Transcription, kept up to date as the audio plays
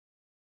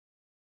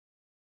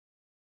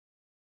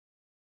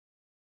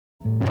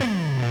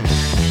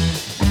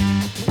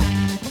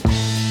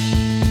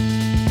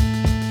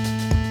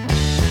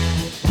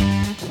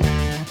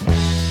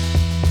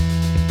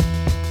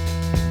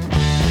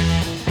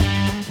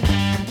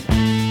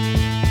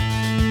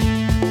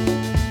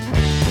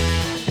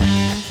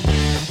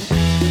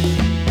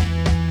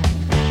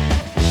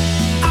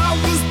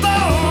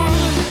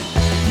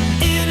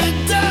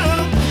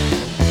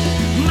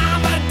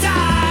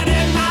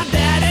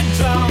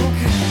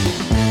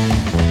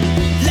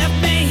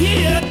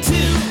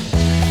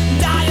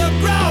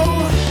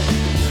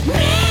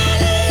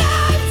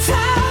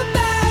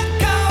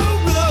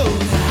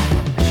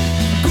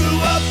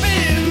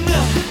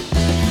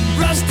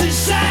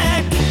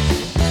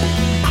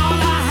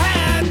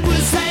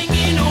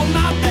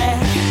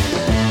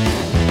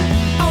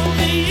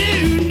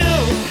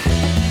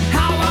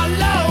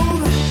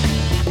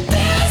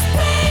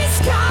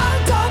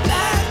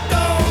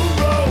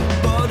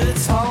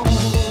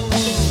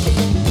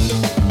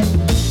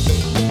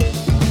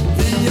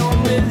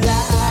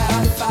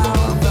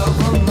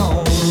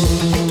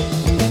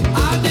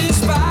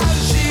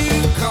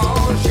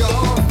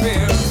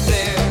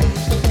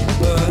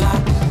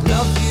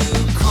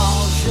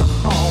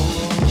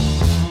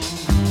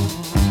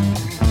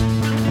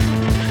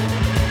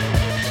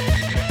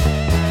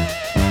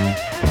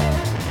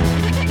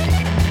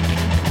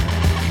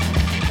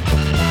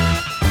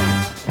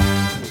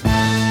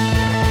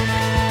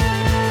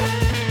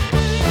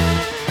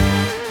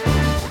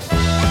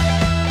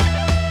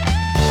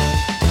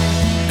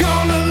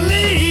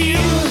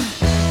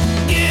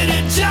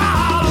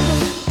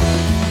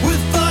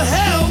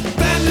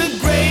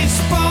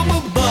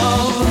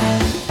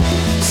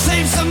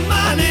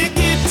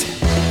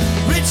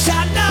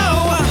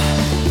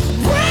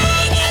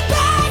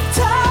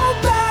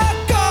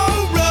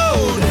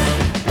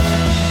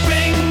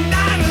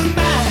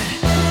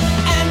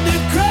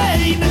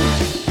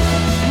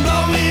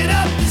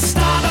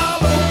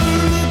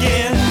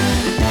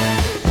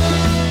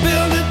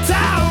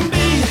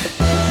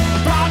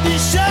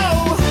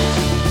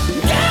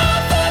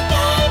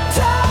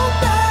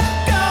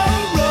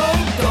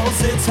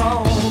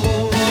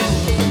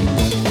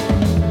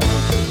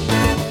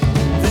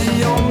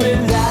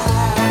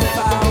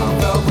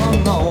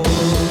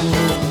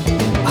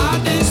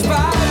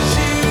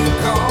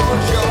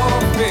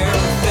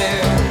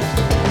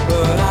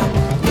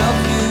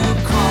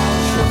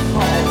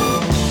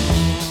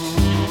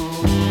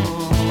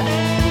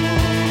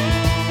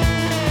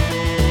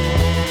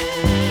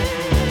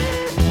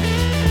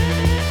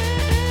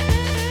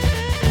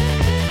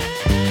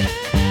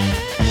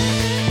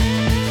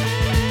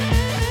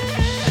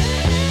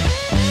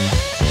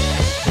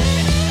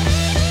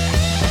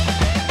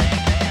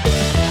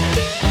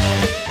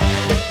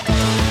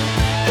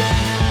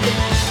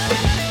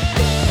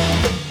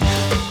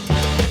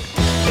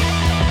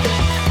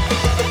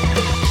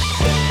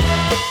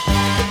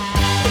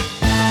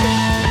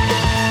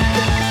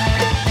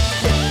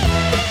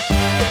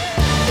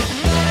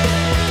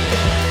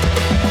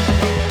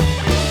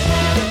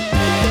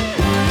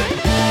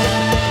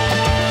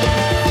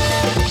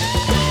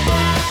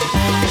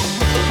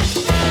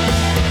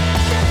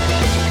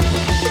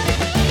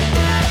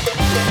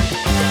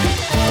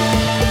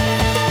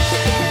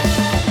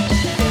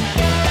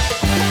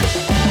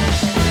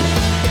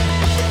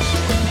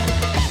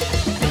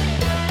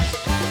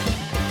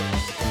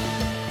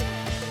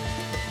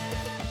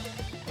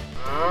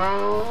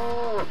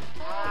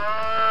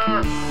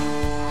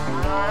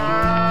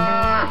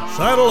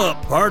Saddle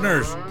up,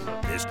 partners.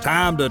 It's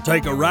time to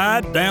take a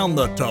ride down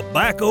the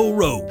Tobacco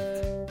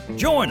Road.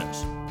 Join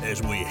us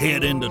as we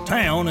head into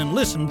town and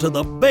listen to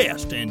the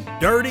best in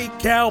dirty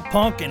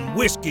cowpunk and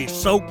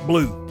whiskey-soaked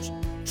blues.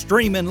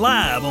 Streaming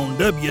live on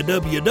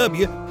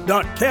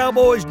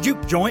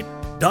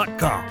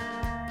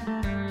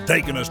www.cowboysjukejoint.com.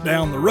 Taking us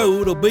down the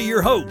road will be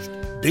your host,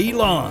 D.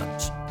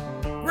 Lons.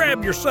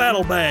 Grab your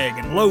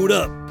saddlebag and load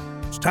up.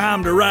 It's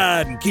time to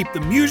ride and keep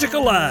the music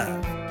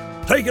alive.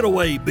 Take it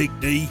away, Big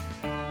D.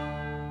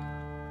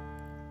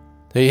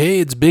 Hey,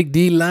 it's Big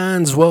D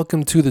Lines.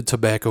 Welcome to the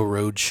Tobacco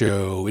Road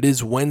Show. It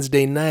is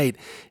Wednesday night.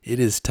 It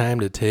is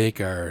time to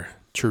take our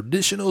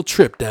traditional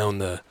trip down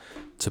the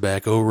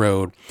Tobacco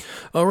Road.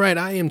 All right,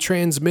 I am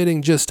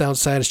transmitting just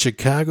outside of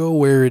Chicago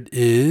where it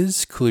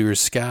is clear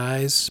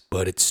skies,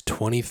 but it's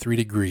 23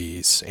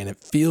 degrees and it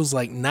feels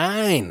like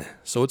 9.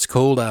 So it's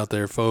cold out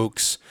there,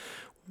 folks.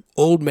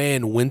 Old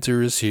man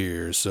winter is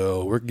here,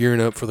 so we're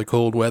gearing up for the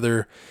cold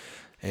weather.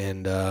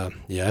 And,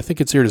 yeah, I think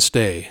it's here to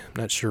stay. I'm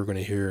not sure we're going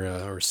to hear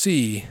or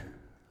see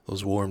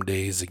those warm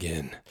days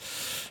again.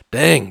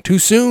 Dang, too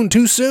soon.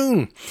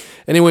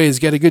 Anyways,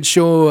 got a good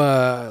show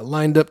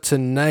lined up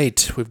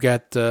tonight. We've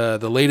got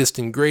the latest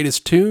and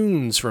greatest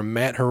tunes from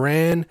Matt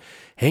Horan,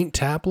 Hank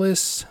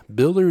Topless,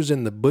 Builders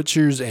and the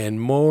Butchers,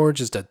 and more.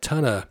 Just a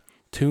ton of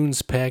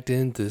tunes packed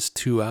into this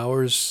 2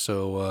 hours,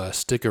 so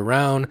stick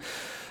around.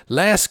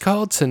 Last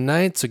Call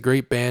Tonight's a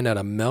great band out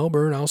of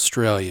Melbourne,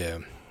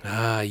 Australia.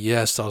 Ah,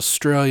 yes,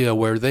 Australia,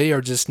 where they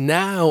are just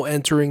now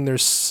entering their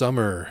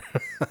summer.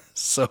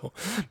 So,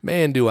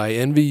 man, do I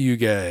envy you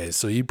guys.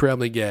 So, you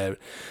probably get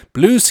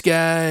blue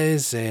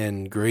skies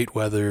and great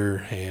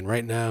weather. And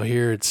right now,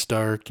 here it's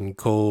dark and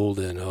cold,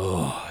 and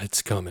oh,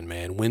 it's coming,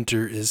 man.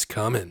 Winter is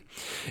coming.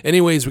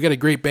 Anyways, we got a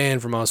great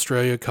band from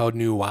Australia called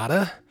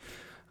Nuada.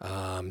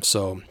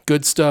 So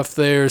good stuff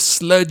there.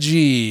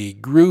 Sludgy,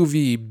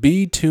 groovy,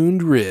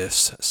 B-tuned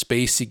riffs,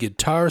 spacey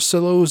guitar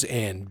solos,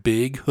 and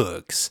big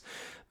hooks.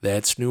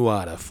 That's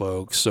Nuada,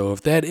 folks. So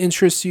if that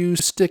interests you,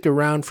 stick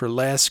around for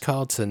Last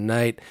Call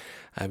tonight.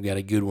 I've got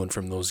a good one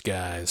from those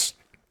guys.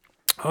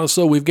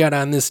 Also, we've got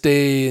On This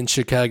Day in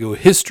Chicago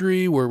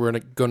history, where we're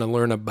going to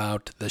learn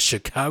about the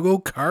Chicago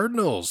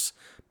Cardinals.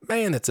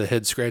 Man, that's a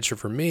head scratcher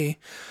for me.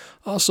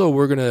 Also,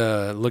 we're going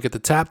to look at the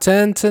top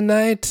 10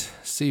 tonight,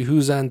 see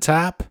who's on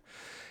top.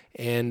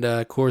 And,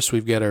 of course,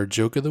 we've got our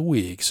joke of the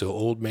week. So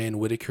Old Man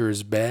Whitaker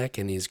is back,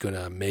 and he's going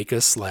to make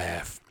us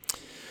laugh.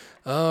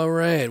 All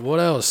right, what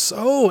else?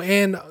 Oh,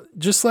 and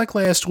just like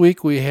last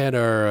week, we had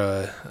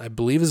our, I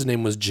believe his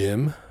name was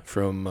Jim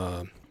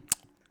from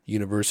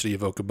University of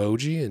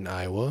Okoboji in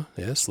Iowa.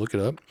 Yes, look it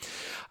up.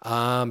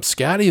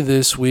 Scotty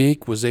this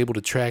week was able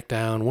to track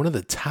down one of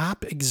the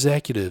top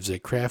executives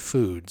at Kraft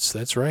Foods.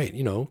 That's right,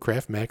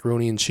 Kraft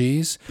Macaroni and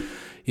Cheese.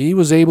 He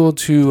was able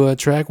to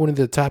track one of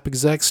the top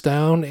execs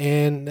down,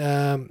 and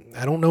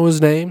I don't know his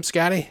name.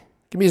 Scotty,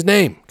 give me his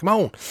name. Come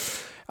on.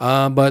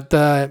 But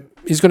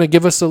he's going to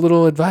give us a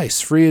little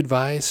advice, free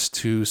advice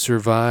to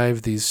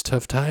survive these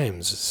tough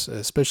times,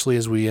 especially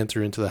as we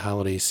enter into the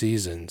holiday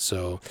season.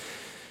 So,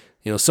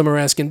 some are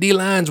asking,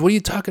 D-Lines, what are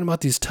you talking about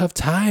these tough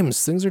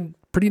times? Things are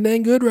pretty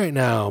dang good right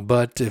now.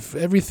 But if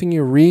everything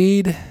you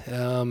read,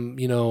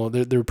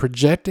 they're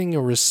projecting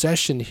a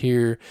recession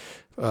here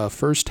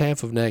first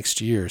half of next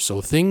year. So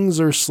things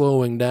are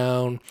slowing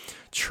down.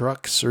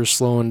 Trucks are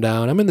slowing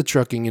down. I'm in the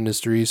trucking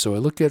industry, so I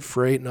look at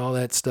freight and all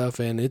that stuff,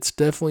 and it's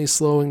definitely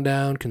slowing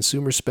down.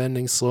 Consumer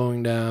spending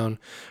slowing down.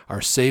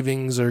 Our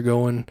savings are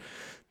going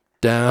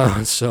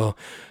down. So,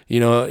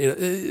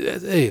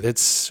 hey,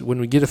 that's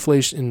when we get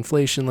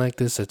inflation like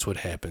this, that's what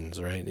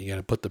happens, right? You got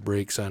to put the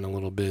brakes on a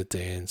little bit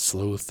and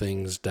slow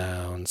things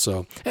down.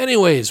 So,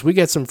 anyways, we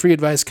got some free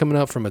advice coming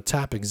up from a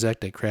top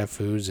exec at Kraft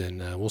Foods, and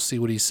we'll see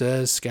what he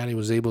says. Scotty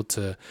was able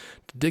to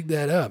dig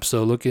that up,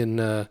 so looking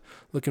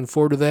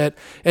forward to that.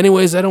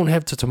 Anyways, I don't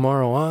have till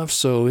tomorrow off,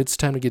 so it's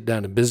time to get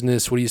down to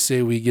business. What do you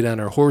say we get on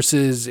our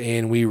horses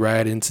and we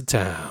ride into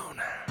town?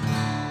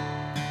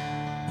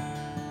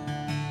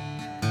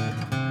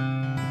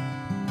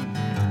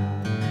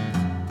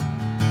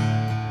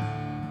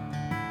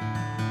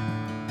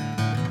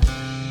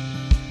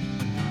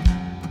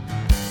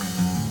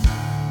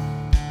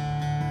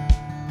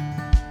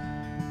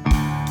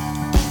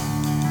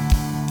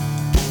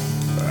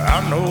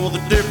 I know the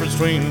difference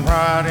between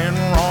right and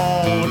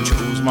wrong. I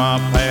chose my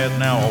path,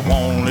 now I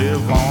won't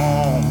live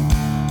long.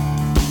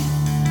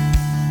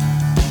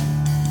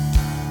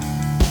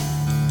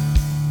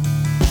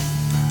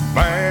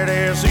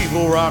 Badass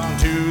evil rotten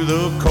to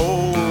the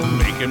core,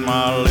 making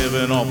my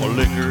living off of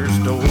liquor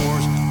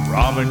stores,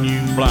 robbing you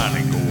blind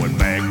and going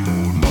back for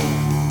more.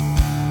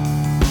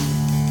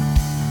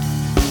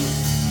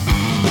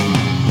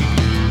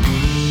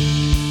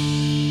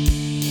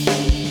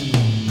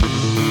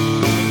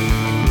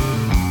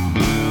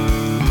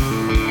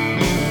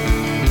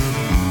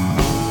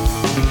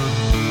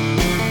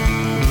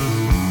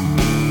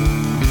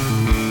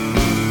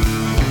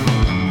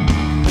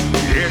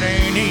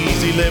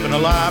 Living a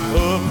life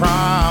of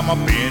crime.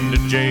 I've been to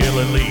jail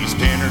at least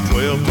 10 or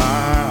 12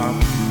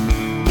 times.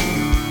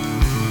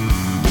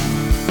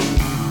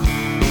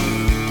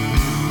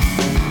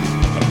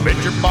 I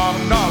bet your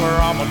bottom dollar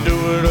I'ma do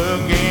it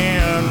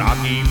again. I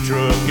keep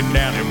trucking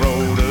down the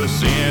road of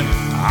sin.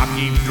 I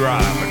keep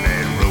driving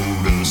that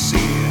road of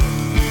sin.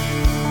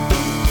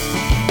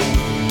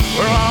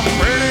 Well, I'm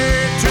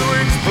ready to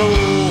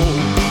explode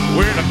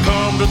when I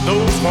come to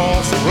those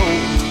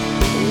crossroads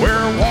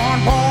where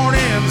one point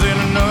ends and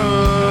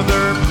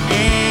another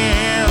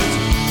ends.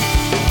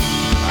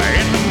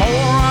 And the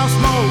more I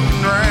smoke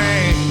and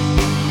drink,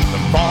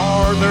 the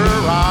farther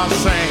I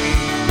sink.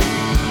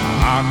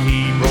 I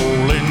keep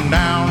rolling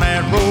down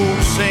that road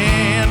of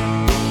sin.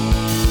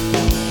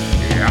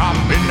 Yeah,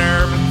 I've been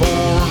there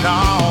before and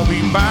I'll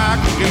be back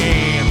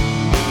again.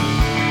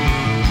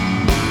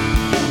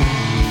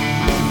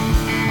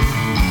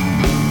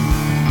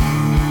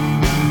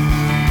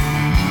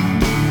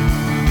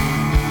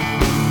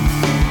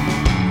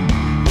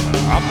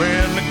 I've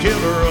been the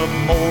killer of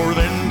more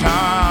than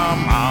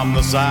time. I'm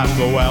the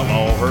psycho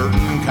outlaw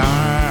hurting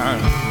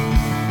kind.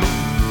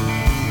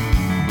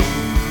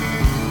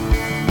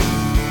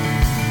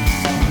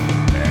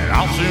 And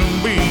I'll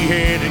soon be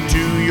headed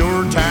to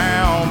your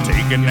town,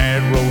 taking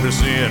that road of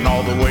sin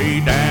all the way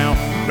down.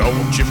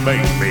 Don't you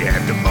make me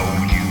have to mow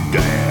you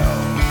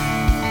down.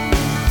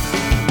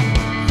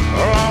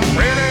 I'm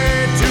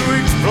ready to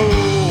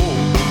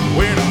explode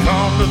when I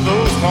come to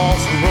those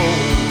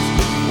crossroads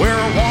where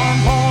one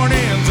point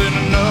ends and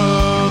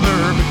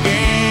another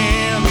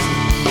begins.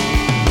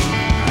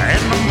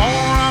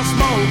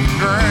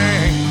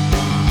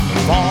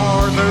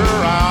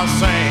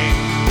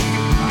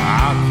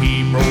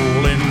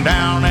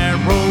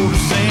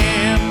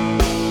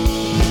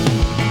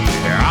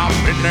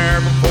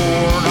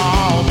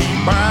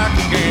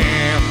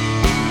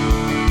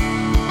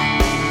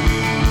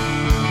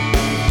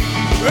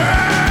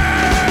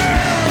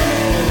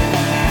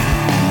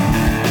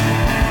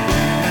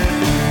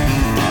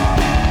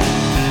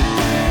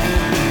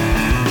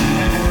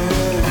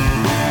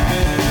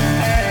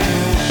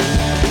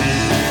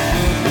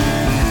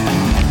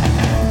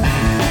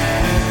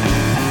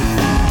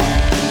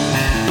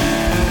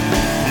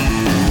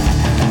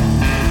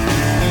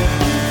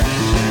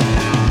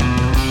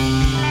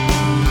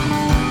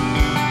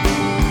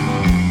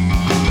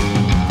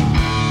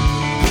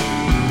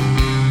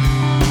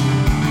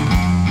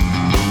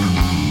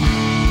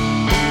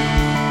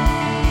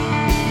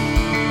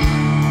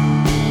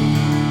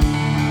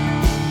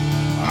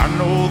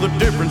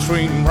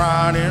 between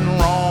right and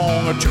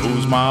wrong. I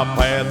chose my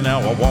path, now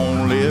I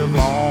won't live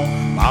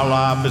long. My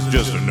life is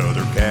just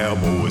another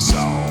cowboy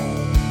song.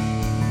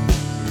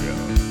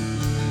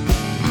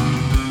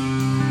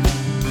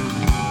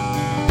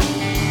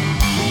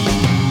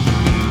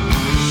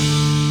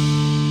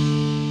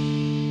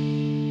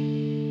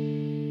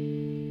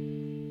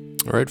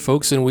 All right,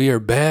 folks, and we are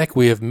back.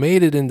 We have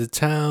made it into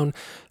town.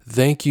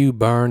 Thank you,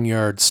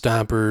 Barnyard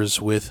Stompers,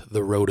 with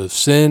The Road of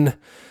Sin.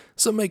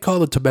 Some may call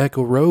the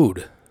Tobacco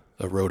Road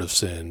a road of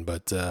sin,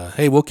 but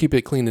hey, we'll keep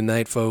it clean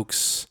tonight,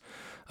 folks.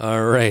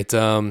 All right,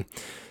 so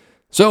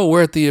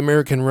we're at the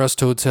American Rust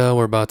Hotel.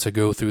 We're about to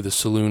go through the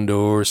saloon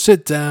door,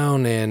 sit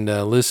down, and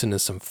listen to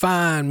some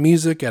fine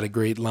music. Got a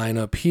great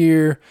lineup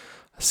here.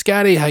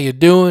 Scotty, how you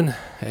doing?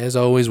 As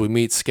always, we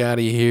meet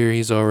Scotty here.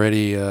 He's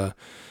already... at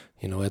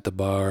the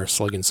bar,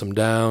 slugging some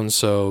down.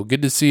 So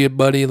good to see you,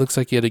 buddy. Looks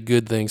like you had a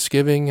good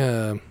Thanksgiving.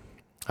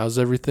 How's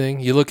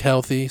everything? You look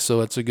healthy, so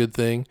that's a good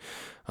thing.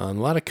 A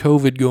lot of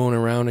COVID going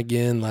around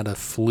again, a lot of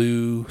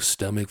flu,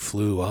 stomach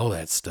flu, all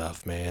that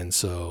stuff, man.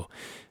 So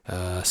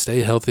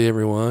stay healthy,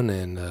 everyone.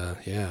 And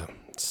yeah,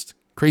 it's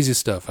crazy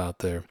stuff out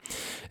there.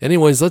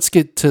 Anyways, let's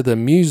get to the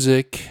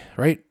music,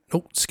 right?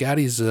 Oh,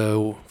 Scotty's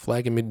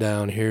flagging me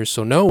down here.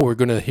 So no, we're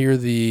going to hear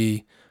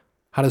the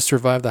How to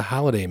Survive the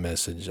Holiday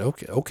message.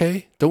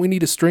 Okay. Don't we need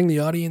to string the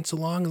audience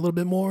along a little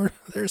bit more?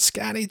 There's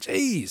Scotty.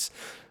 Jeez.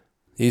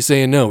 He's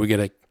saying no. We got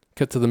to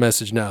cut to the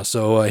message now.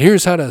 So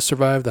here's How to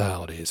Survive the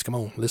Holidays. Come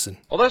on, listen.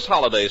 Well, this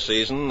holiday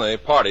season, the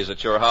parties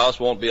at your house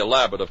won't be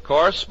elaborate, of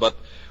course, but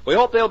we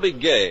hope they'll be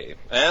gay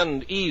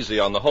and easy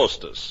on the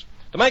hostess.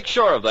 To make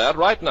sure of that,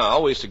 right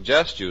now, we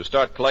suggest you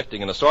start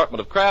collecting an assortment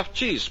of Kraft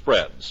cheese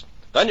spreads.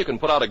 Then you can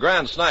put out a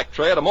grand snack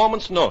tray at a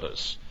moment's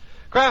notice.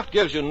 Kraft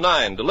gives you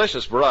 9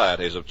 delicious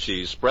varieties of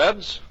cheese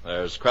spreads.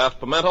 There's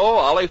Kraft Pimento,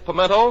 Olive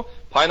Pimento,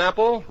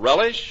 Pineapple,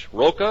 Relish,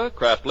 Roca,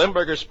 Kraft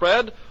Limburger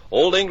Spread,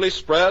 Old English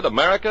Spread,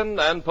 American,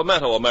 and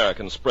Pimento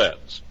American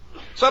Spreads.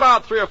 Set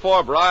out 3 or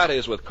 4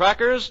 varieties with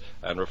crackers,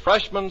 and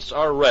refreshments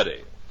are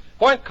ready.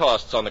 Point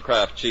costs on the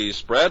Kraft cheese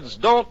spreads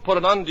don't put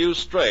an undue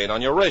strain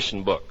on your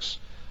ration books.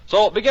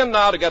 So begin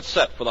now to get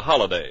set for the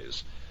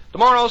holidays.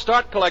 Tomorrow,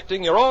 start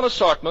collecting your own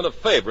assortment of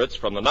favorites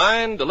from the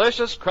 9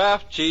 delicious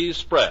Kraft cheese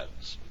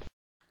spreads.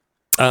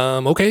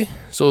 Okay,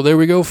 so there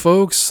we go,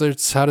 folks.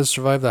 It's How to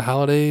Survive the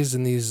Holidays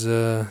in these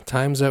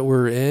times that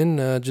we're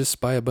in.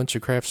 Just buy a bunch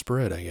of Kraft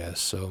spread, I guess.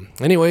 So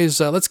anyways,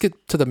 let's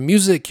get to the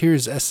music.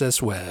 Here's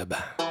SS Webb.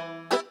 I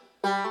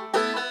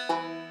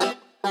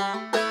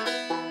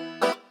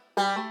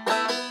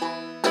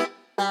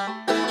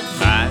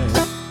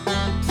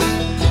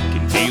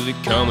can feel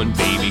it coming,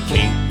 baby.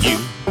 Can't you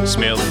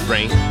smell the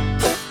rain?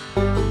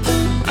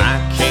 I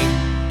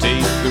can't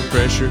take the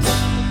pressure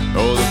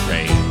or the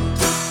pain.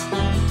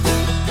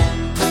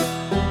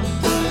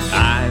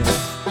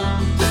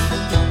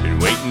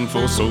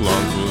 For so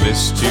long for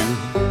this to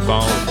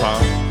fall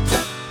apart.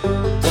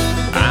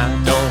 I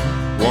don't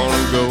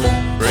wanna go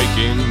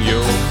breaking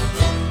your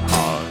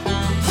heart,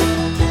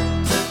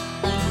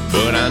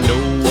 but I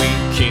know we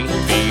can't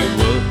be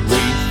what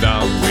we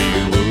thought we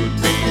would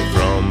be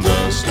from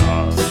the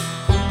start,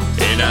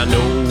 and I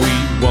know we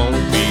won't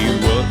be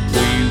what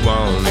we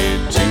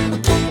wanted to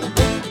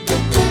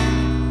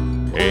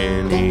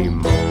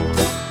anymore.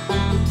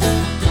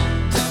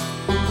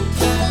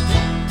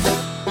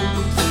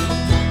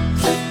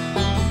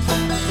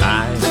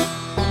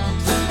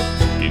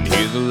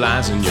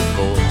 Lies in your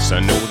voice, I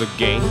know the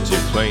games you're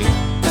playing.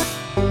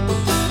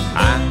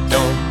 I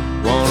don't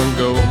wanna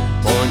go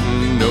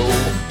pointing no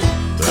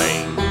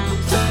blame.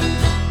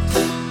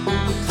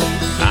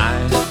 I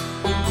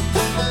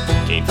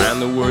can't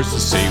find the words to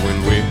say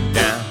when we're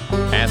down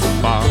at the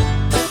bar.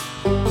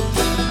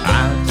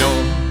 I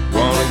don't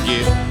wanna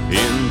get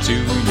into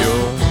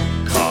your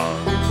car,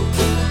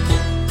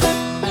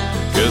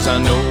 'cause I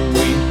know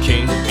we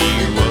can't be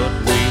what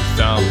we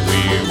thought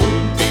we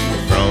would be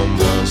from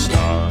the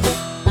start.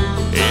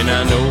 And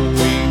I know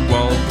we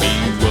won't be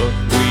what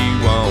we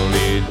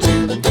wanted to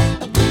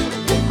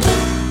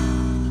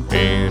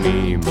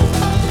anymore.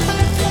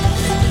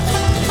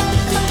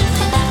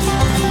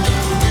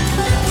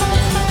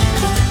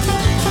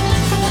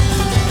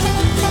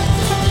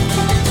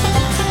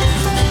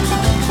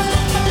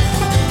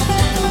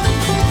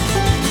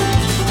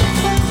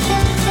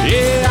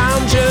 Yeah,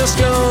 I'm just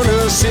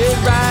gonna sit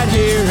right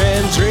here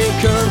and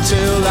drink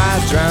until I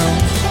drown,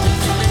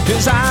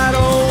 'cause I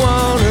don't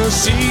wanna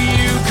see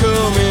you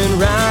coming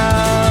round.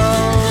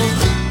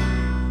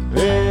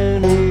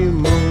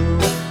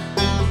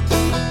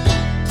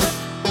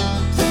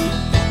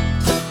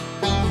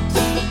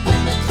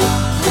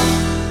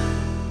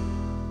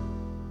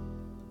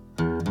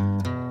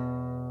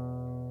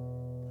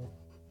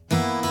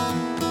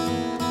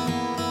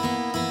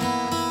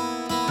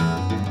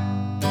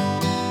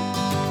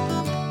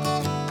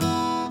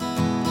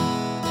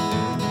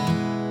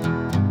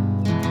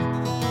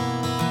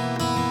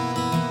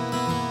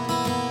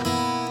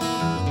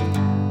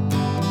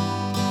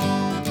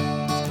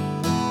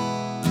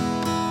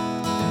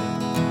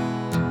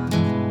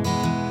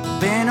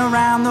 been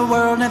around the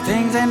world and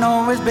things ain't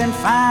always been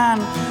fine.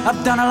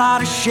 I've done a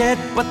lot of shit,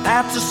 but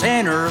that's a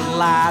sinner's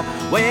life.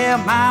 Well,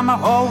 Mama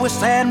always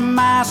said,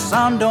 my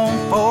son, don't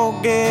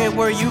forget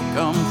where you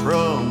come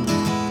from.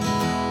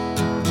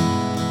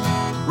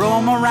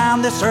 Roam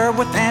around this earth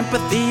with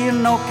empathy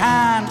and no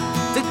kind.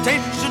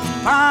 Temptations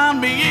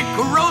upon me, it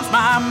corrodes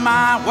my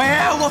mind.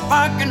 Well,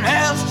 fucking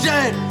hell,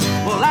 shit.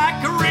 Well, I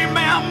can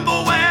remember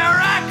where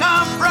I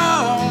come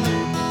from.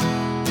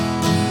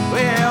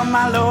 Well,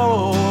 my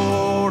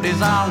Lord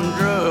is on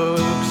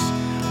drugs.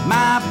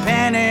 My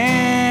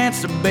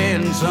penance has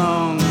been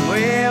sung.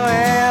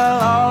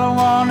 Well, all I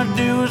wanna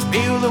do is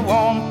feel the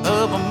warmth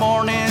of a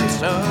morning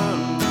sun.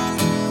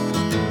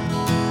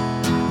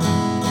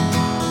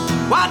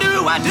 Why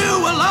do I do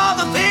all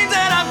the things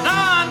that I've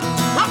done?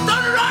 I've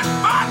done right,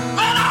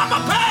 but I'm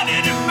a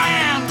penitent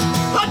man.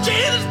 Oh,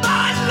 Jesus,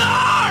 my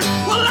Lord,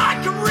 well, I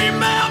can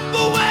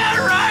remember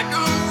where I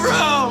come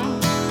from.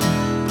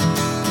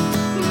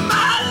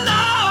 My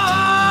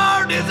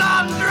Lord is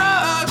on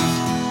drugs.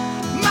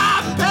 My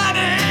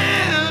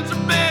penance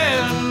has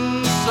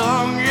been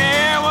sung.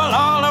 Yeah, well,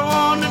 all I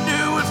want to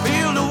do is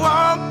feel the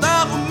warmth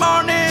of a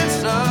morning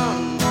sun.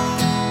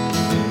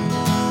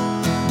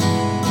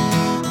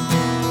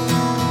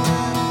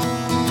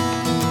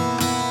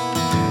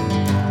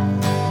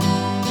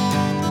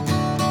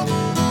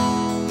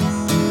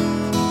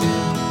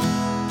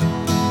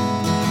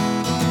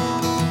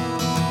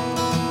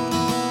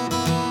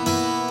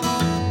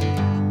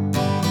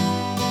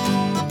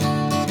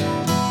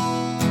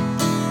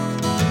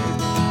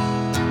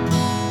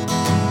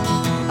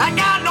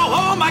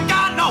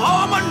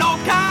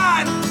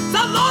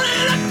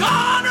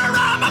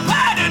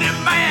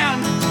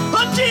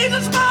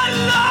 Jesus, my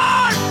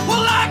Lord,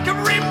 well, I can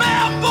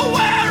remember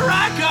where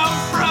I come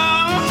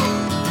from.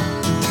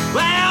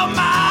 Well,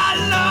 my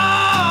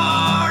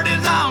Lord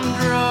is on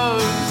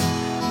drugs.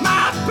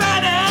 My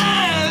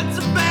penance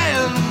has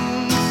been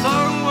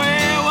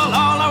somewhere. Well,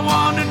 all I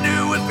want to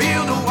do is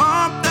feel the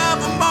warmth of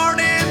a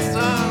morning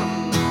sun.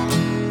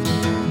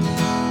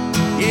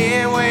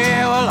 Yeah,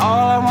 well,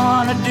 all I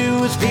want to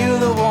do is feel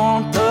the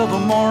warmth of a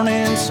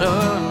morning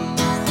sun.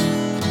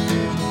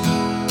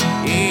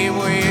 Yeah,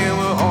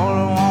 well, all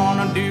I want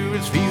to do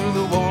is feel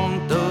the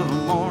warmth of the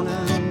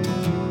morning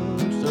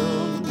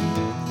sun.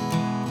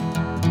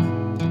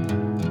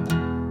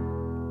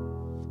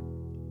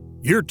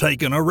 You're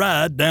taking a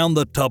ride down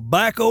the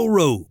Tobacco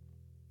Road,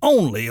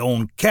 only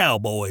on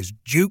Cowboys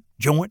Juke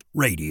Joint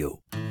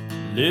Radio.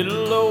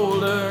 Little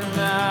older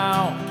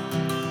now,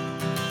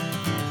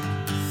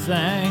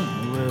 sang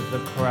with the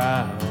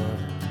crowd.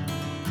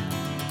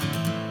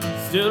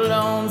 Still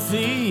don't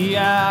see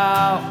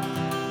how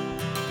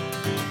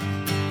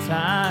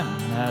time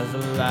has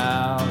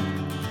allowed.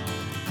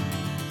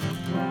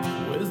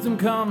 Wisdom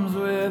comes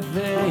with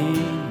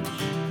age.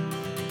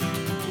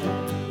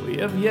 We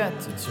have yet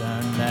to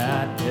turn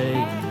that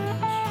page.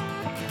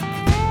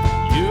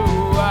 You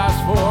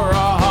asked for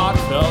a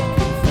heartfelt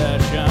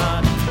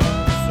confession,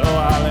 so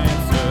I'll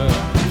answer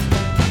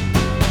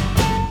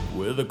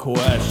with a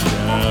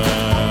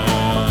question.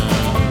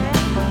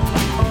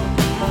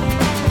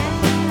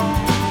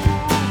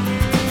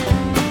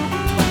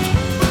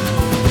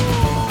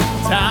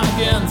 Time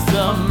against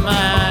the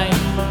mind.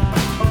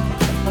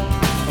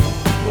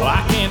 Why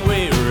can't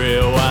we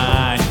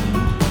rewind?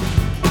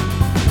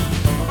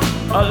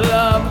 A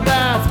love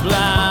that's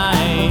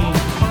blind.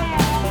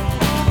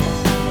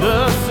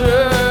 The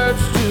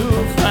search to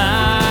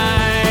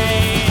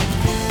find.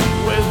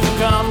 Wisdom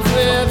comes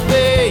with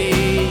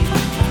age.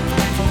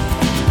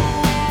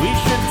 We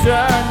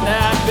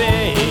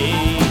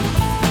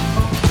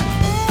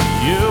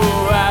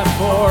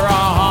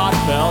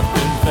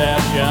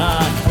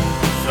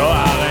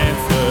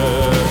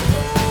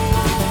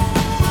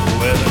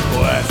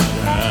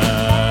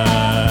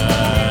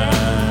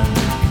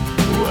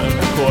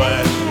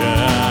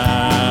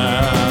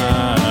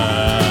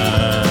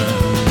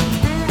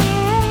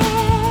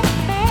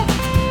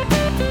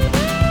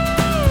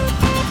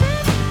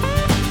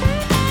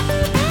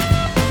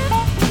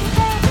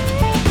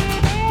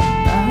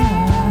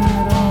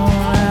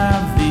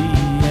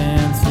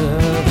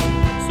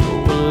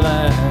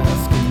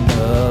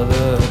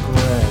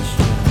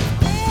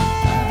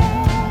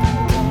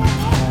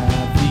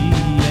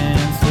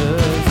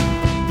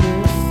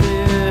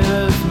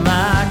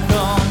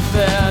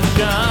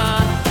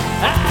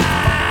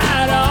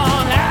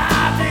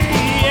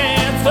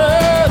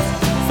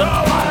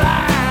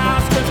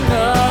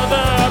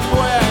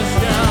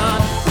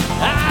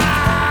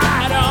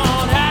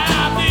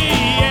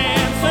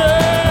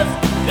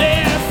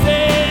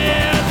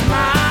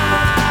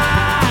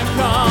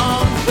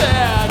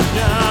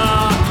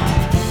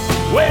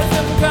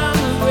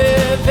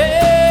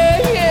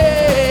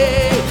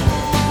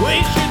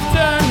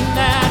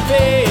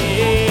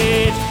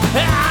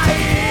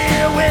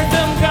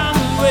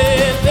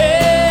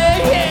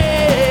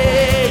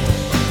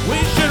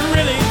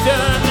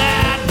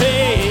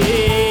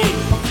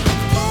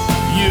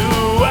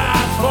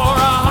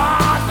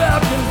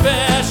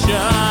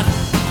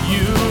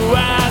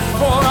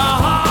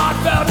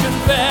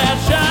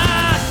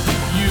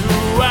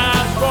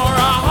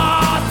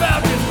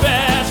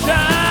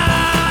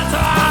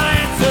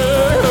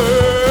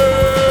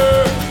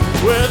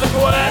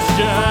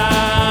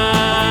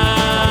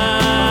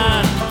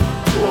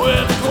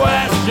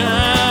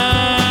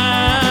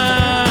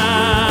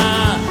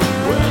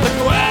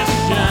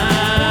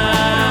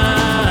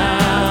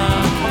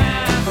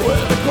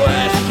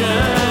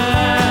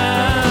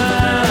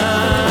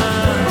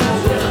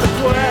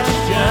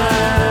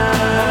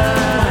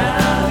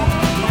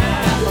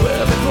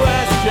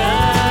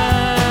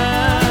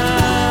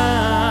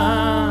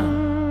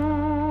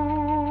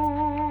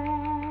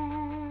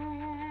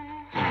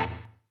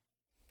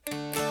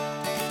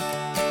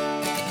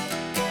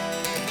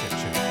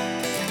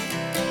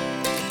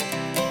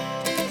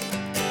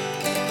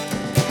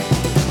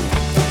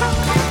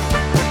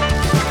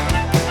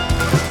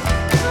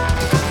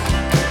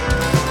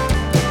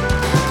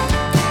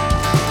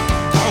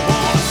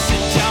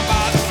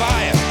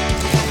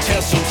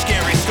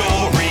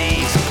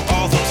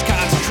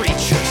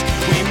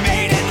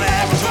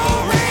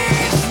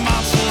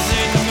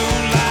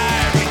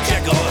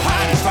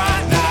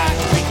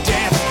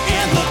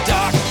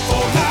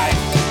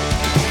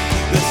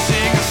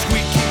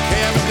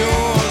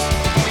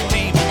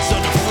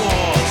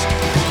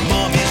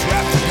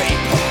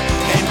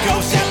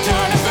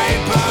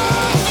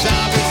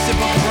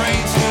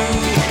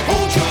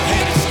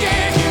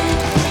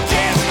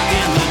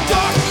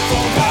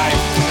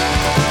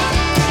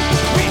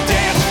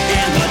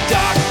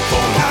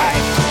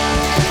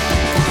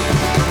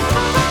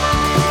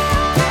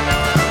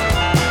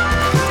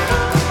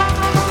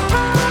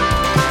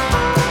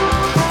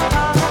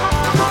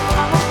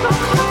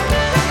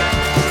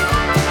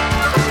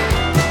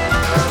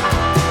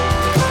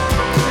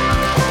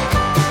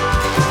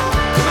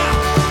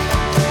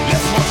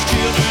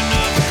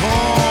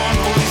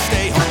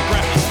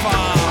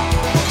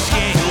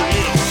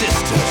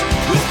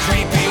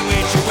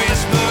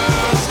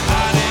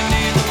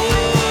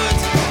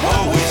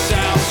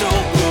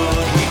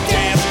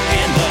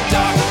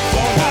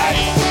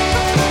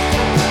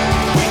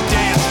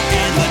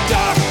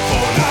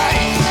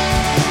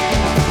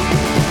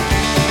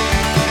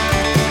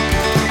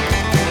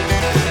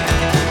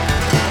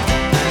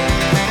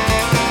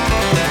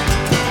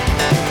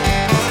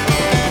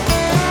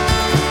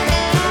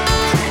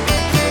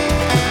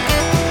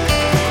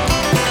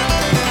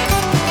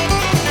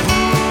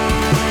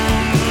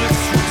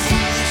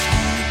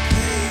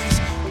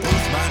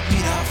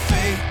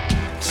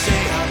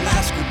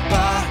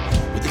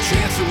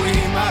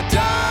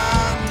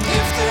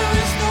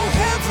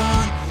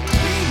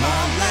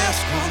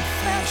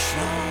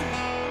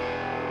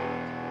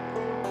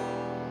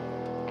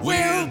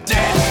We'll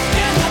dance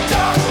in the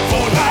dark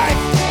for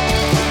life.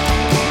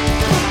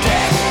 We'll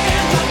dance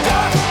in the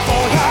dark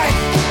for life.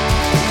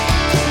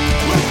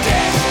 We'll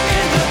dance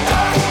in the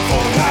dark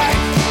for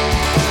life.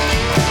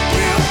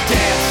 We'll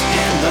dance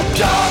in the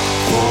dark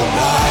for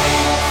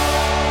life.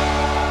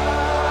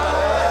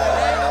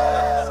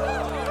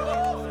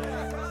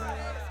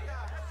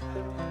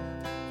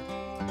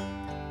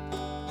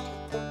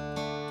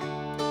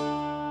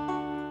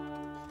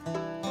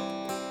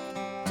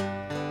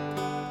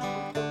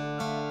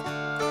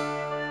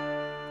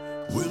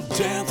 We'll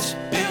dance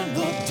in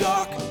the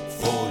dark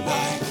for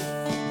life.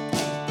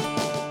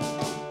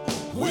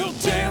 We'll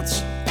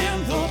dance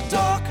in the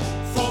dark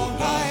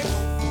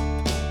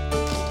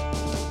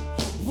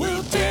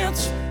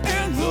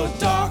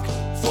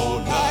for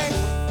life.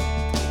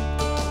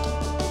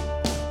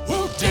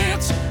 We'll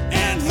dance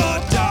in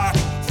the dark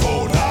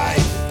for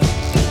life.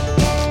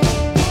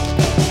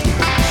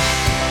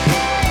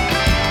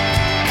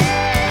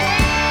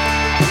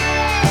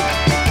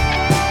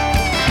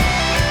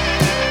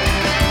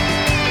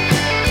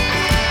 We'll dance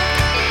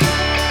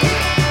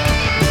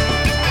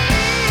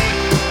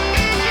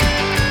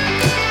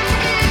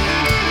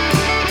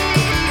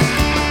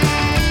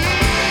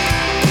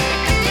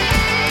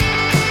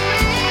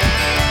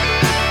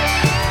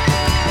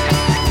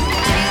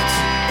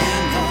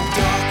in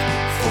the dark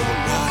for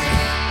life.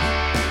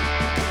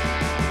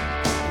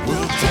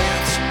 We'll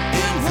dance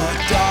in the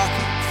dark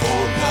for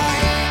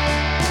life.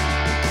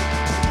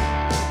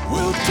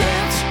 We'll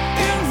dance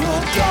in the dark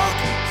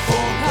for life. We'll dance in the dark for life. We'll dance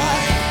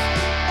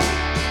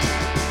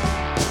in the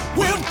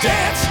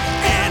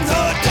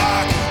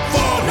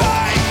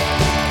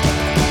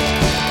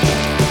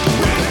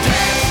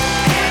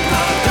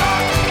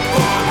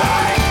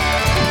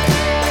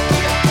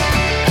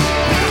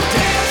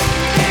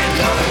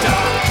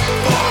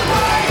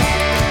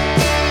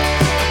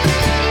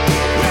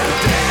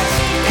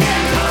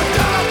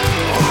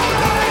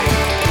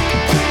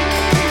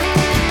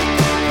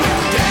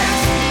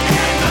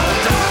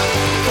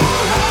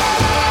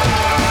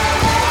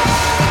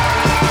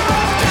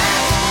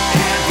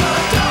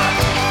dark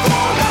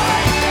for life.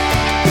 We'll dance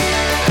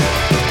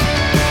in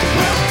the dark for life.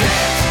 We'll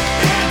dance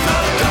in the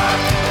dark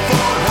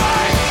for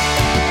life.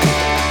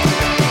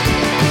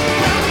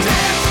 We'll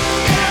dance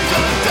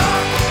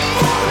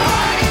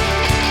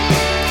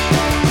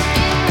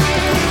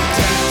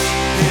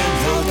in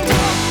the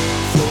dark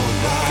for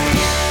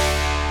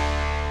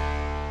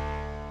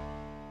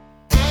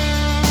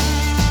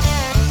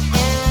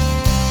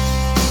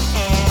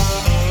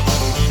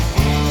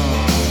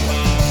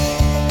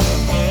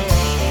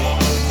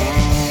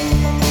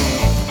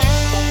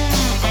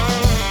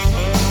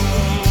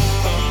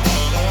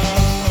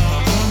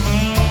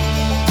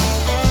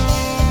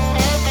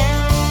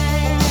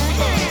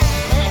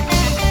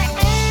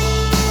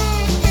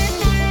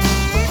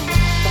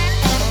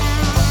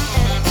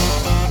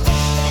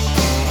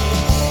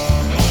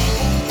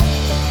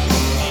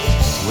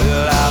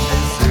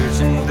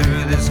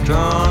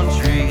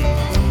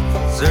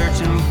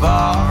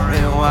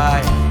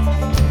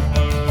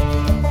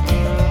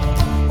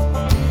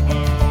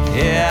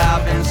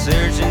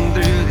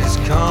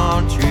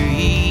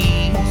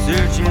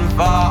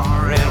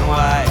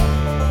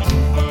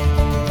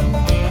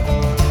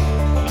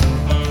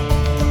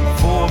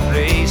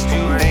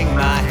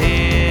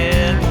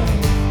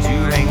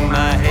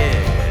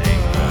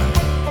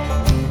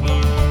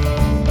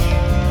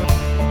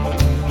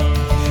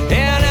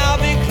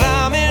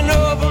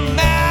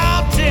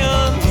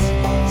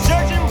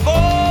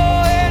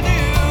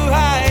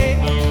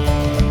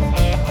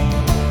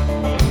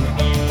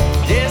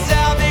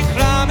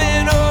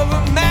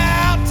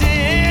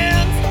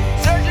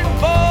Searching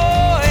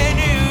for a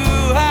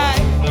new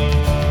height.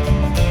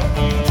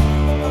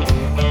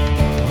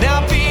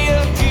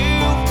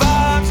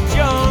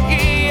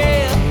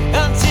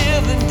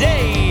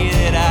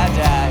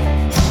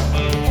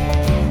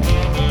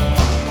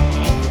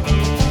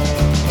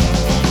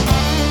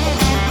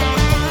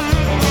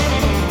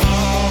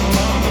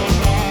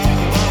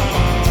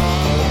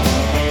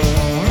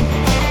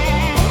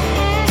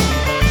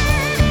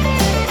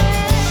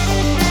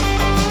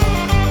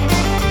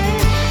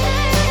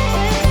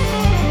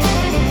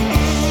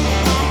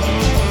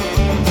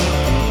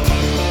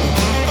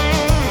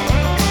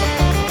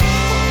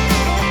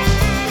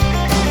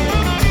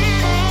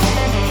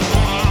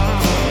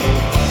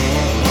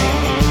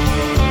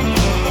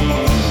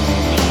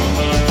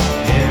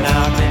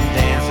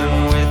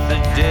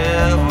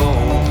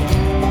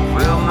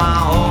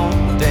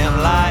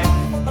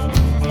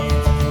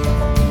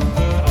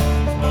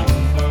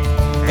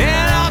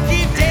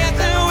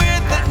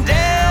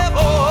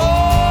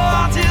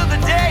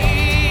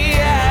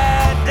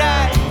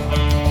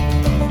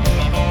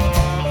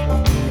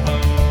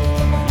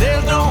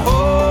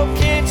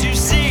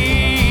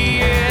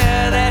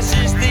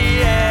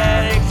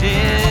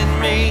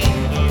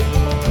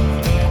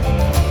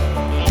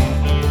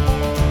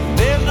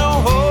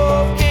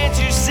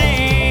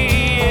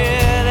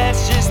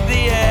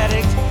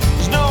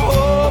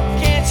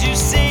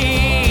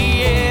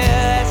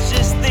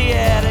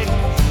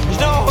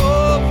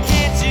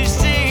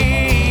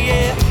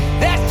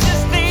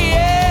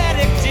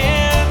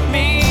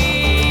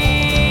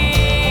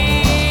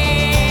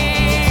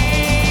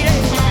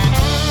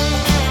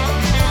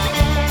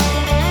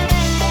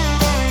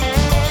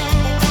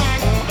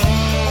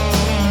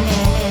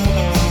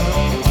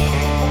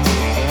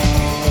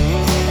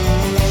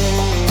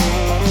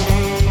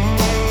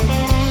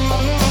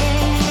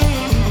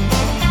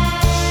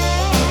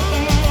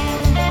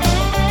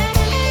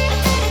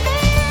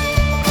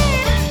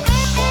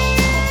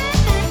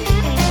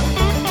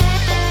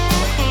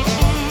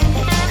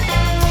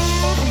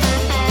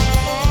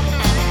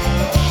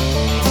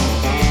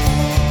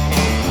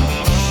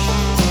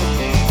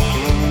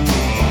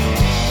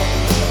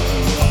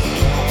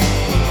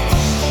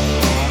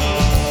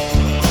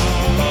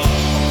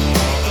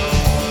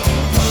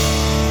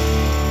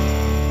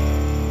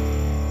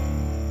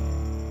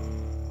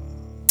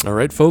 All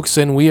right, folks,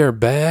 and we are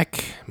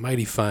back.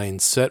 Mighty fine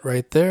set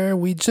right there.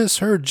 We just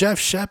heard Jeff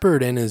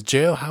Shepard and his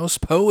Jailhouse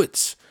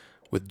Poets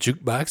with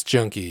Jukebox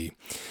Junkie.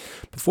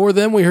 Before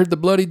them, we heard the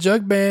Bloody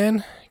Jug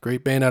Band,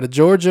 great band out of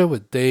Georgia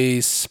with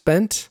Days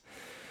Spent.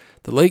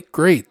 The late,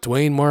 great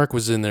Dwayne Mark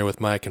was in there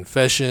with My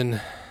Confession.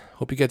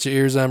 Hope you got your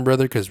ears on,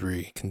 brother, because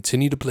we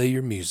continue to play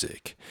your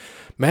music.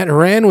 Matt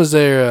Horan was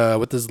there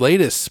with his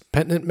latest,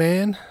 Penitent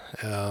Man.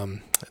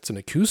 That's an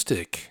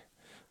acoustic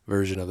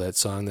version of that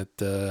song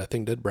that I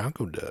think Dead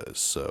Bronco does.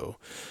 So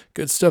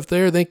good stuff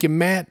there. Thank you,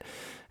 Matt.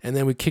 And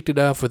then we kicked it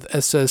off with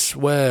SS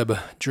Webb,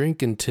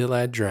 Drink Until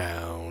I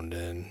Drowned.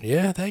 And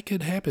yeah, that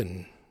could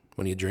happen.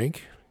 When you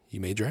drink, you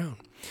may drown.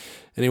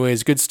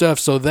 Anyways, good stuff.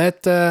 So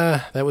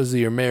that was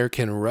the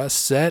American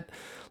Rust set.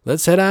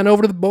 Let's head on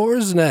over to the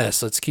Boar's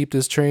Nest. Let's keep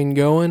this train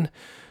going.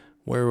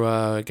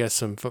 We're got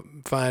some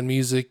fine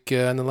music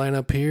on the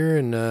lineup here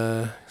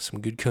and some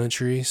good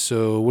country.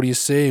 So what do you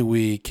say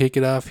we kick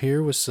it off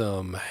here with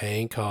some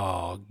Hank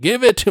Hall?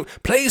 Give it to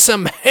play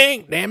some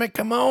Hank, damn it,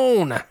 come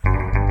on.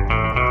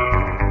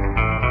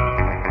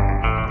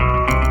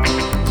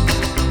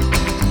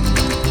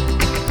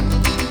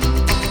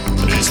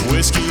 This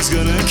whiskey's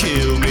gonna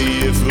kill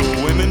me if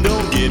the women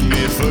don't get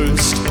me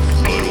first.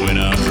 But when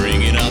I'm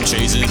drinking, I'm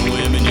chasing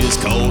women, just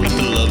call it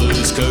the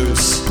lover's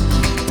curse.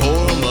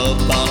 Pour 'em up,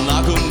 I'll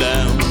knock 'em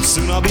down,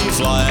 soon I'll be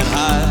flying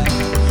high.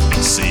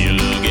 See a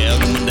little gal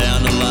coming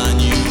down the line,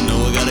 you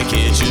know I gotta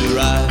catch her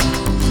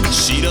right.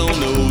 She don't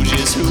know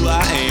just who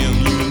I am,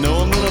 you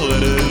know I'm gonna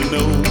let her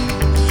know.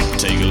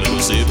 Take a little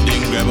sip, then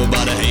grab her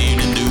by the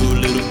hand and do a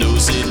little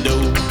do-si-do.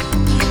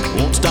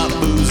 Won't stop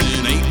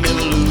boozing, ain't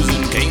never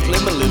losing, can't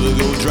let my liver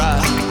go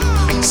dry.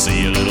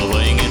 See a little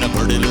thing and a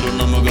pretty little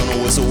number gonna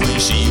whistle when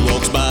she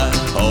walks by.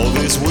 All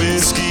this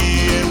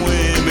whiskey and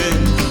women,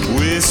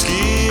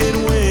 whiskey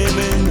and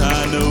women,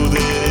 I know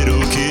that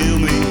it'll kill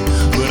me,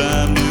 but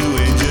I'm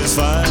doing just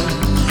fine.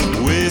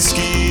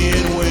 Whiskey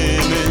and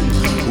women,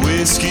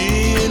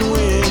 whiskey and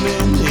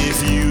women,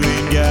 if you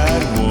ain't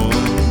got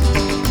one,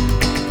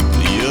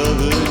 the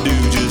other do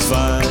just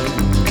fine.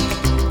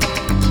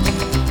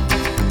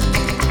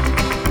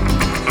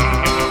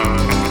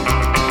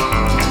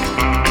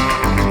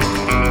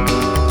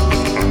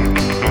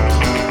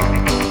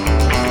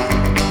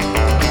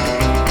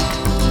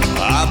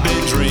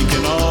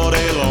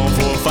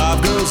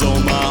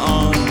 On my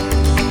arm,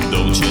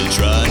 don't you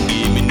try and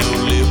give me no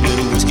lip,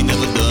 little whiskey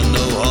never done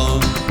no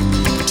harm.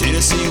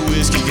 Tennessee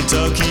whiskey,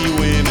 Kentucky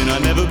women, I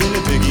never been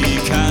a picky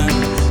kind.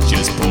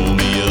 Just pour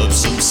me up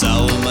some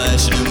sour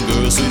mash and them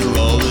girls sweeter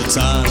all the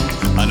time.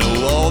 I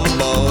know all the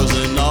bars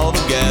and all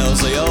the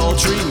gals, they all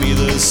treat me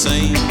the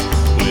same.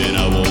 When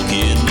I walk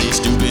in, they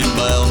stoop and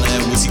bow, and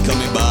that whiskey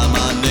coming by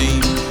my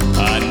name.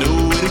 I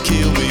know it'll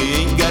kill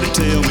me, ain't gotta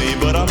tell me,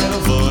 but I'm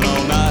having fun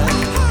all night.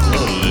 A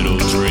little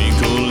drink,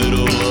 a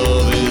little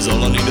love is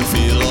all I need to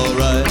feel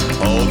alright.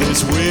 All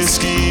this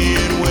whiskey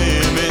and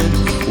women,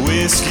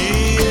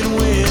 whiskey and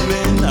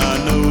women, I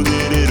know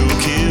that it'll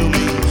kill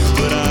me,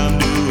 but I'm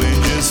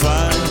doing just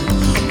fine.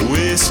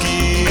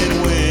 Whiskey and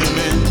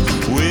women,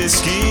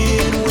 whiskey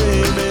and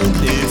women,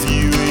 if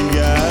you ain't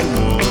got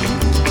one,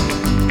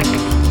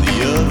 the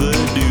other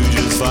do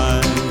just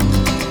fine.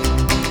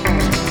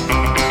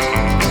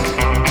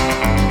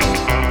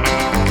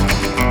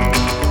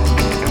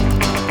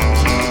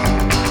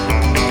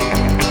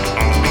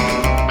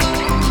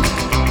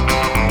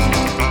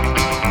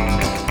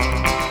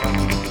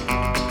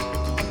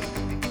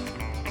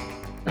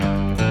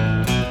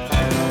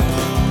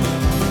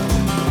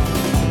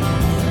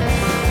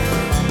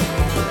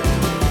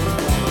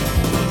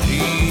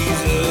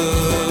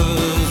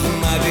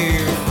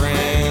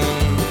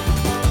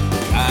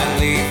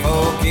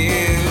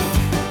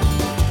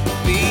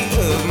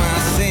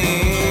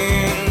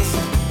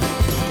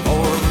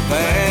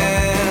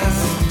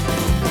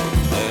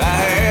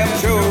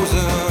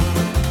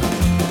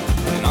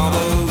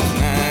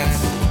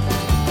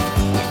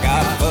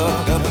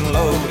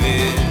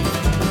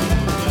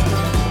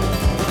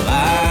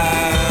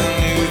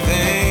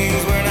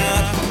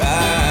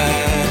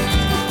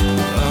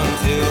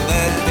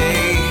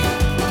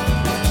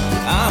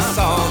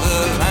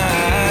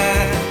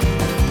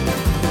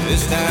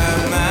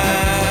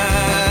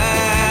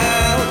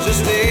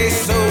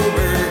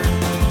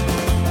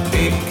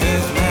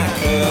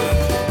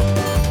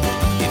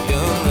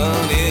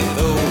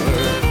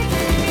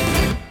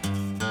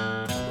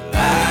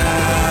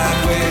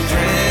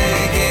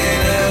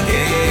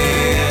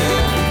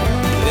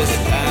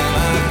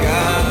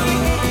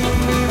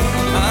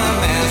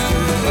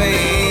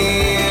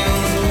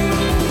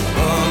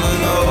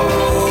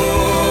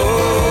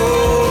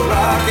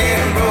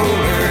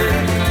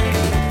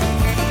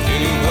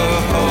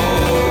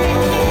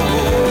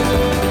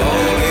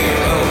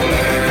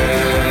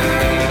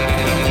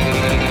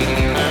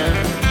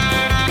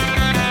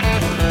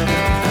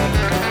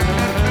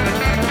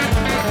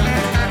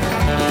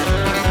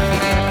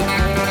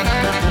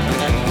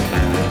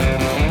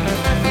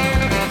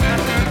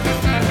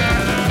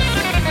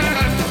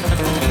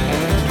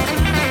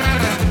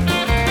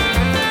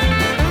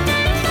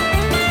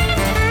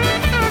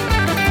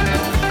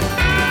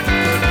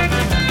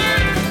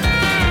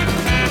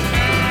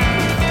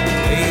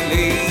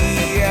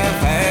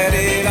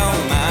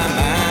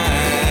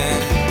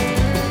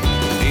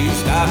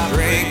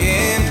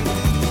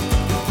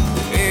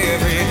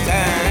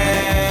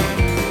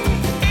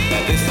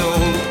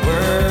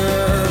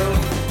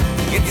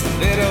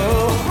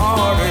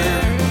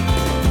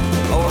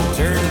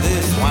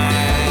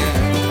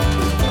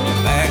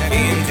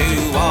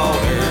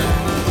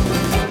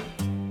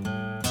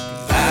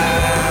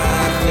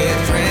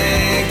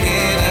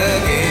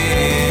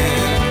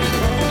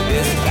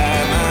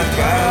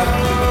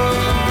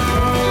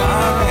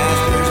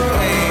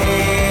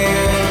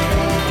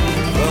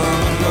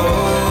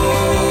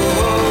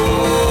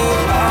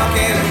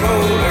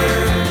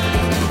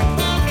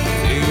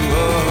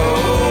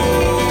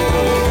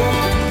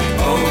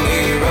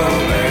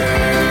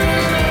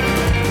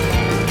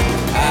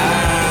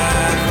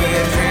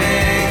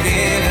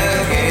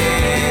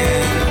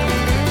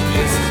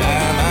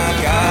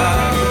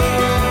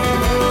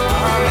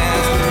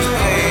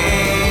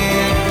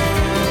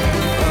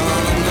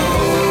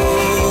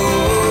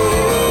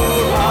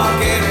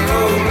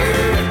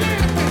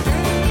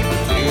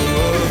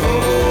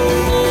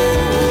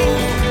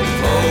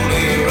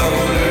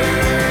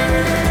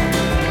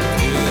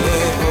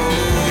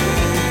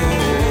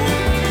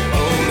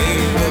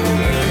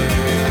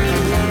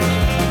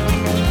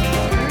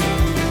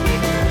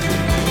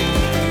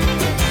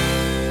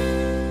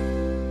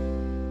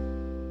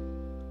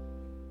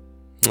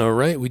 All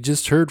right, we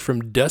just heard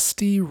from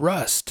Dusty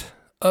Rust.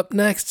 Up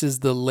next is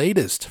the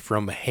latest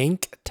from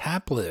Hank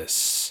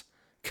Tapless.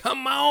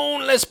 Come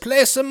on, let's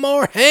play some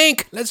more,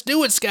 Hank. Let's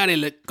do it, Scotty.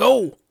 Let's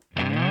go.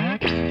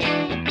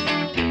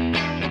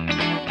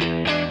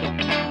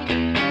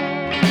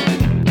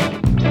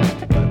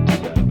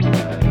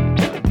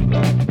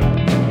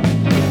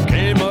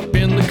 Came up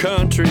in the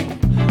country,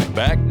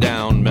 back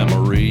down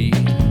memory.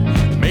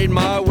 Made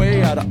my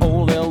way out of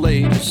old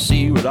LA to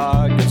see what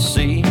I could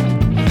see.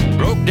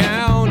 Broke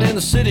down in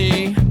the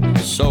city,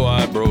 so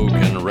I broke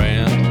and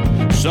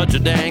ran. Such a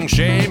dang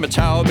shame, it's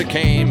how I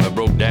became a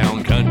broke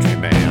down country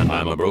man.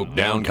 I'm a broke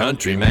down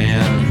country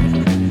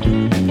man.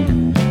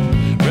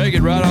 Break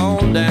it right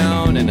on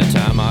down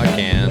anytime I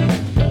can.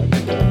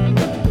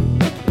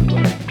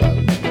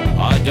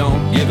 I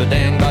don't give a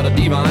dang about a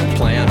divine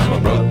plan. I'm a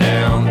broke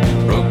down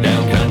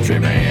country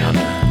man.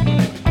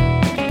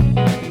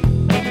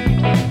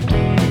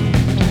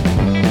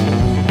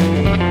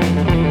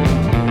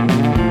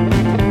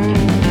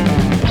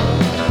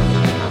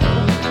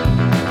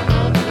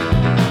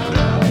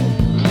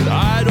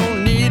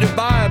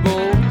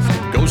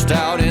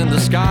 Out in the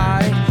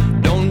sky,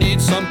 don't need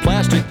some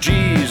plastic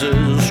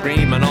Jesus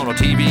screaming on a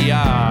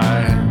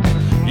TVI.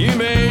 You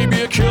may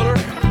be a killer,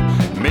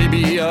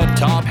 maybe a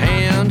top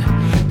hand.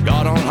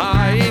 God on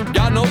high ain't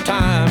got no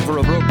time for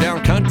a broke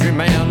down country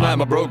man. I'm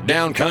a broke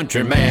down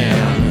country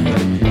man.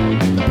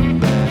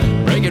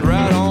 Break it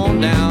right on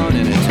down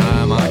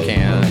anytime I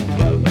can.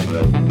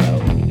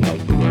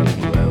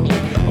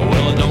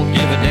 Well, I don't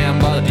give a damn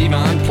about a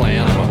divine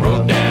plan. I'm a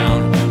broke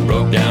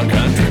down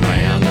country man.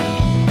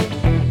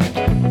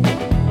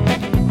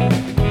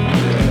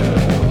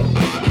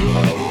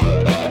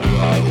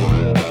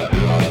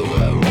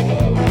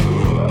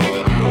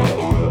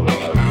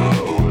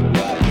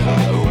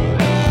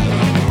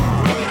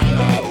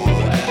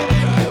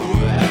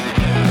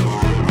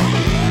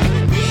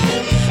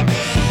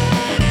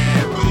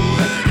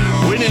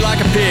 Like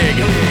a pig.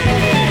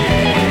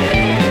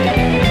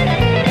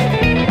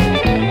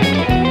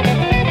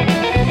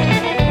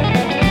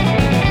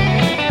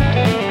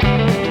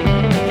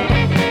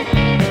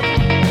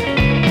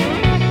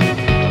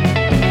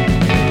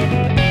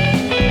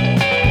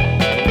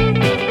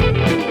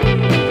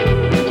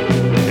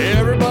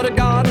 Everybody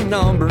got a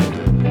number,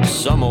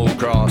 some old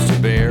cross to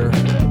bear.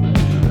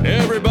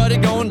 Everybody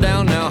going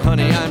down now,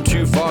 honey, I'm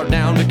too far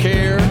down to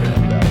care.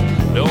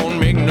 Don't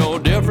make no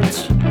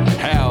difference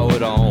how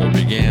it all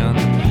began.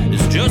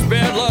 It's just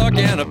bad luck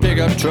and a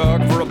pickup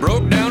truck for a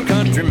broke down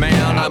country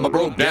man. I'm a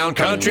broke down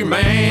country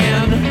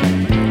man.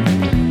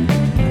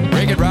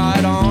 Break it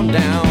right on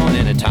down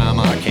anytime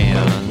I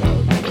can.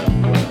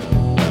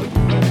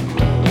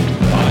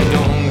 I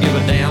don't give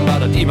a damn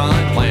about a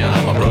divine plan.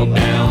 I'm a broke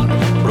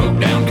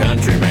down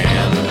country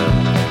man.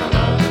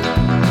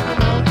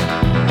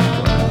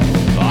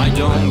 I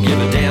don't give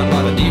a damn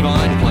about a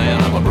divine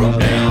plan. I'm a broke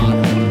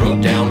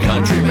down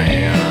country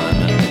man.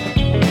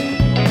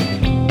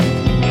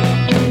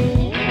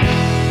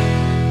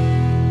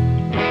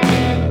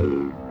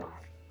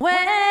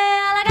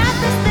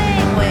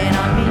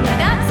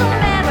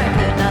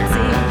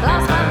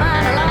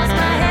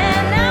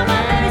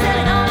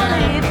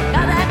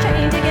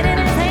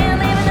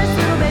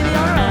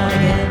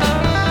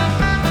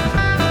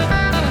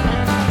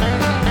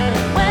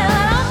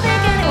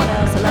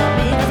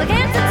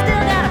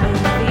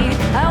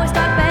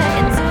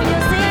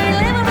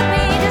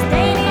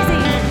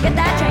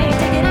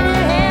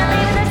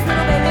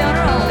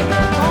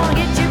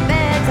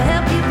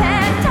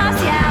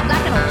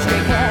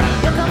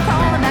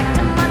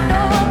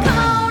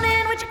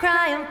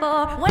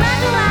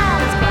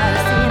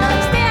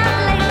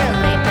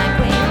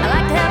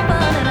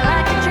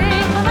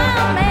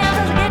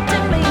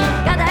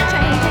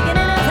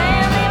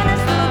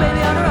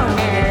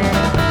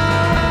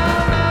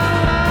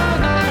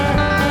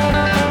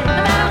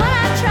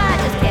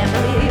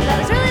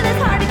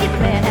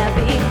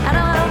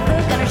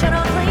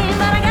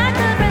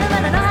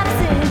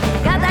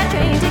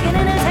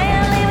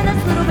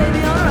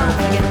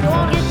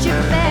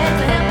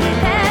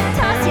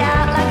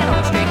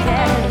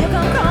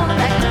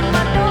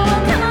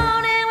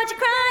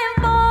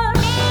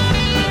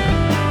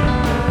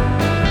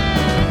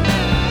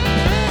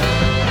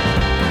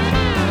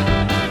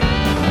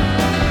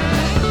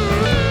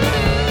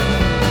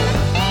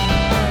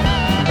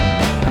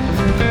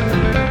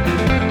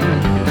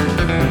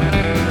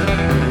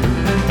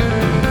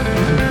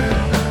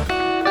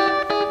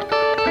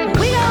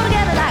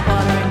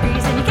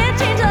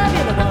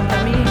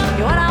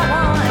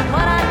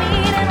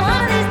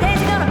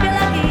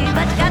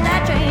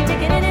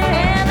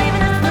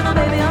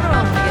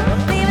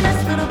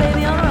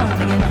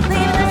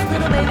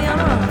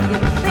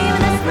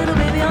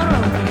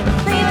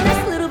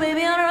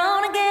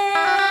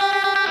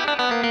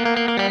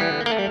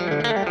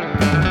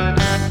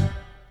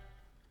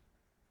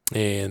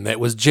 And that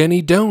was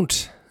Jenny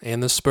Don't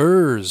and the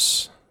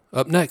Spurs.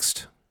 Up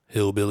next,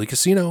 Hillbilly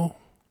Casino.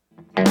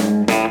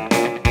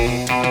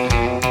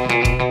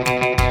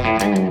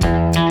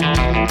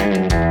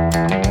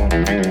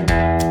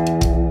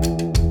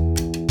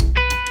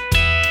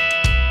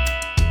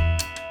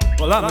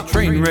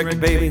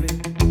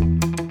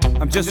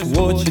 just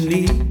what you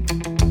need.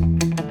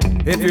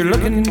 If you're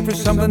looking for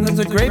something that's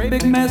a great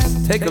big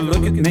mess, take a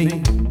look at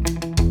me.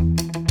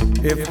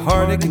 If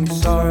heartache and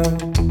sorrow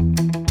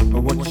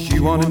are what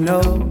you want to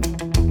know,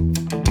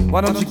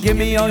 why don't you give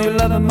me all your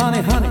love and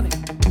money, honey?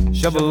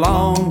 Shovel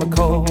on the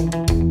coal.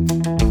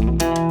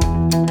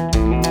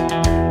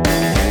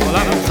 Well,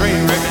 I'm a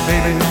train wreck,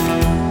 baby,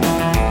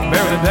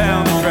 buried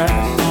down the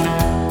tracks.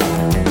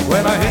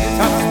 When I hit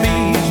top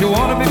speed, you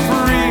want to be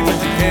free, but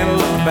you can't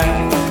look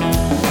back.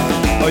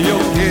 Oh,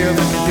 you'll give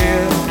and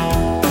give,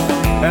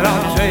 and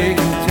I'll take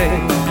and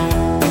take,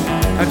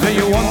 until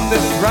you want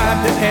this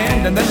ride to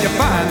end, and then you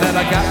find that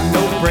I got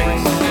no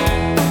brakes.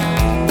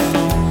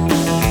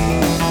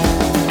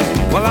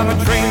 Well, I'm a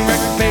train wreck,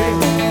 baby,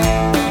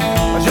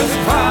 I just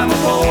climb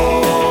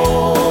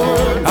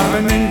aboard.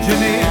 I'm an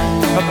engineer,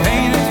 a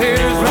pain and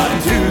tears run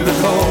to the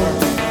core.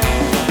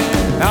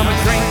 I'm a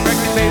train wreck,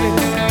 baby,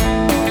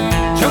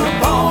 jump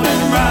on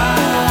and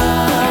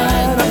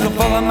ride. I'm so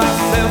full of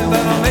myself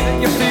that I'll make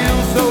you feel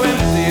so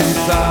empty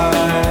inside.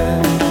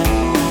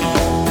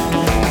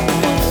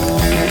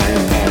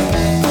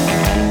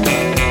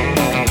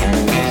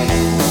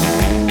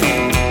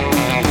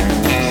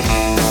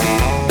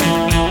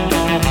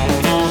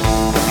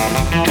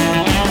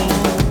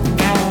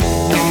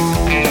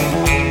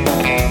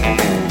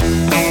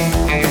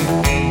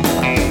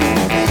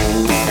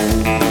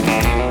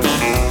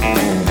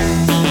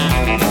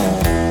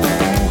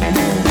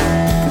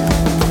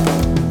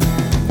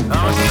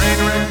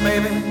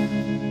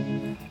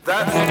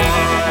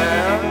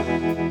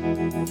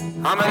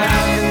 I'm an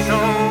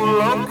out-of-control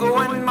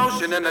loco in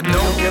motion, and I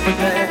don't give a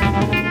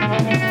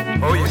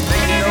damn. Oh, you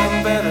think you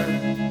know better,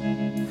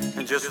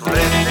 and just let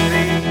me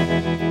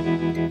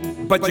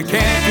be. But you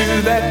can't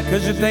do that,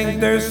 'cause you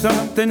think there's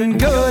something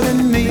good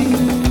in me.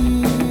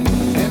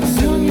 And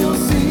soon you'll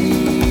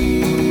see.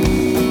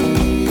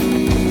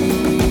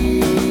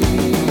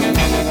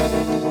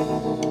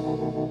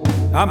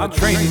 I'm a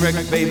train wreck,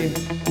 baby,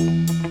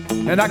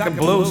 and I can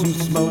blow some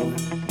smoke.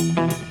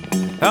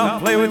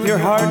 I'll play with your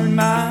heart and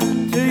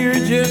mind till you're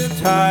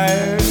just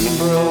tired and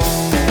broke.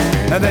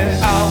 And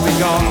then I'll be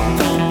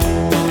gone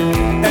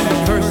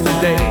and curse the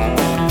day.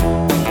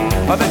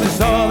 I bet you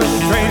saw this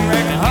train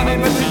wreck, honey,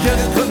 but you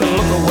just couldn't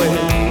look away.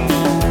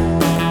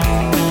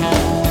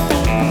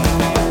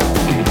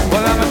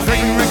 Well, I'm a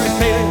train wreck,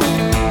 baby,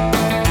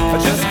 I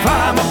just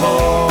climb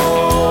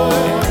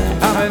aboard.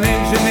 I'm an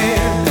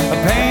engineer, a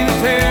pain and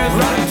tears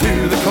running to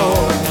the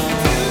core.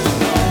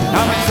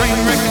 I'm a train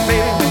wreck,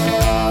 baby,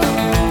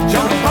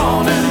 jump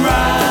on and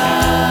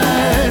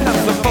ride. I'm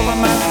so full of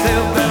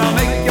myself that I'll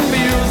make you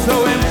feel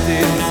so empty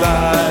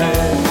inside.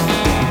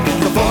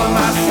 So full of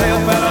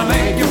myself that I'll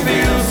make you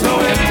feel so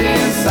empty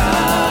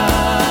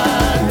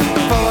inside.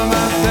 Full of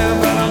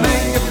myself that I'll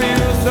make you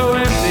feel so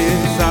empty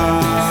inside.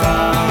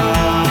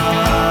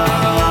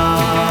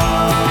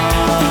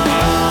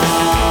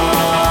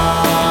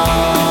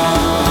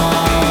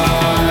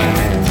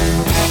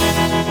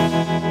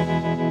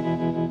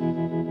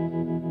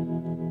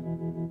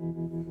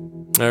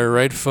 All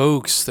right,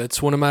 folks,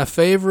 that's one of my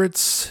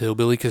favorites,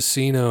 Hillbilly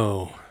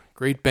Casino.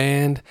 Great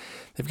band.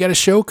 They've got a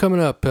show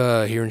coming up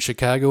here in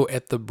Chicago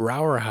at the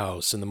Brower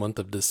House in the month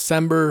of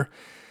December.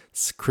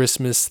 It's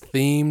Christmas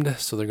themed,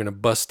 so they're going to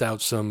bust out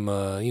some,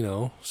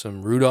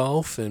 some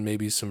Rudolph and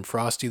maybe some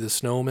Frosty the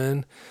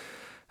Snowman.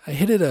 I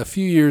hit it a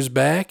few years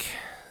back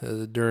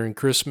during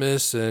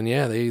Christmas, and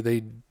yeah,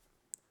 they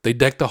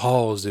deck the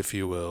halls, if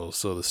you will.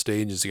 So the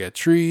stage has got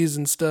trees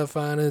and stuff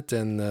on it,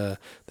 and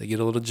they get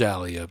a little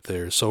jolly up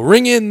there. So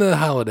ring in the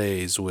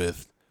holidays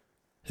with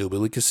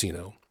Hillbilly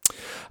Casino.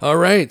 All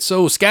right,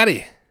 so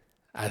Scotty,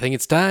 I think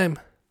it's time.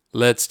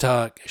 Let's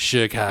talk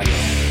Chicago.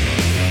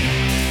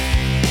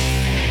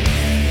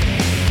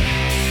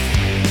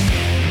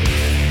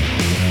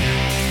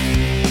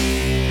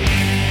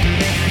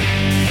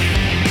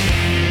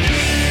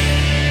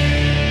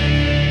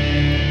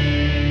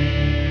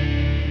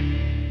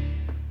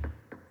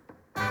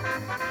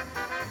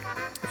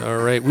 All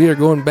right, we are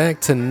going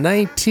back to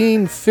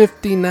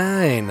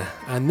 1959.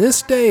 On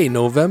this day,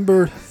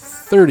 November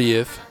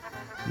 30th,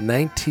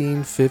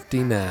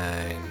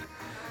 1959.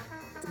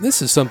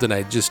 This is something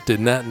I just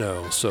did not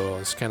know, so I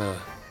was kind of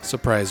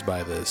surprised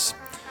by this.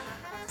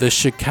 The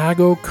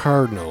Chicago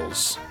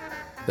Cardinals.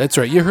 That's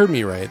right, you heard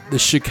me right. The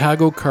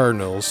Chicago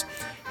Cardinals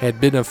had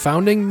been a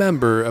founding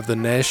member of the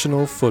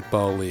National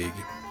Football League,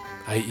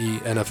 i.e.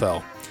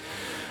 NFL.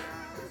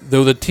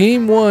 Though the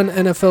team won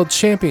NFL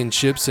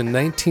championships in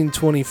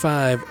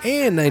 1925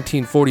 and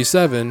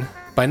 1947,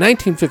 by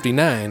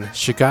 1959,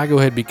 Chicago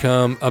had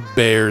become a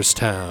Bears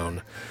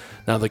town.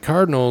 Now, the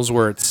Cardinals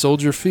were at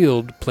Soldier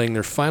Field playing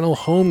their final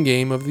home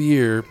game of the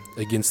year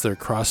against their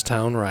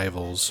crosstown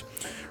rivals.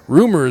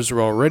 Rumors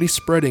were already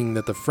spreading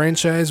that the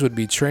franchise would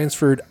be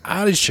transferred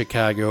out of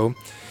Chicago,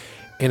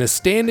 and a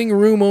standing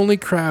room-only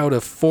crowd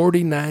of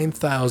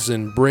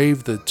 49,000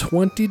 braved the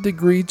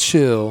 20-degree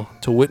chill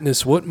to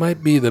witness what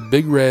might be the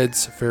Big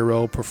Red's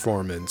farewell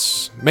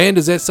performance. Man,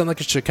 does that sound like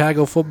a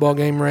Chicago football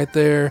game right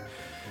there?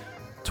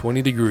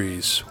 20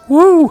 degrees.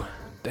 Woo!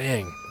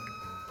 Dang.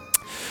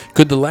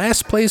 Could the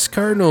last place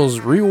Cardinals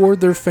reward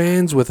their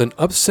fans with an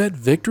upset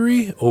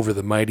victory over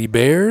the mighty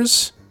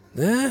Bears?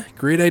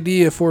 Great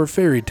idea for a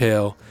fairy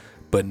tale,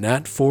 but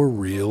not for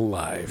real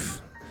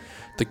life.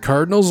 The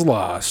Cardinals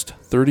lost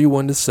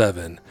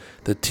 31-7.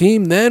 The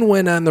team then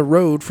went on the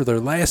road for their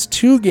last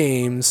 2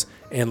 games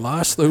and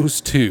lost those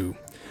 2.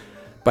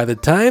 By the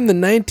time the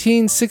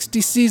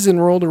 1960 season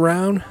rolled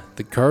around,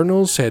 the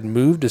Cardinals had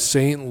moved to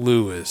St.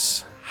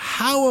 Louis.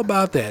 How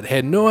about that?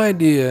 Had no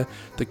idea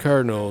the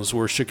Cardinals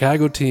were a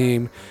Chicago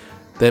team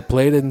that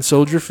played in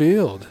Soldier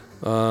Field.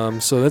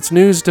 So that's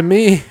news to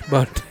me,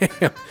 but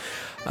damn.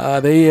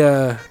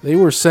 They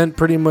were sent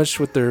pretty much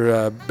with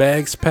their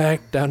bags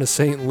packed down to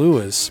St.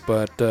 Louis.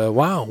 But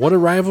wow, what a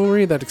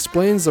rivalry. That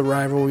explains the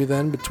rivalry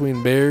then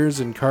between Bears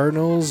and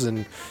Cardinals.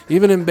 And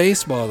even in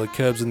baseball, the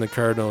Cubs and the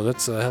Cardinals.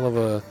 That's a hell of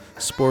a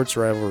sports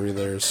rivalry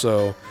there.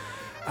 So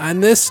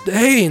on this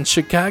day in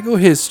Chicago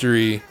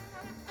history,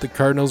 the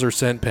Cardinals are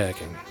sent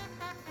packing.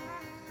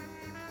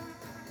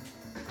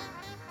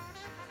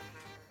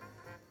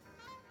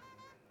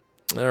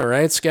 All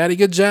right, Scotty,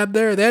 good job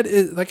there. That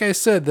is, like I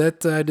said,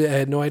 that I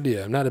had no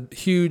idea. I'm not a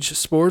huge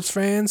sports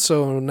fan,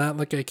 so not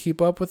like I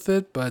keep up with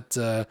it, but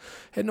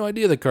had no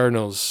idea the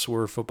Cardinals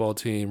were a football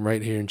team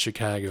right here in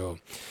Chicago.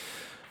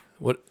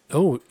 What?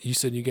 Oh, you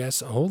said you guys.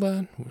 Hold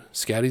on,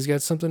 Scotty's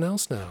got something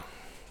else now.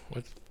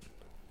 What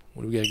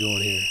do we got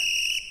going here?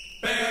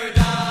 Bear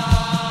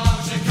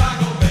down,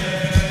 Chicago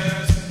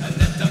Bears, and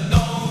let them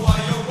know why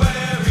you're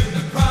wearing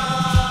the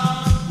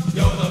crown.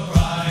 You're the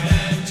pride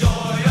and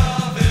joy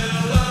of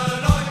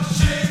Illinois.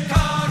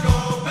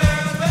 Chicago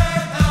Bears, bear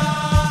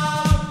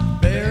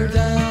down. Bear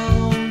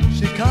down,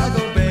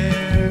 Chicago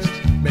Bears.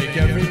 Make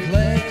every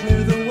play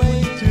clear the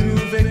way to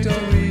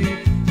victory.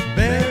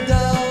 Bear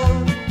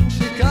down,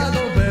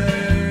 Chicago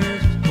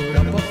Bears. Put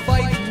up a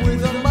fight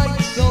with a might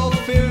so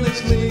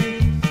fearlessly,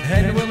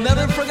 and we'll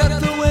never forget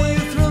the way you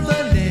thrill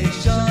the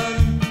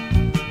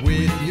nation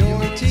with your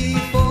T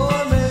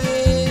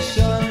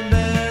formation.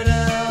 Bear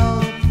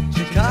down,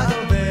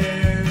 Chicago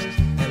Bears,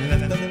 and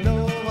let them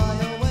know why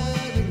you're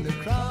wearing the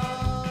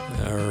crown.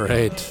 All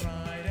right.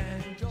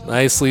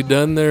 Nicely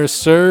done there,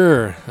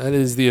 sir. That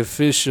is the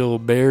official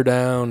Bear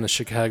Down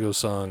Chicago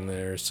song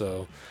there.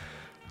 So,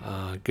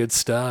 good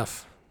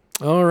stuff.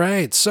 All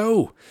right.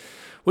 So,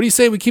 what do you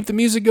say we keep the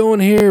music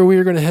going here? We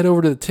are going to head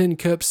over to the Tin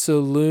Cup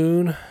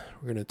Saloon.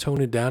 We're going to tone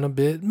it down a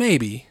bit.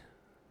 Maybe.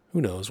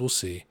 Who knows? We'll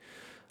see.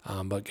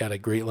 But got a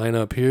great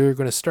lineup here. We're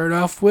going to start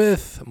off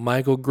with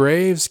Michael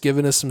Graves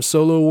giving us some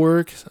solo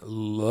work.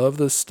 Love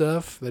the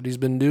stuff that he's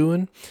been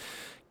doing.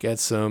 Got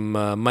some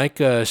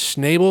Micah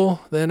Schnabel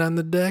then on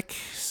the deck,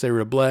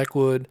 Sarah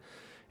Blackwood,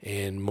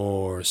 and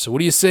more. So what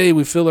do you say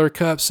we fill our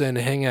cups and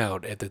hang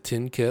out at the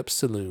Tin Cup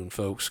Saloon,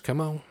 folks? Come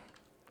on.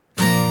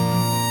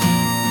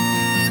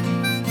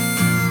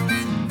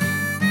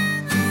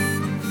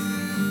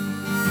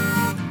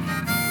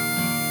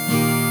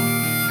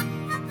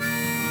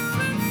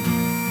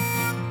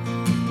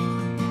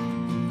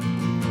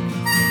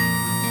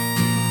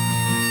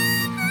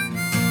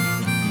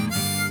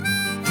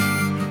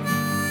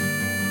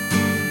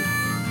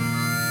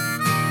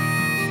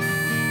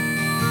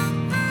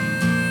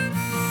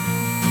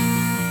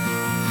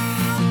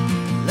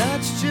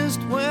 That's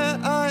just where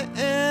I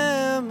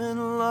am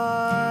in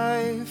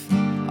life.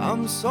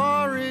 I'm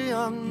sorry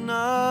I'm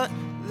not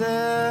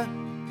there.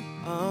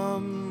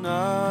 I'm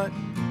not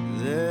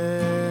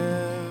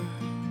there.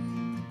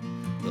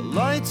 The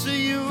lights are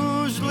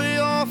usually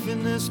off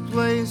in this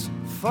place.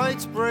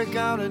 Fights break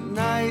out at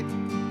night.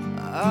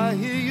 I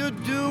hear you're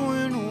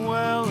doing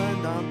well,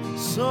 and I'm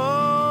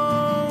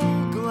so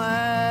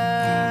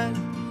glad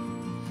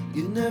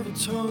you never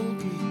told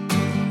me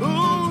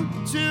who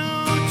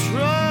to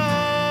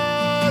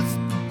trust.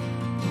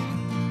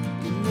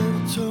 You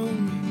never told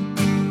me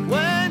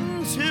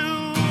when to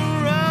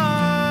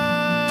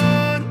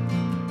run.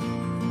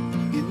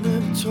 You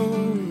never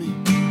told me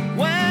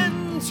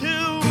when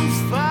to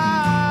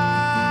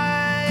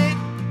fight.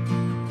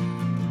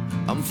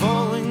 I'm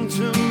falling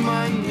to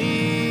my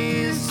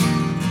knees,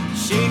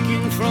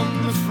 shaking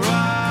from the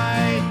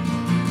fright.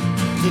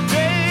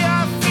 Today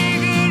I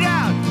figured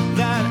out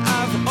that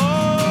I've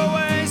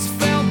always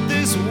felt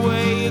this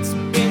way. It's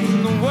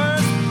been the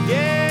worst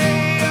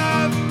day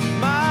of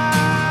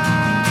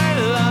my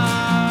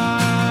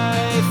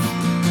life.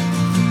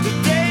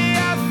 Today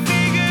I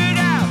figured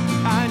out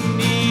I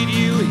need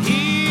you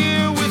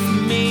here with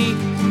me.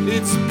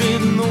 It's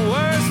been the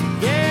worst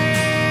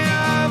day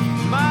of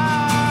my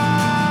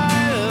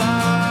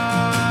life.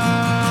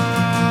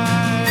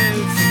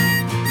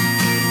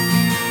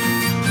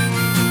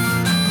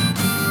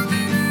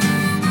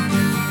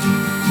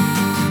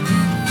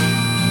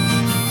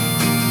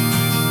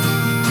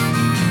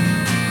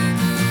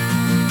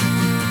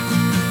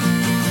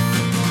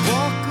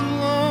 Walk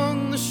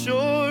along the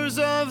shores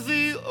of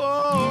the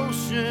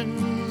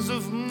oceans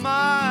of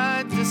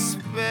my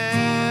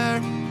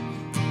despair,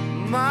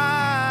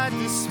 my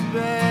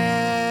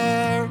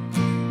despair.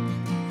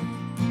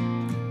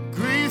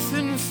 Grief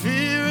and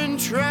fear and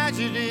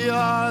tragedy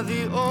are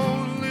the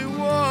only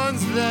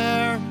ones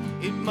there.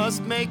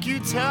 must make you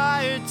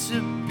tired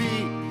to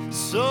be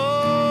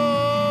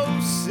so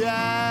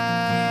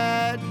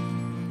sad.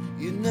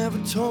 You never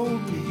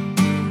told me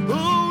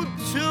who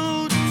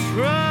to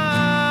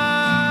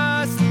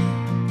trust.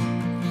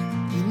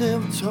 You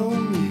never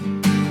told me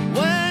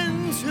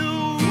when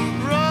to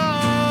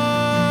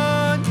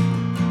run.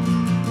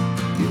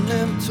 You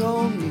never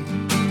told me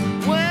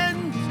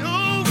when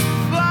to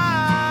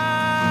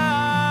fight.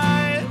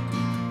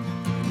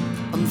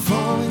 I'm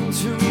falling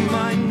to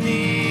my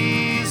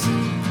knees,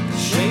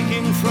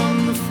 shaking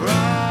from the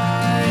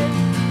fright.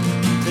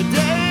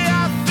 Today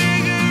I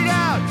figured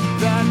out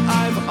that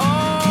I've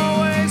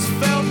always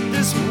felt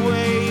this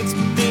way. It's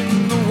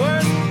been the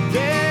worst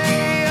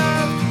day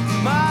of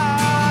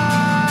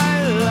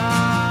my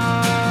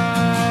life.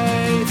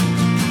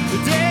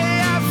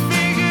 Today I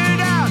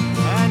figured out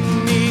I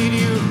need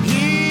you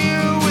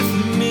here with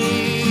me.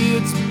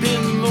 It's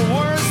been the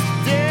worst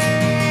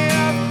day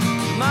of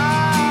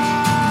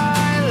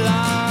my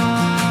life.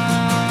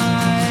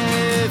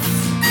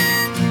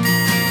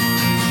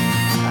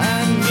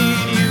 I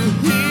need you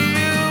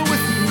here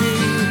with me.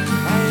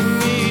 I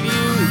need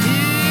you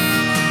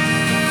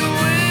here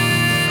with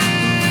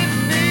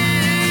me.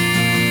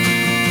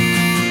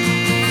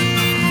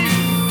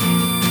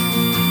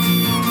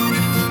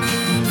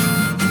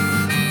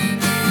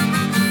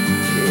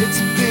 It's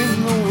been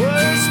the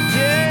worst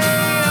day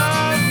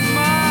of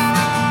my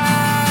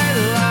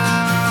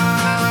life.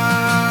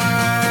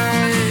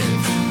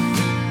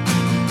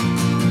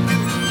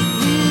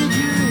 Need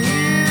you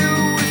here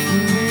with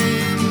me.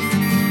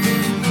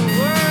 The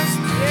worst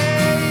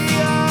day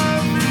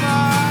of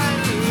my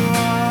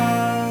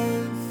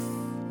life.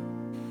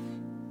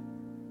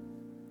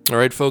 All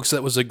right, folks,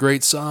 that was a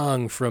great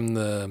song from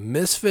the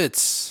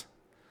Misfits.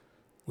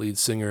 Lead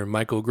singer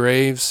Michael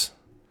Graves.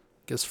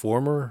 Guess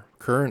former,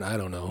 current, I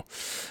don't know.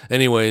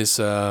 Anyways,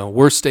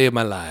 worst day of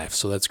my life.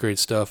 So that's great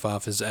stuff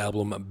off his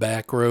album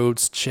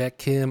Backroads.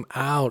 Check him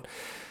out.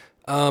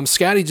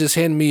 Scotty just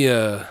handed me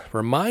a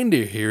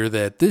reminder here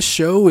that this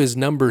show is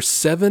number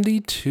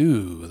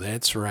 72.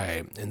 That's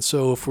right. And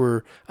so if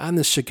we're on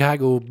the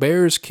Chicago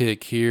Bears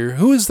kick here,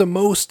 who is the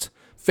most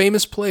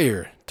famous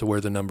player to wear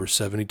the number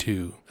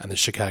 72 on the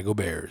Chicago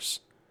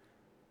Bears?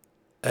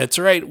 That's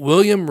right,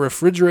 William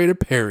Refrigerator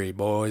Perry,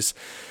 boys.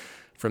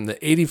 From the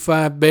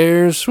 85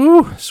 Bears,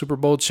 woo, Super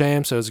Bowl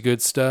champs, that was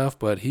good stuff.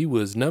 But he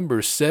was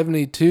number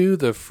 72,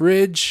 the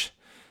Fridge.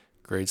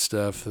 Great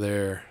stuff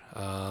there.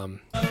 Okay,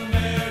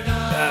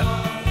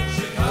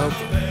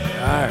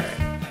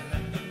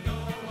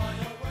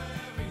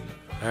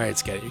 all right,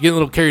 Scotty, you're getting a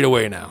little carried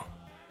away now.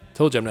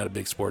 Told you I'm not a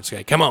big sports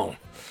guy. Come on.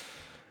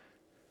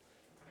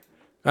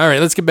 All right,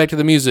 let's get back to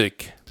the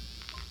music.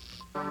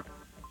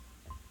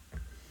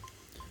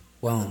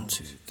 1,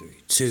 2, 3,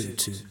 2,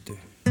 2, 3.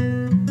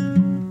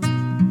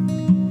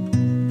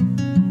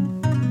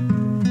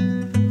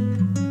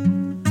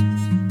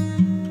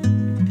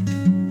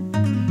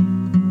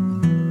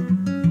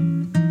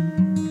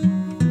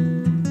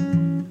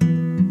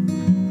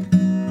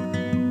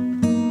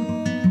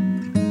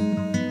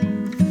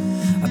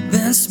 I've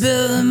been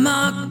spilling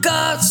my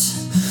guts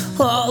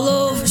all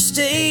over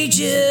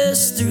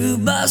stages, through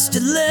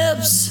busted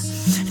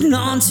lips and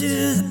onto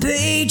the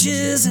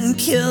pages, and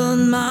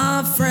killing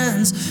my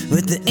friends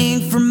with the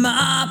ink from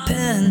my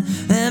pen,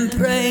 and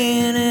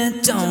praying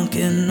it don't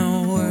get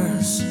no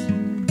worse.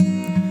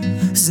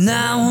 'Cause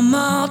now I'm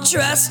all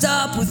dressed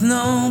up with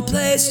no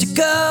place to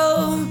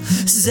go.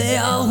 'Cause they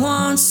all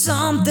want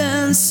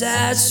something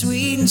sad,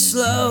 sweet and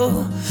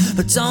slow.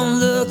 But don't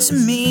look to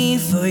me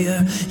for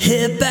your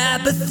hip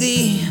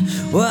apathy.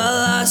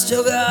 Well, I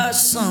still got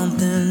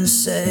something to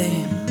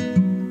say.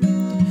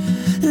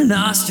 And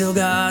I still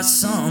got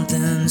something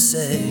to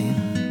say.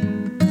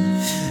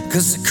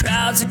 'Cause the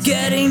crowds are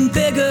getting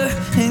bigger,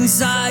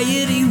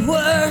 anxiety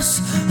worse.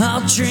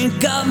 I'll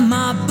drink up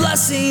my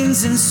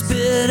blessings and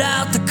spit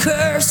out the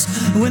curse.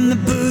 When the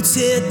boots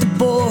hit the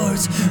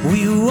boards,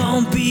 we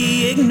won't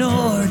be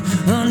ignored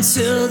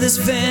until this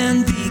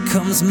van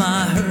becomes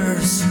my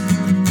hearse.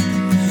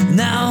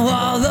 Now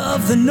all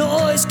of the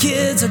noise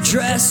kids are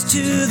dressed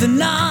to the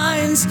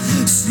nines,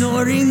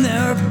 snorting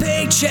their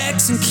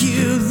paychecks in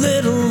cute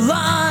little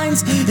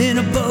lines in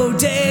a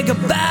bodega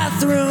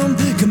bathroom,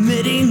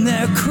 committing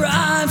their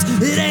crimes.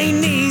 It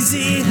ain't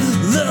easy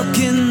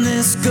looking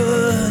this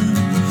good.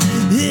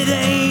 It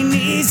ain't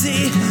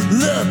easy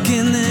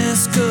looking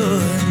this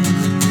good.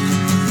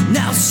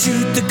 Now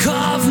shoot the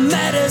cough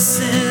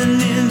medicine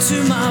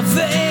into my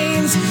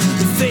veins.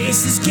 The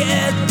faces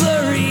get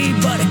blurry,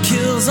 but it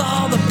kills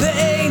all the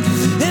pain.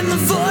 And the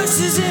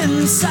voices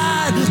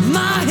inside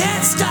my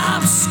head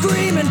stop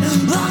screaming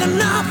long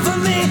enough for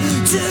me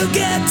to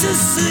get to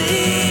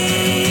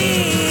sleep.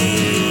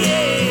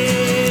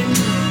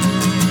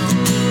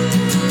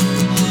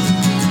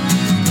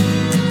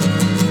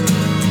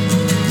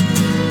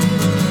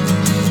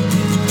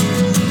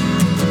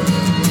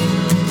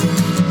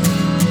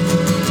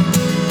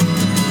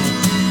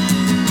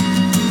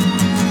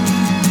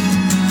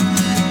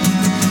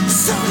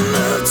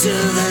 To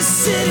the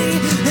city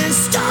and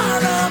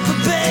start up a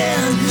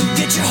band.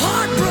 Get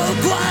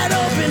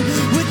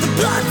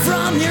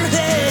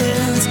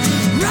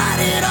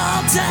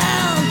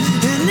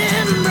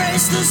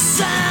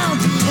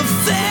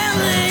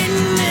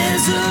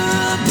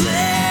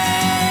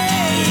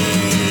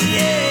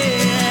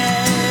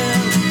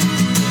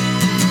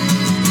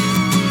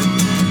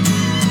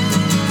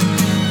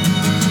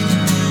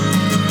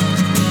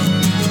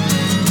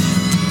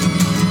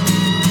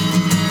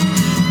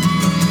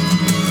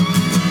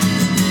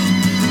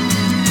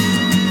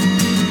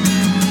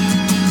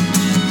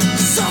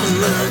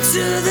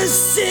to the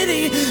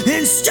city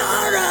and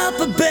start up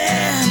a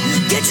band.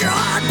 Get your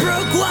heart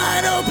broke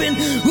wide open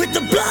with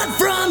the blood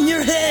from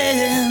your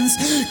hands.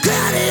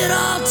 Cut it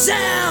all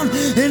down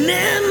and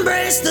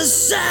embrace the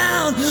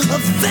sound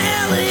of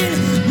failing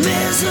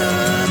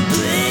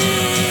miserably.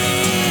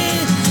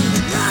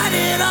 Write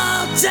it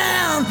all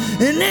down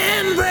and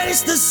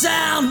embrace the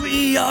sound.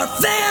 We are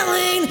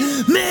failing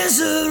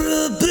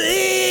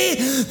miserably.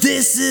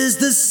 This is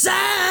the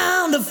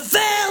sound of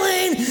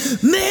failing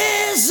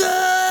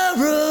miserably.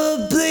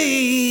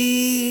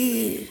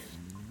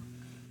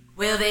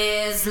 Well,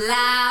 this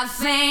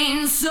life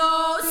ain't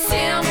so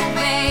simple,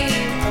 babe.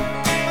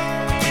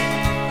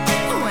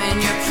 When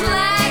you're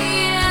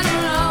playing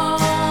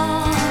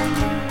alone,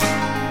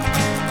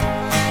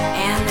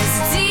 and this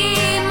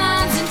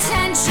demon's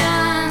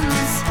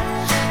intentions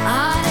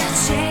are to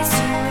chase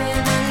you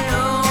with a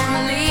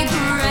lonely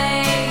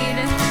parade.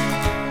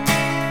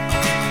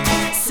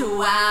 So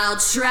I'll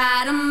try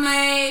to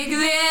make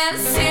this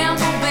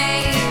simple,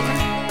 babe.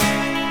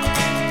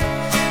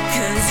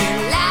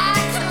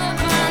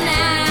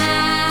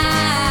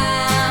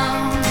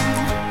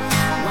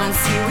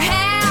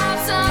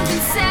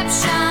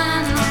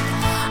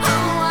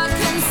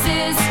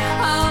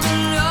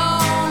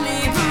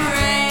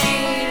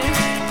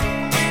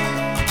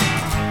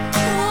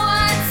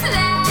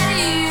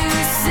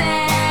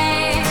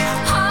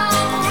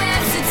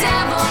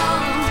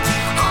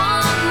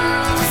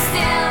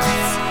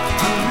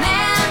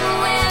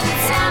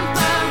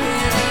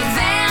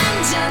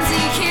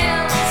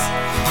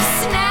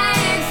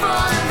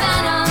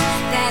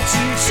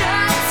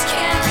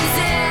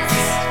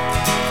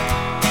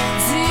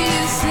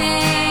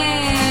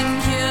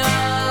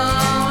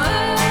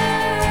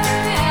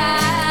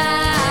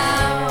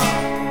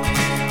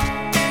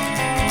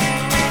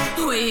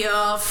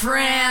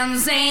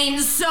 Friends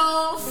ain't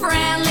so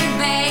friendly,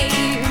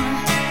 babe.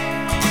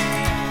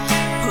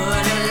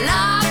 Put a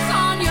lock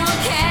on your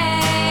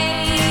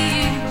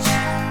cage,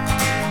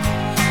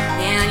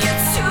 and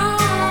you're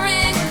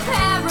touring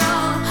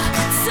peril.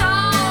 A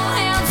tall,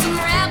 handsome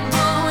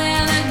rebel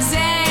with a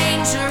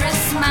dangerous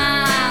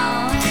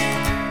smile,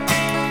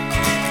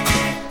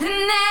 and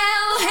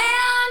they'll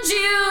hand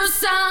you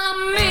some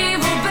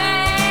evil,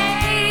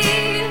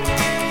 babe.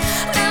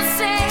 They'll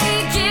say,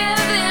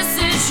 give this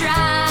a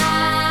try.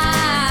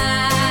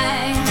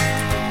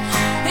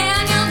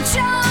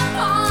 Just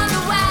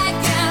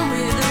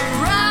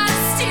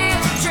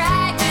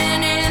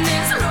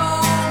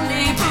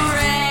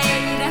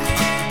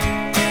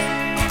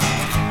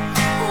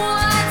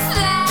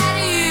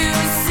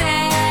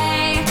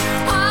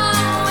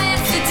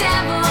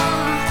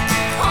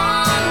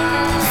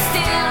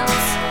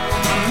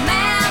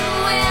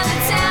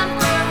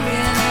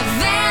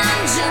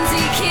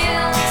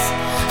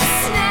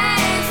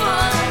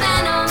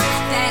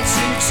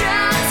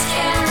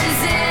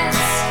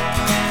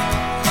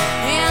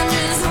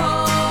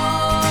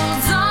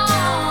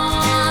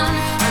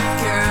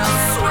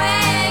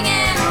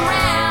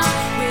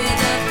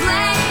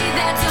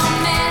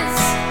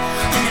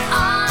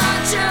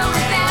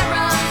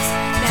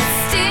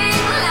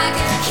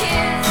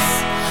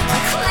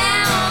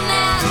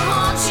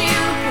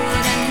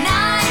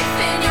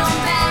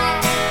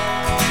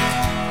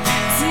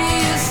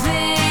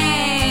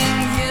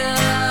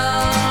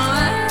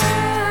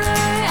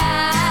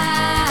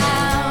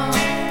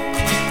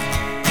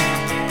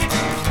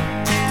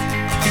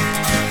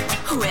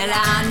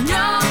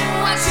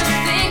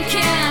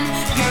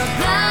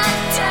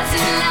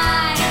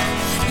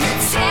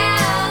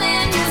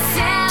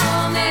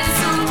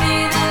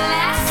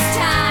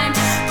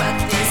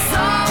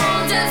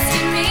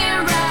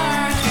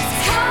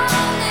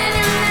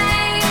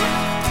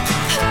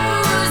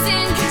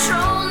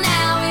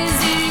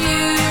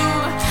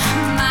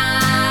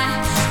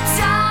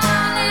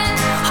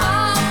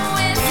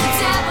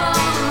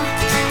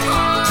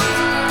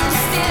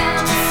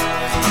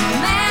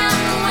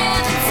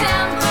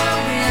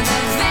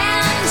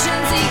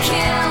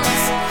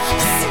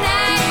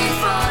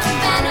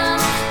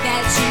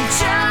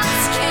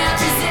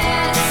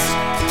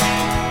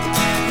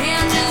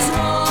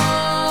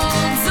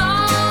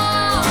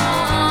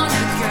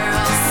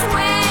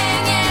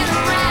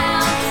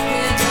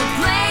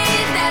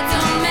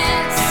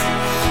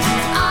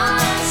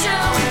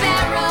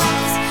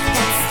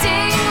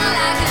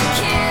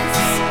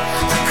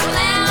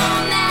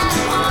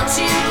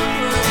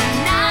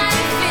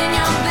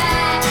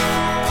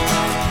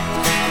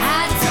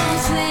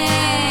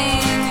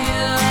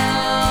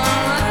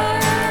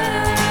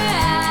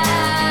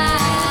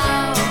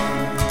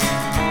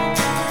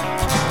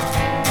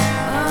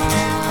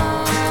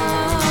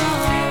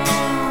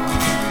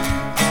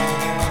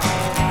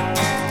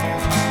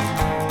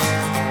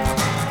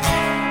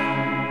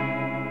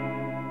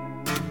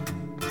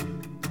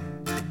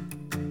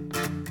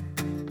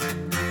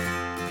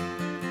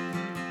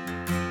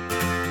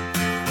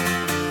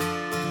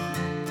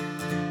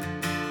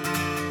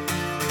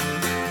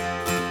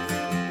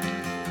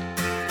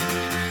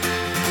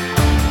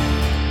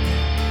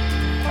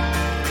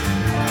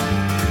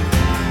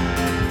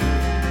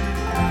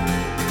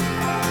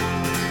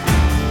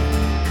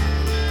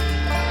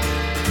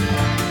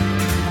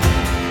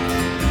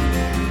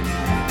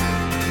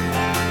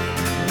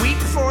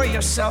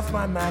yourself,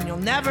 my man, you'll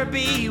never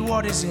be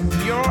what is in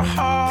your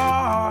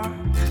heart.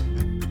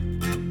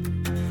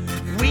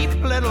 Weep,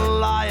 little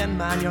lion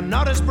man, you're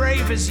not as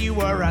brave as you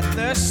were at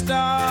the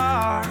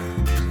start.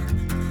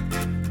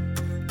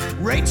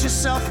 Rate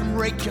yourself and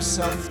rake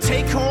yourself,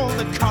 take all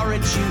the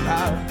courage you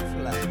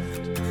have left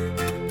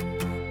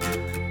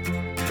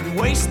and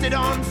waste it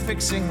on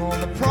fixing all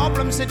the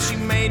problems that you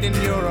made in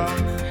your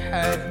own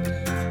head.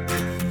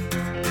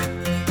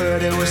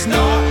 But it was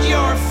not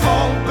your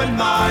fault but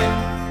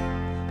mine,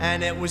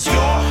 and it was your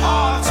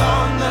heart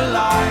on the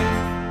line.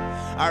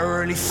 I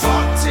really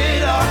fucked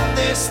it up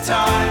this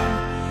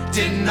time,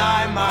 didn't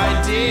I,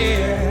 my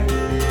dear?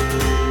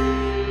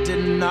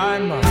 Didn't I,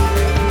 my dear?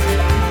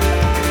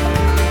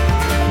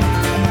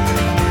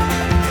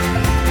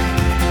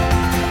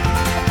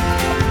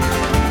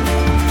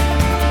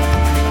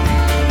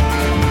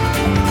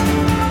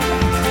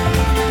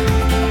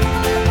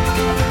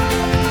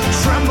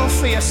 Tremble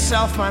for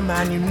yourself, my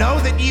man, you know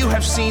that you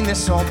have seen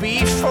this all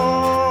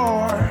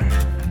before.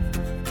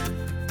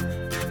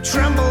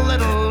 Tremble,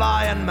 little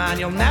lion man,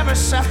 you'll never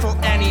settle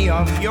any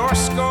of your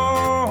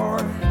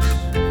scores.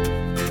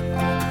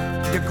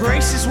 Your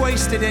grace is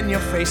wasted in your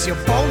face, your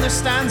boldness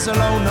stands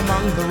alone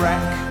among the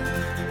wreck.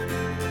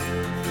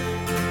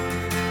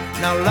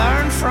 Now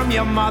learn from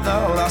your mother,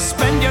 or I'll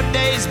spend your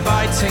days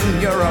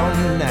biting your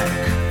own neck.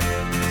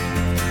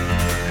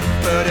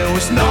 But it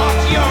was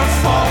not your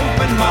fault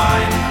but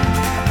mine,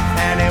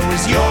 and it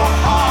was your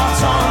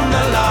heart on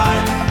the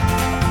line.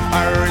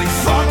 I really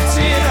fucked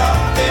it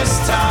up this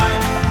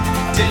time,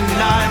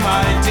 didn't I,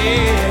 my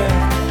dear?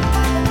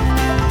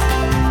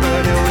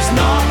 But it was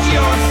not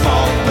your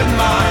fault but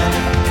mine,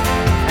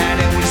 and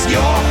it was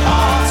your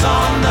heart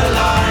on the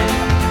line.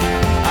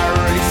 I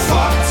really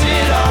fucked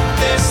it up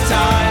this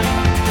time,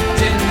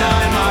 didn't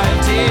I, my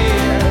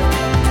dear?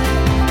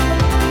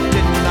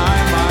 Didn't I,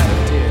 my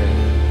dear?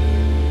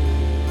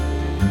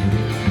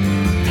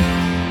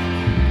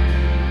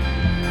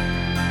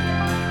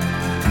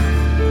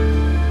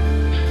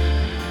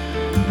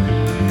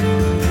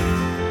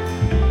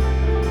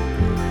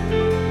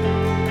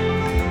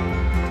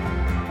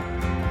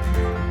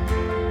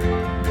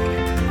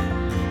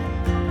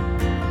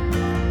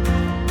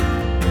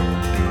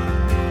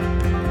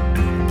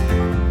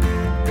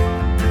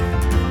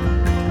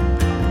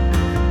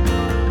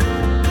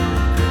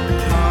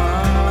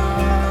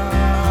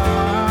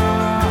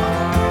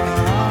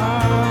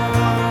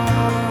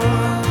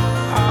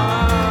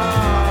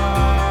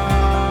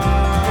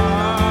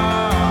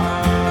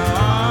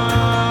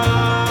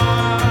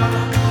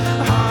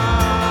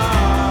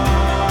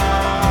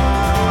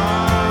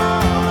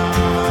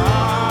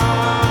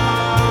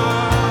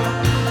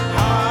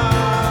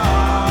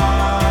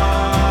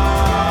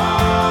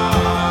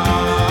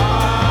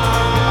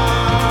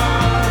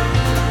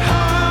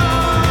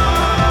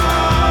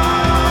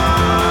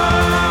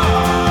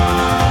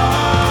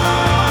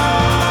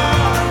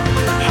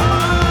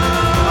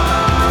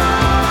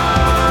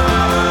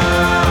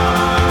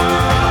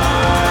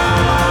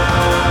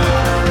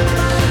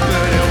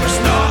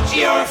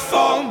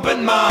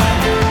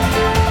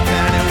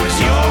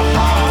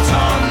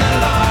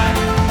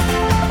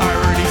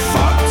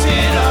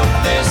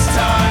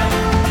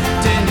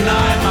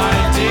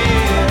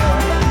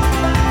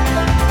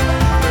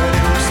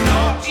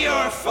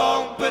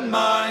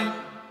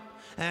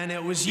 And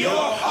it was your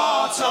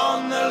heart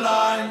on the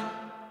line.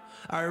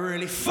 I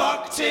really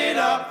fucked it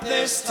up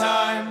this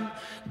time,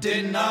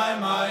 didn't I,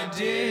 my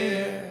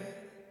dear?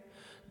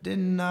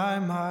 Didn't I,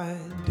 my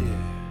dear?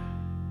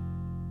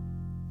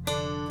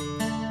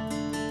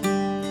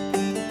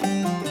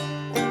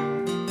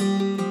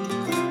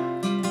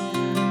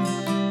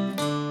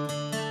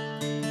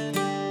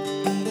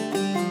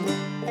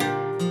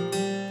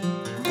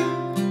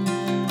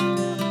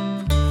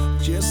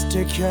 Just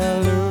take a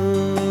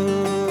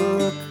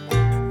look,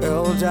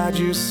 all that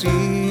you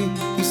see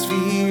is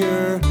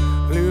fear.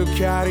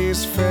 Look at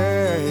his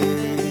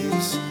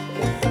face,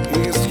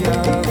 he's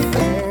got a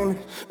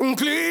thing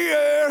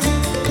clear.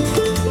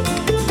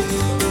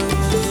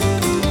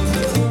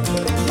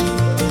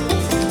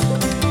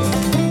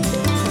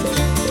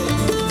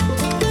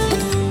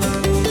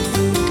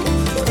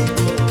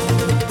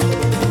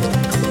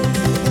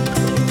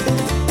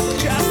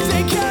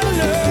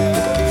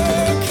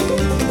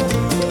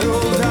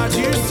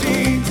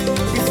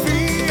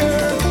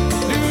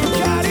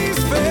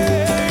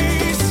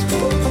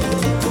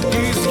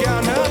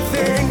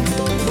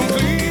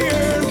 Clear.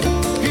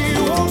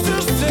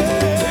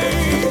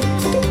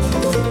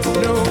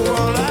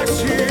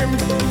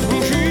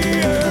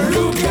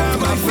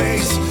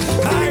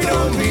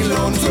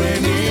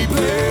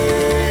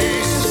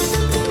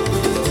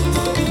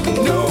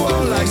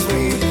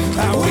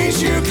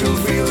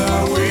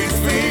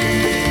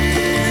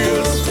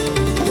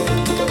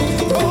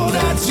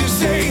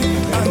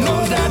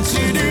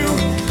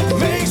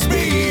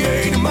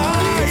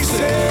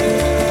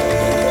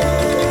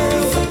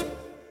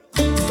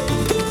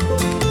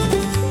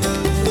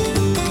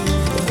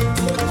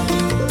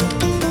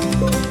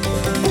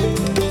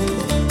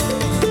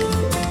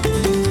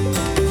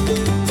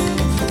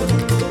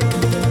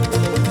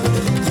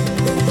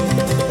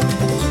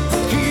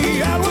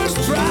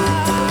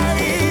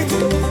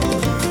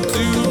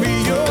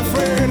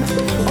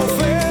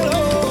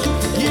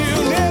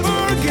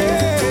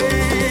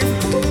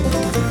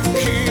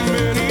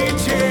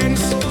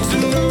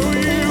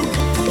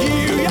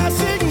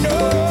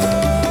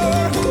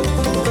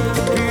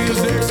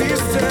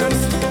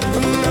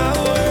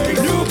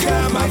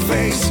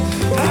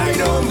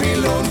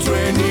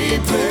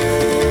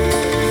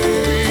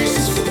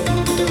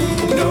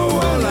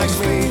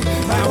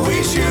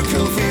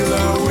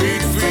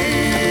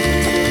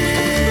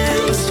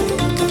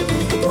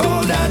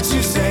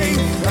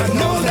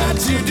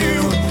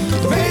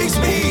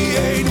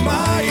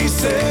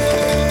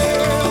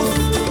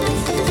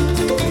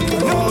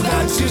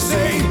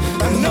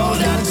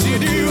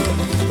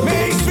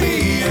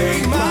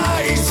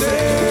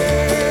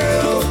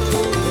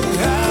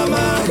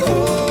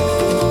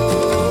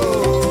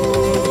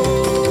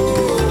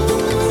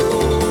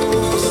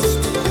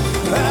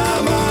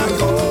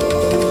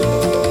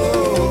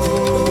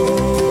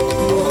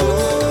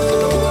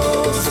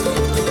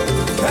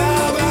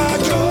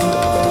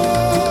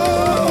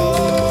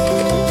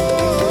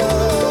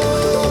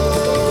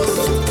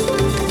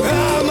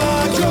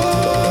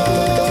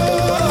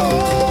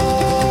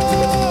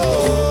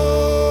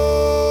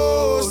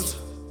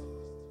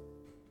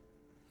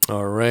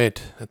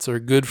 That's our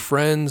good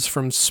friends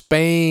from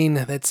Spain.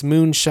 That's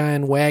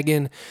Moonshine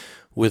Wagon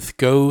with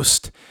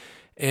Ghost.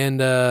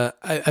 And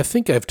I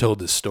think I've told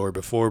this story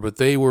before, but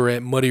they were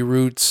at Muddy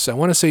Roots, I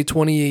want to say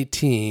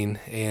 2018,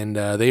 and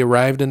they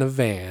arrived in a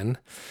van,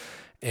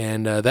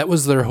 and that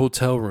was their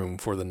hotel room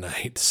for the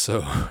night,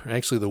 so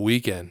actually the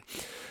weekend.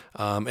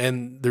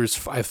 And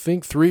there's, I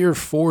think, 3 or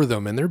 4 of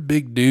them, and they're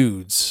big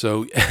dudes.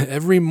 So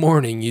every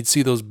morning you'd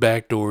see those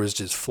back doors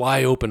just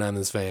fly open on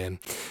this van,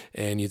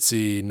 and you'd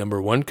see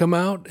number 1 come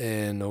out,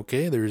 and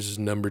okay, there's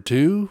number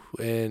 2,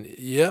 and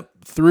yep,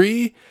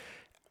 3.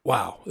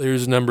 Wow,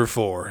 there's number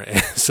 4.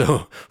 And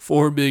so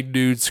 4 big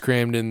dudes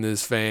crammed in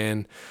this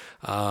van.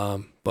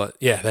 But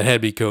yeah, that had to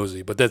be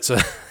cozy. But that's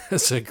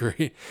a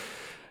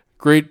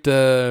great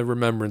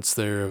remembrance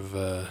there of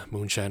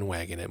Moonshine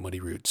Wagon at Muddy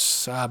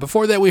Roots.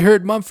 Before that, we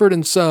heard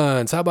Mumford &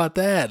 Sons. How about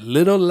that?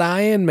 Little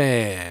Lion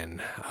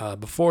Man.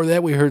 Before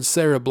that, we heard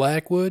Sarah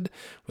Blackwood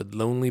with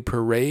Lonely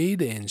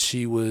Parade, and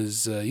she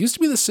was used to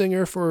be the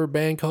singer for a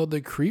band called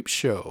The Creep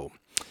Show.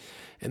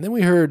 And then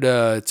we heard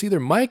it's either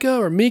Micah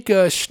or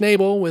Mika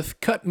Schnabel with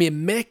Cut Me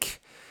Mick.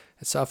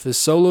 It's off his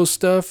solo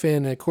stuff,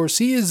 and of course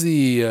he is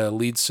the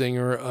lead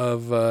singer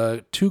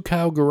of Two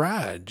Cow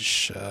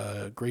Garage,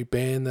 a great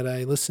band that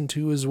I listen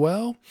to as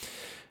well.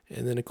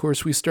 And then of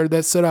course we started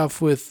that set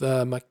off with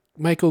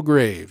Michael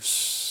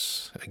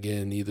Graves,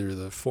 again either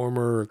the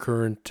former or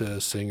current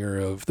singer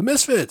of the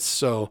Misfits.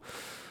 So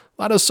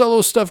a lot of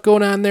solo stuff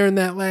going on there in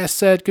that last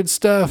set. Good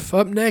stuff.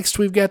 Up next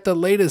we've got the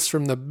latest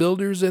from the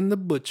Builders and the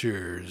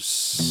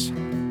Butchers.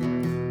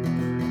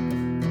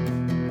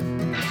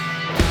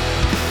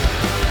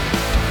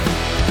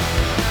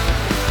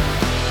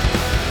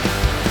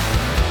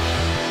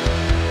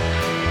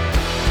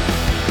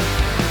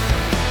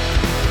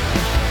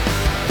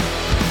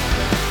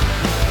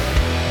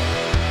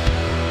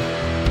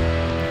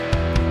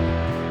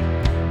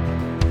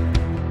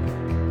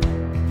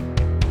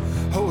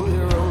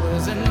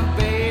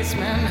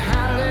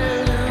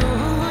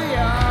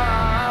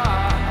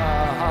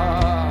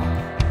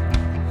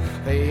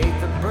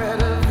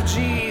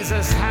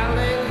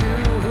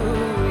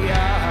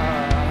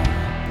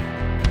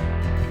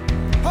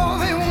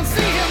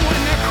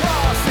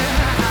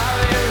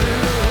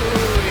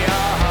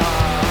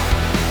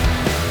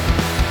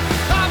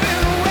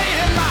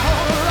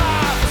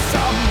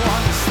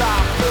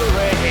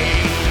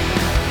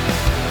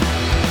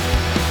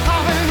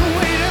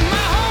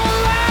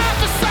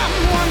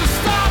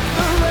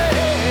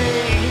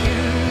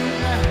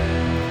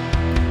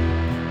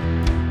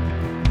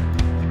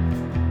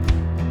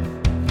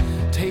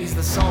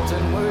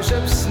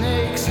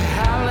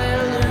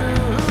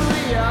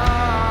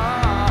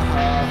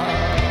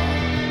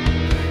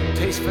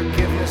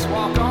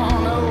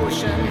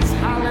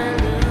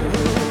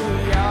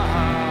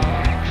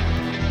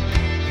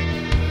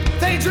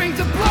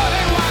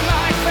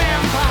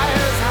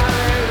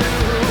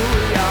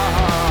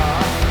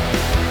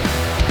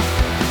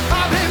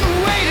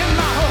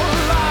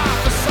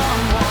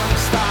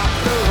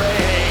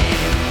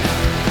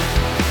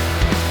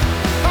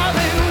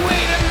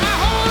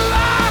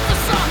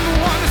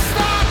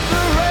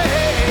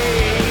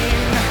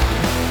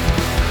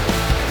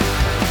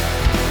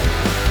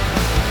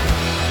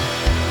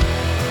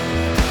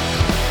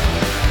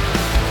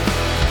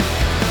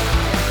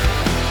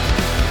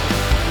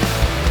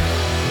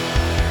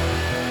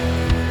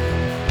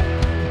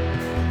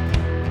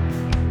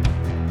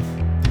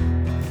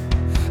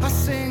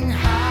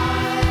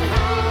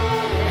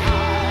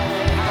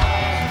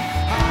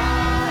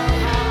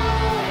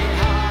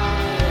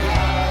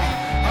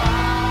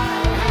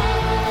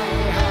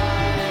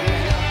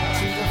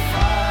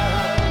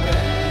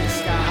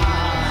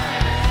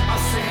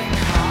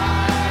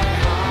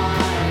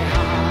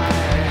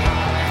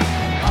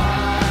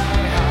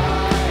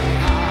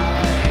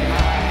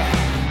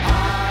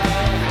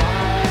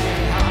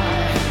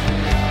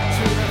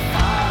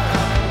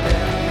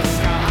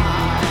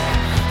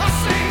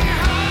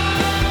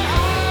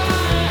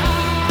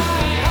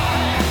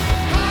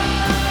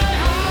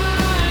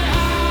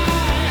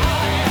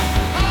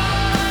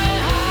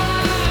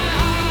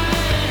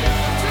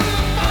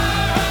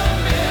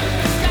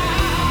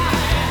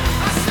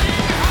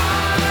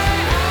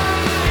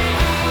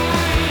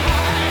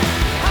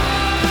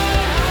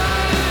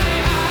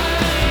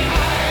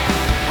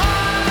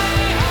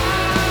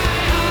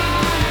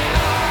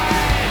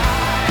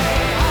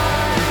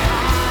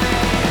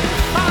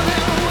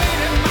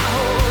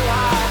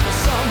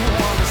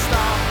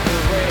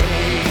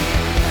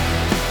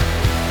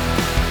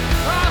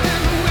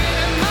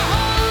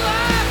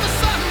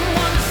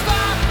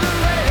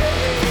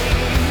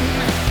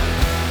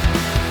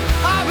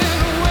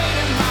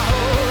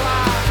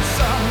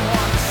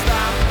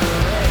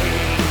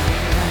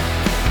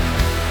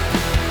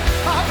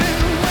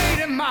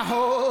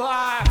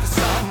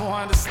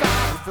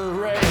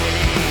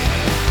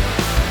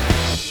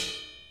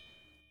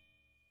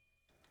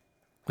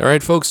 All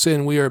right, folks,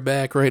 and we are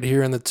back right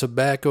here on the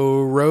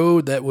Tobacco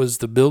Road. That was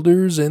the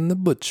Builders and the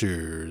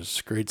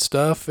Butchers. Great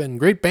stuff and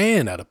great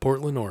band out of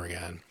Portland,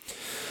 Oregon.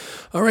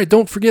 All right,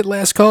 don't forget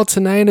Last Call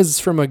tonight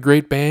is from a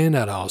great band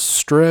out of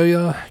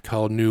Australia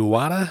called New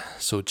Wada.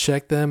 So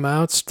check them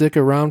out. Stick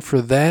around for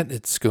that.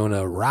 It's going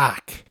to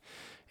rock.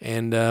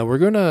 And we're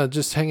going to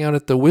just hang out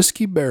at the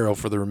Whiskey Barrel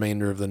for the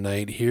remainder of the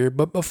night here.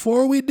 But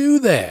before we do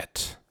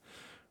that,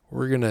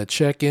 we're going to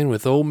check in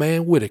with Old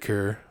Man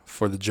Whitaker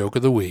for the Joke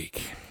of the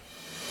Week.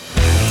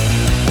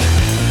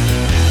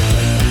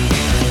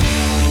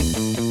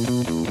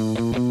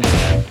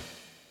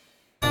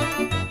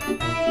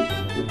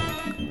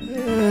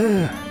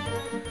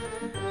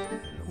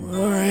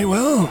 All right,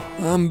 well,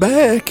 I'm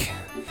back.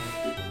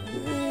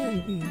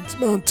 It's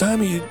about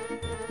time you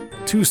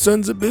two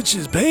sons of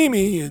bitches pay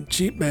me, you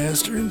cheap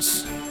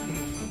bastards.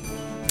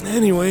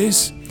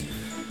 Anyways,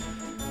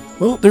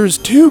 well, there's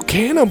two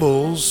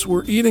cannibals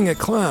were eating a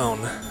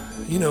clown.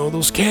 You know,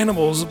 those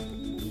cannibals,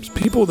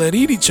 people that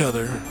eat each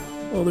other.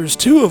 Well, there's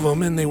two of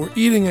them, and they were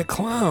eating a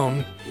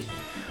clown.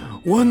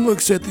 One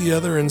looks at the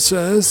other and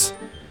says,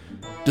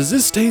 "Does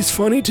this taste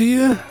funny to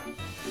you?"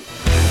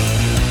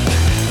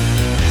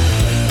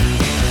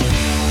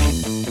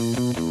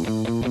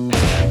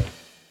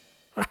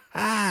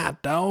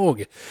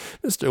 Dog.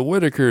 Mr.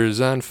 Whitaker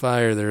is on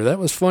fire there. That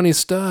was funny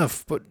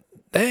stuff, but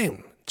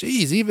dang,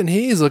 geez, even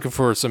he's looking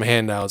for some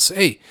handouts.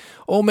 Hey,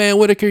 Old Man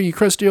Whitaker, you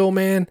crusty old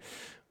man,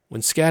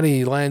 when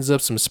Scotty lines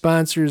up some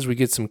sponsors, we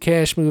get some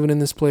cash moving in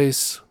this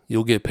place,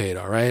 you'll get paid,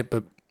 all right?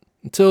 But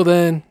until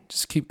then,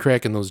 just keep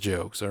cracking those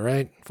jokes, all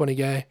right? Funny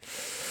guy.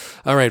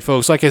 All right,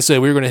 folks, like I said,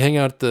 we're going to hang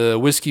out at the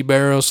Whiskey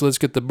Barrel, so let's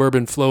get the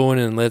bourbon flowing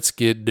and let's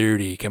get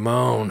dirty. Come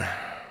on.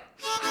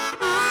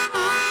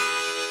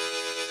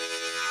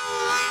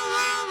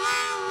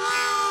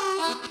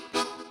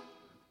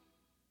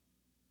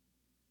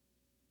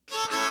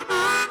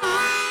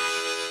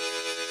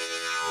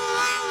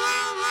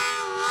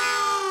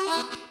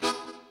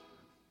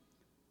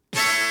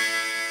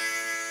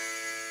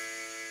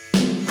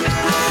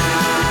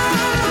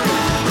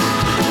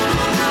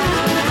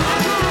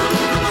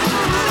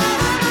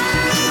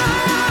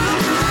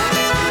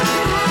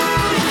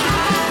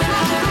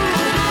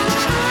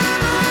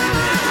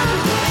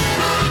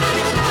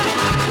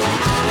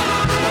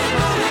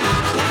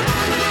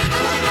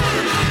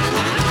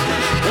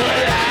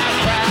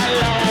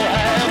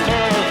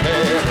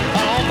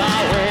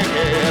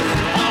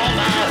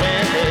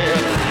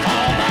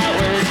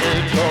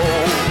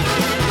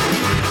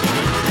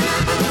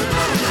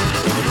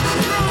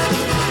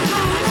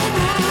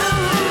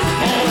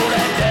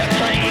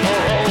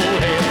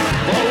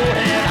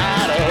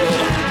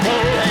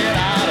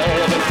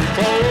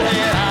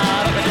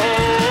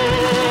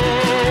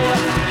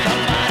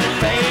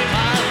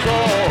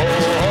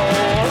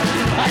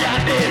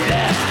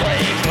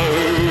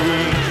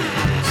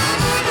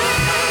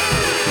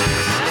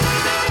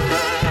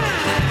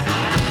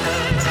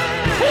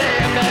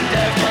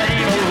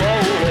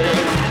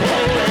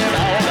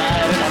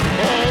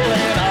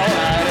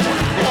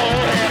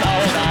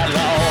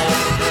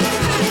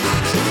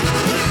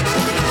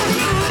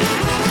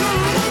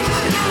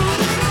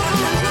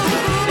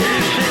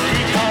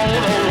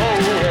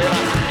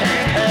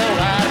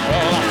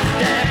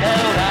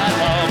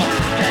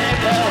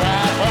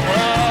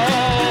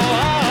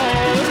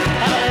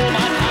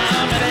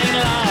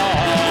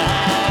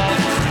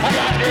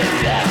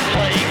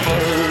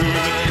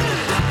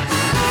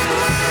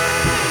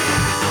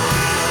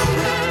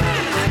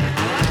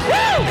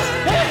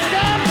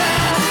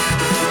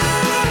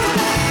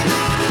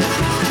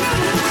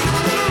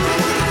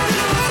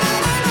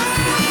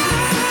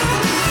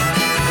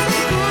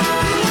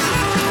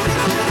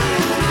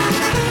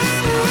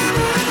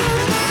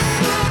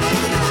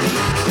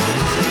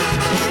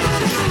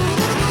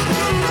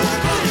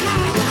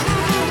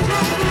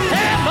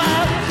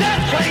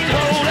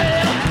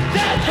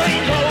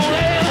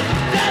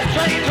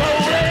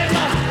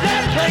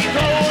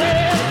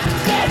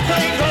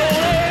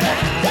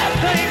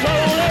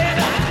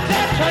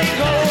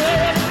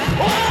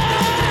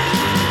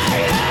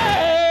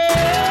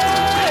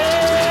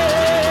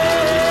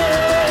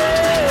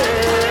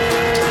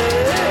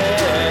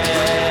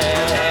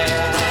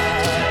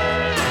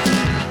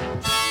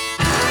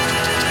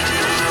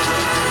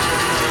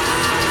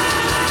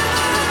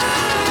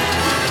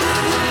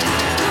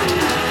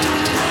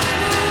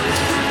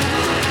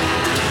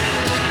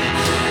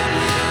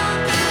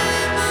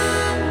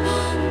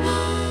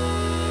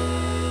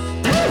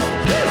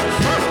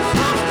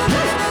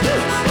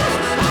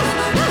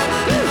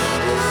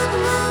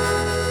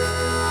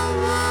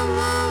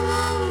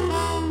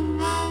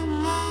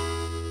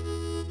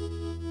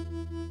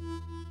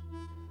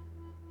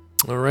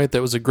 All right,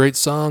 that was a great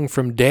song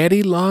from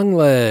Daddy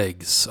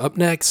Longlegs. Up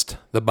next,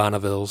 the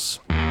Bonnevilles.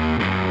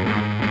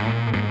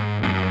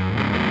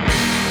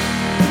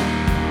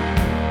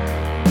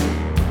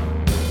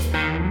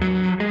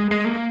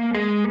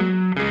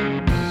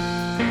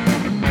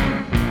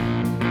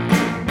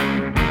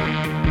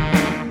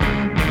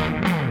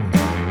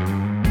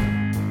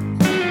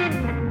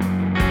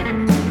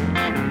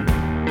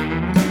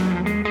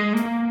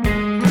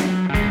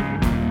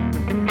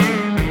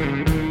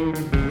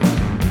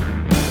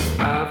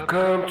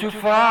 Come too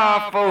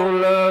far for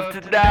love to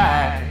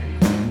die.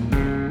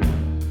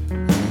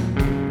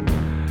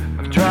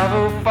 I've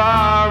traveled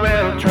far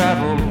and I've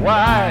traveled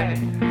wide,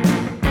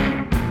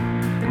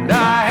 and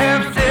I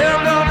have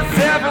sailed on the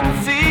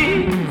 7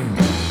 seas.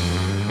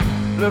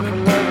 Look for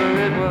love where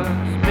it was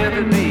meant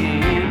to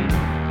be.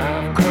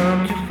 I've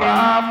come too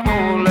far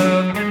for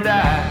love to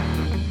die.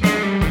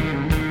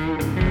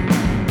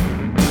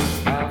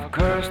 I've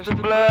cursed the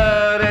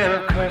blood and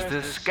I've cursed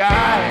the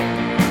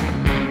sky.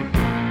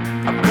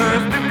 I've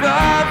cursed the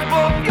gods,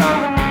 both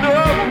young and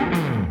old.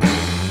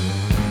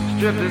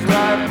 Stripped his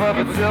life of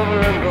its silver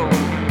and gold.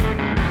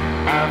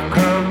 I've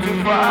come too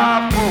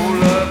far for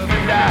love to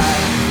die.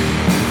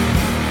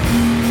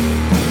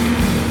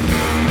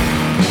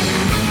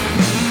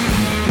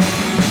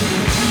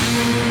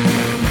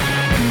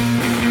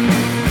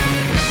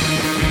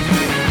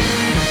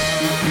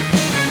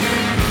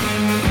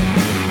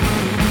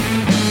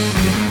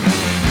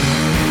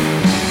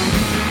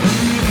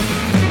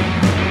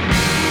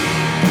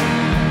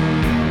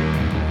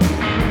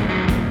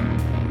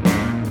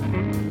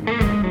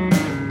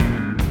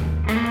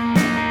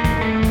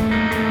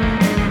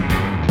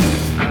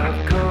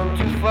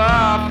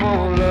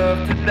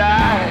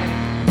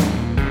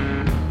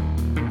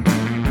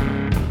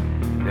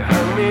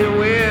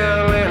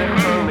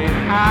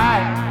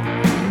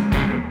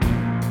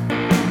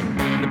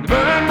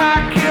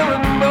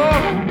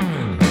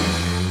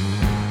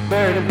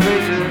 Buried in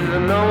places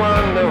that no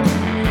one knows.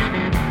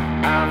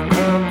 I've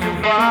come too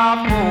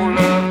far for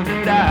love to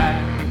die.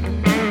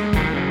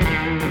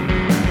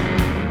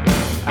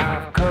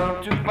 I've come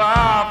too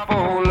far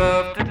for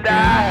love to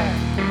die.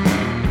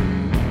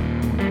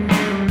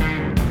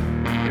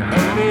 You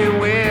hung me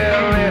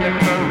well and it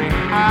hung me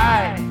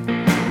high.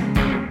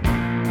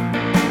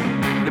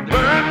 You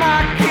burned my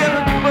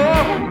killing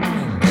bones,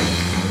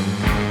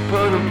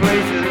 put in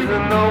places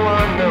that no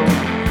one knows.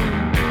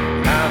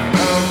 I've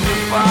come too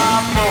far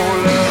for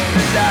love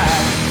to die.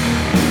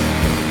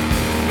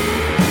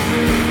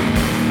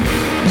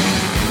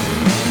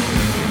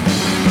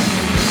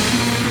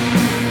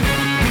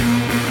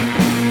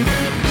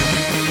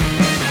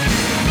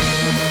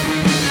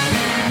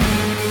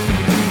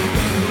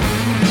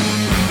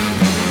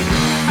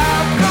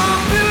 I've come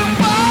too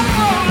far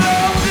for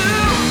love to.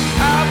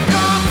 I've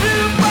come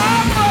too far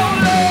for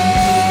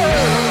love.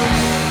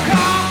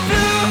 Come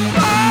too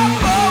far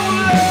for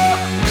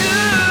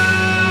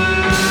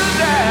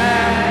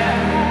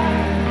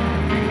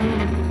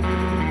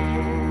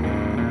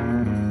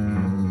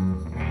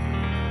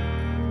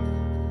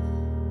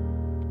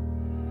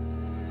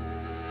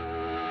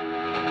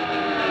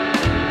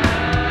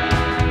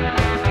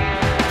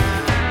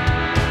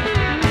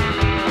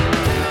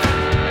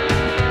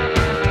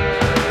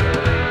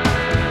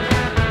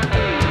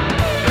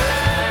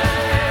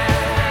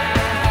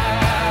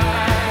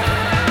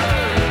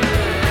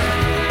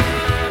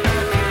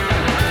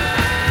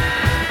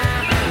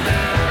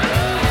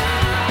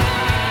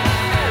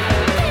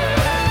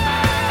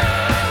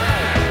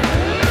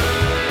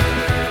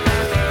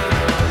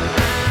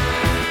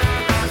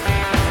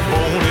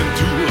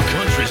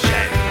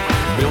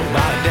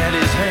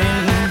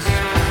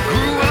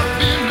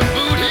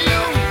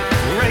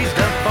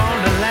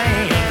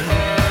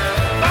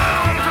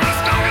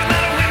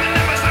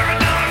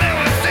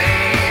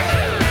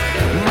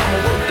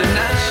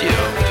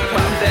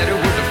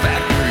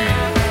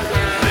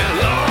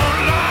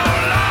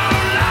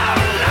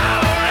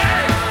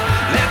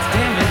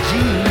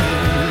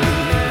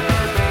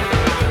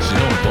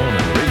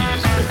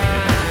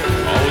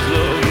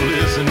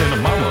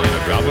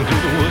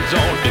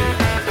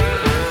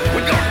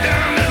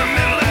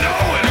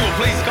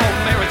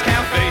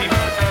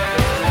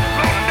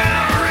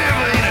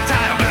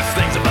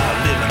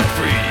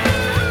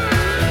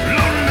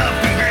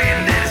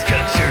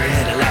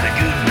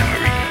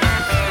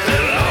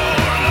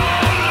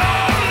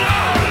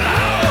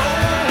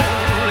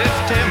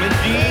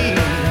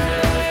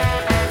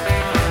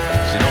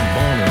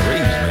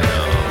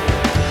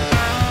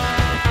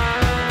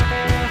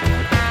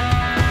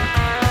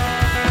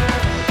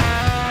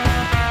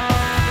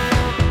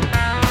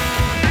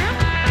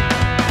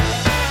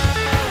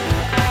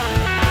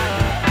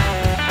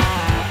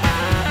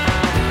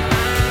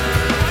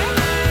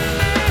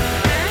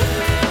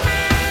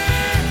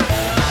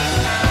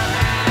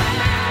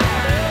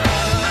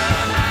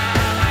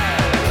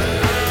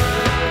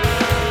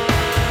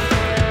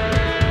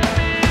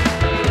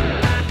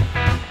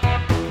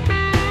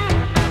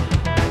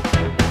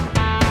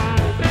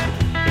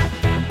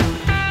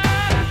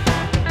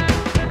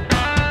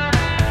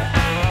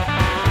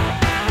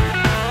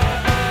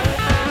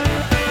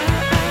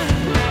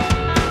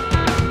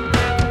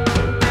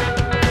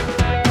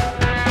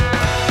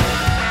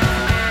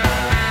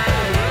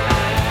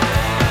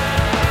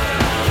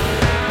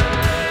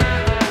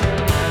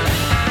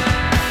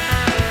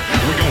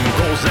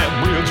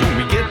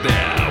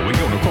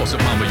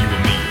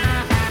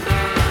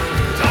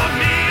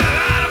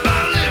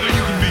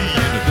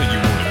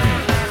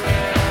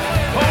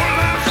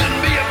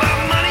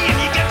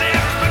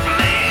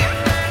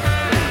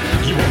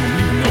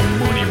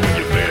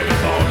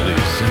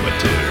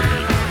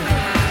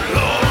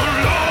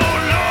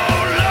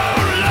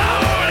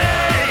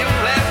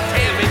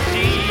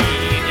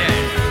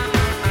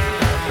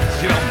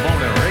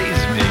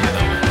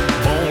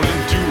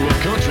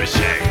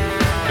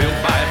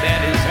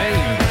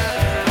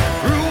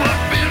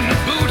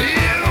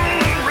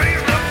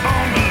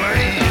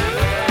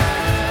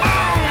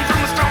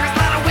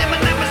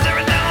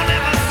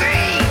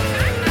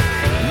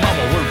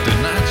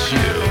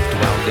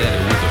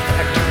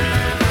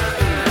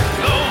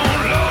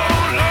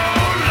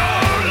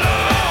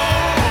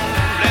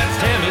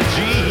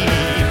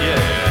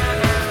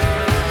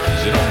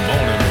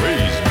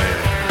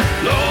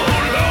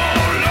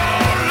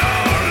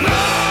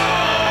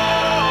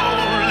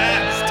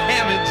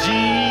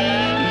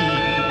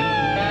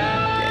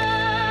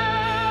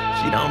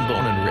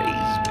and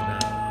raised me now.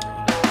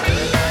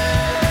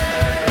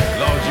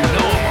 Lord, you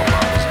know I'm a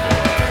mama's boy.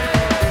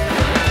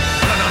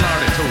 But I done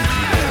already told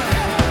you that.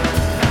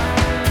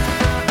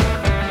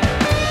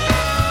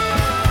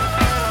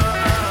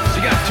 She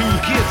got 2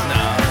 kids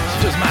now. She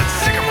just might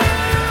sick 'em on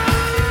me.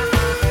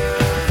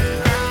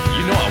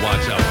 You know I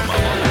watch out for my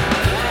mama.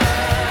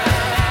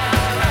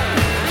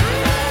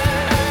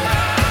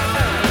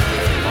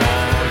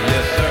 Oh,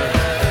 yes, sir.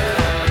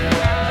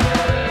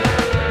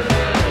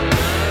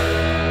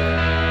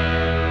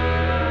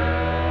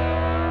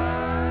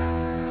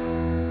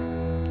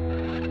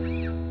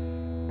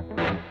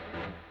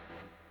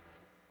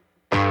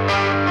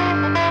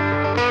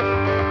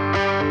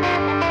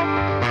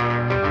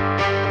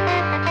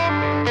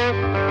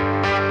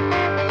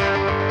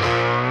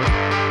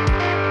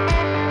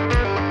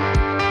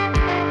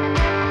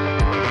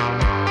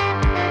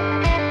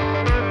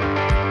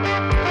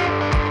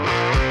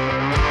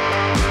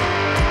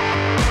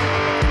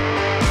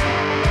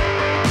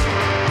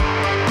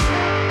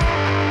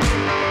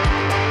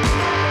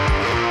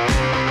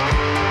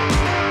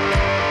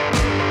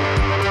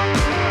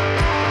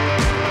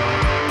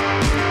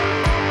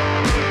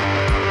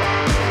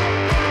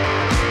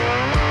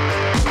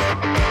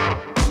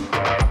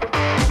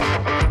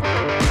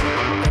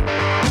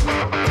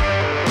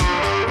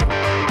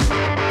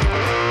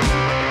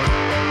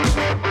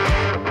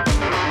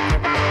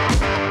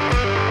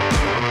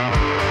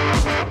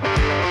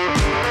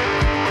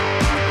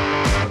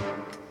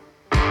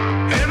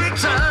 Every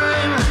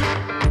time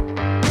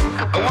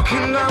I'm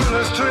walking down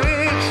the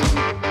street,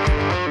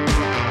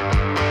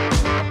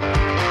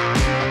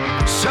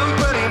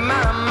 somebody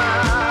mama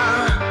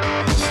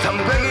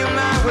stumbling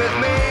out with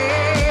me.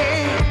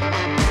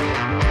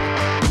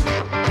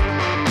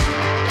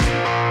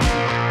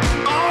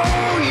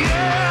 Oh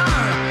yeah,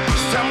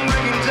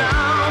 stumbling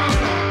down.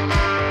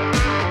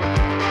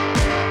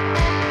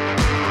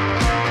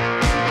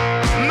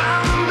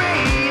 Mama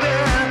baby,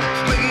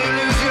 make you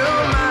lose your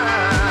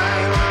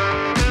mind.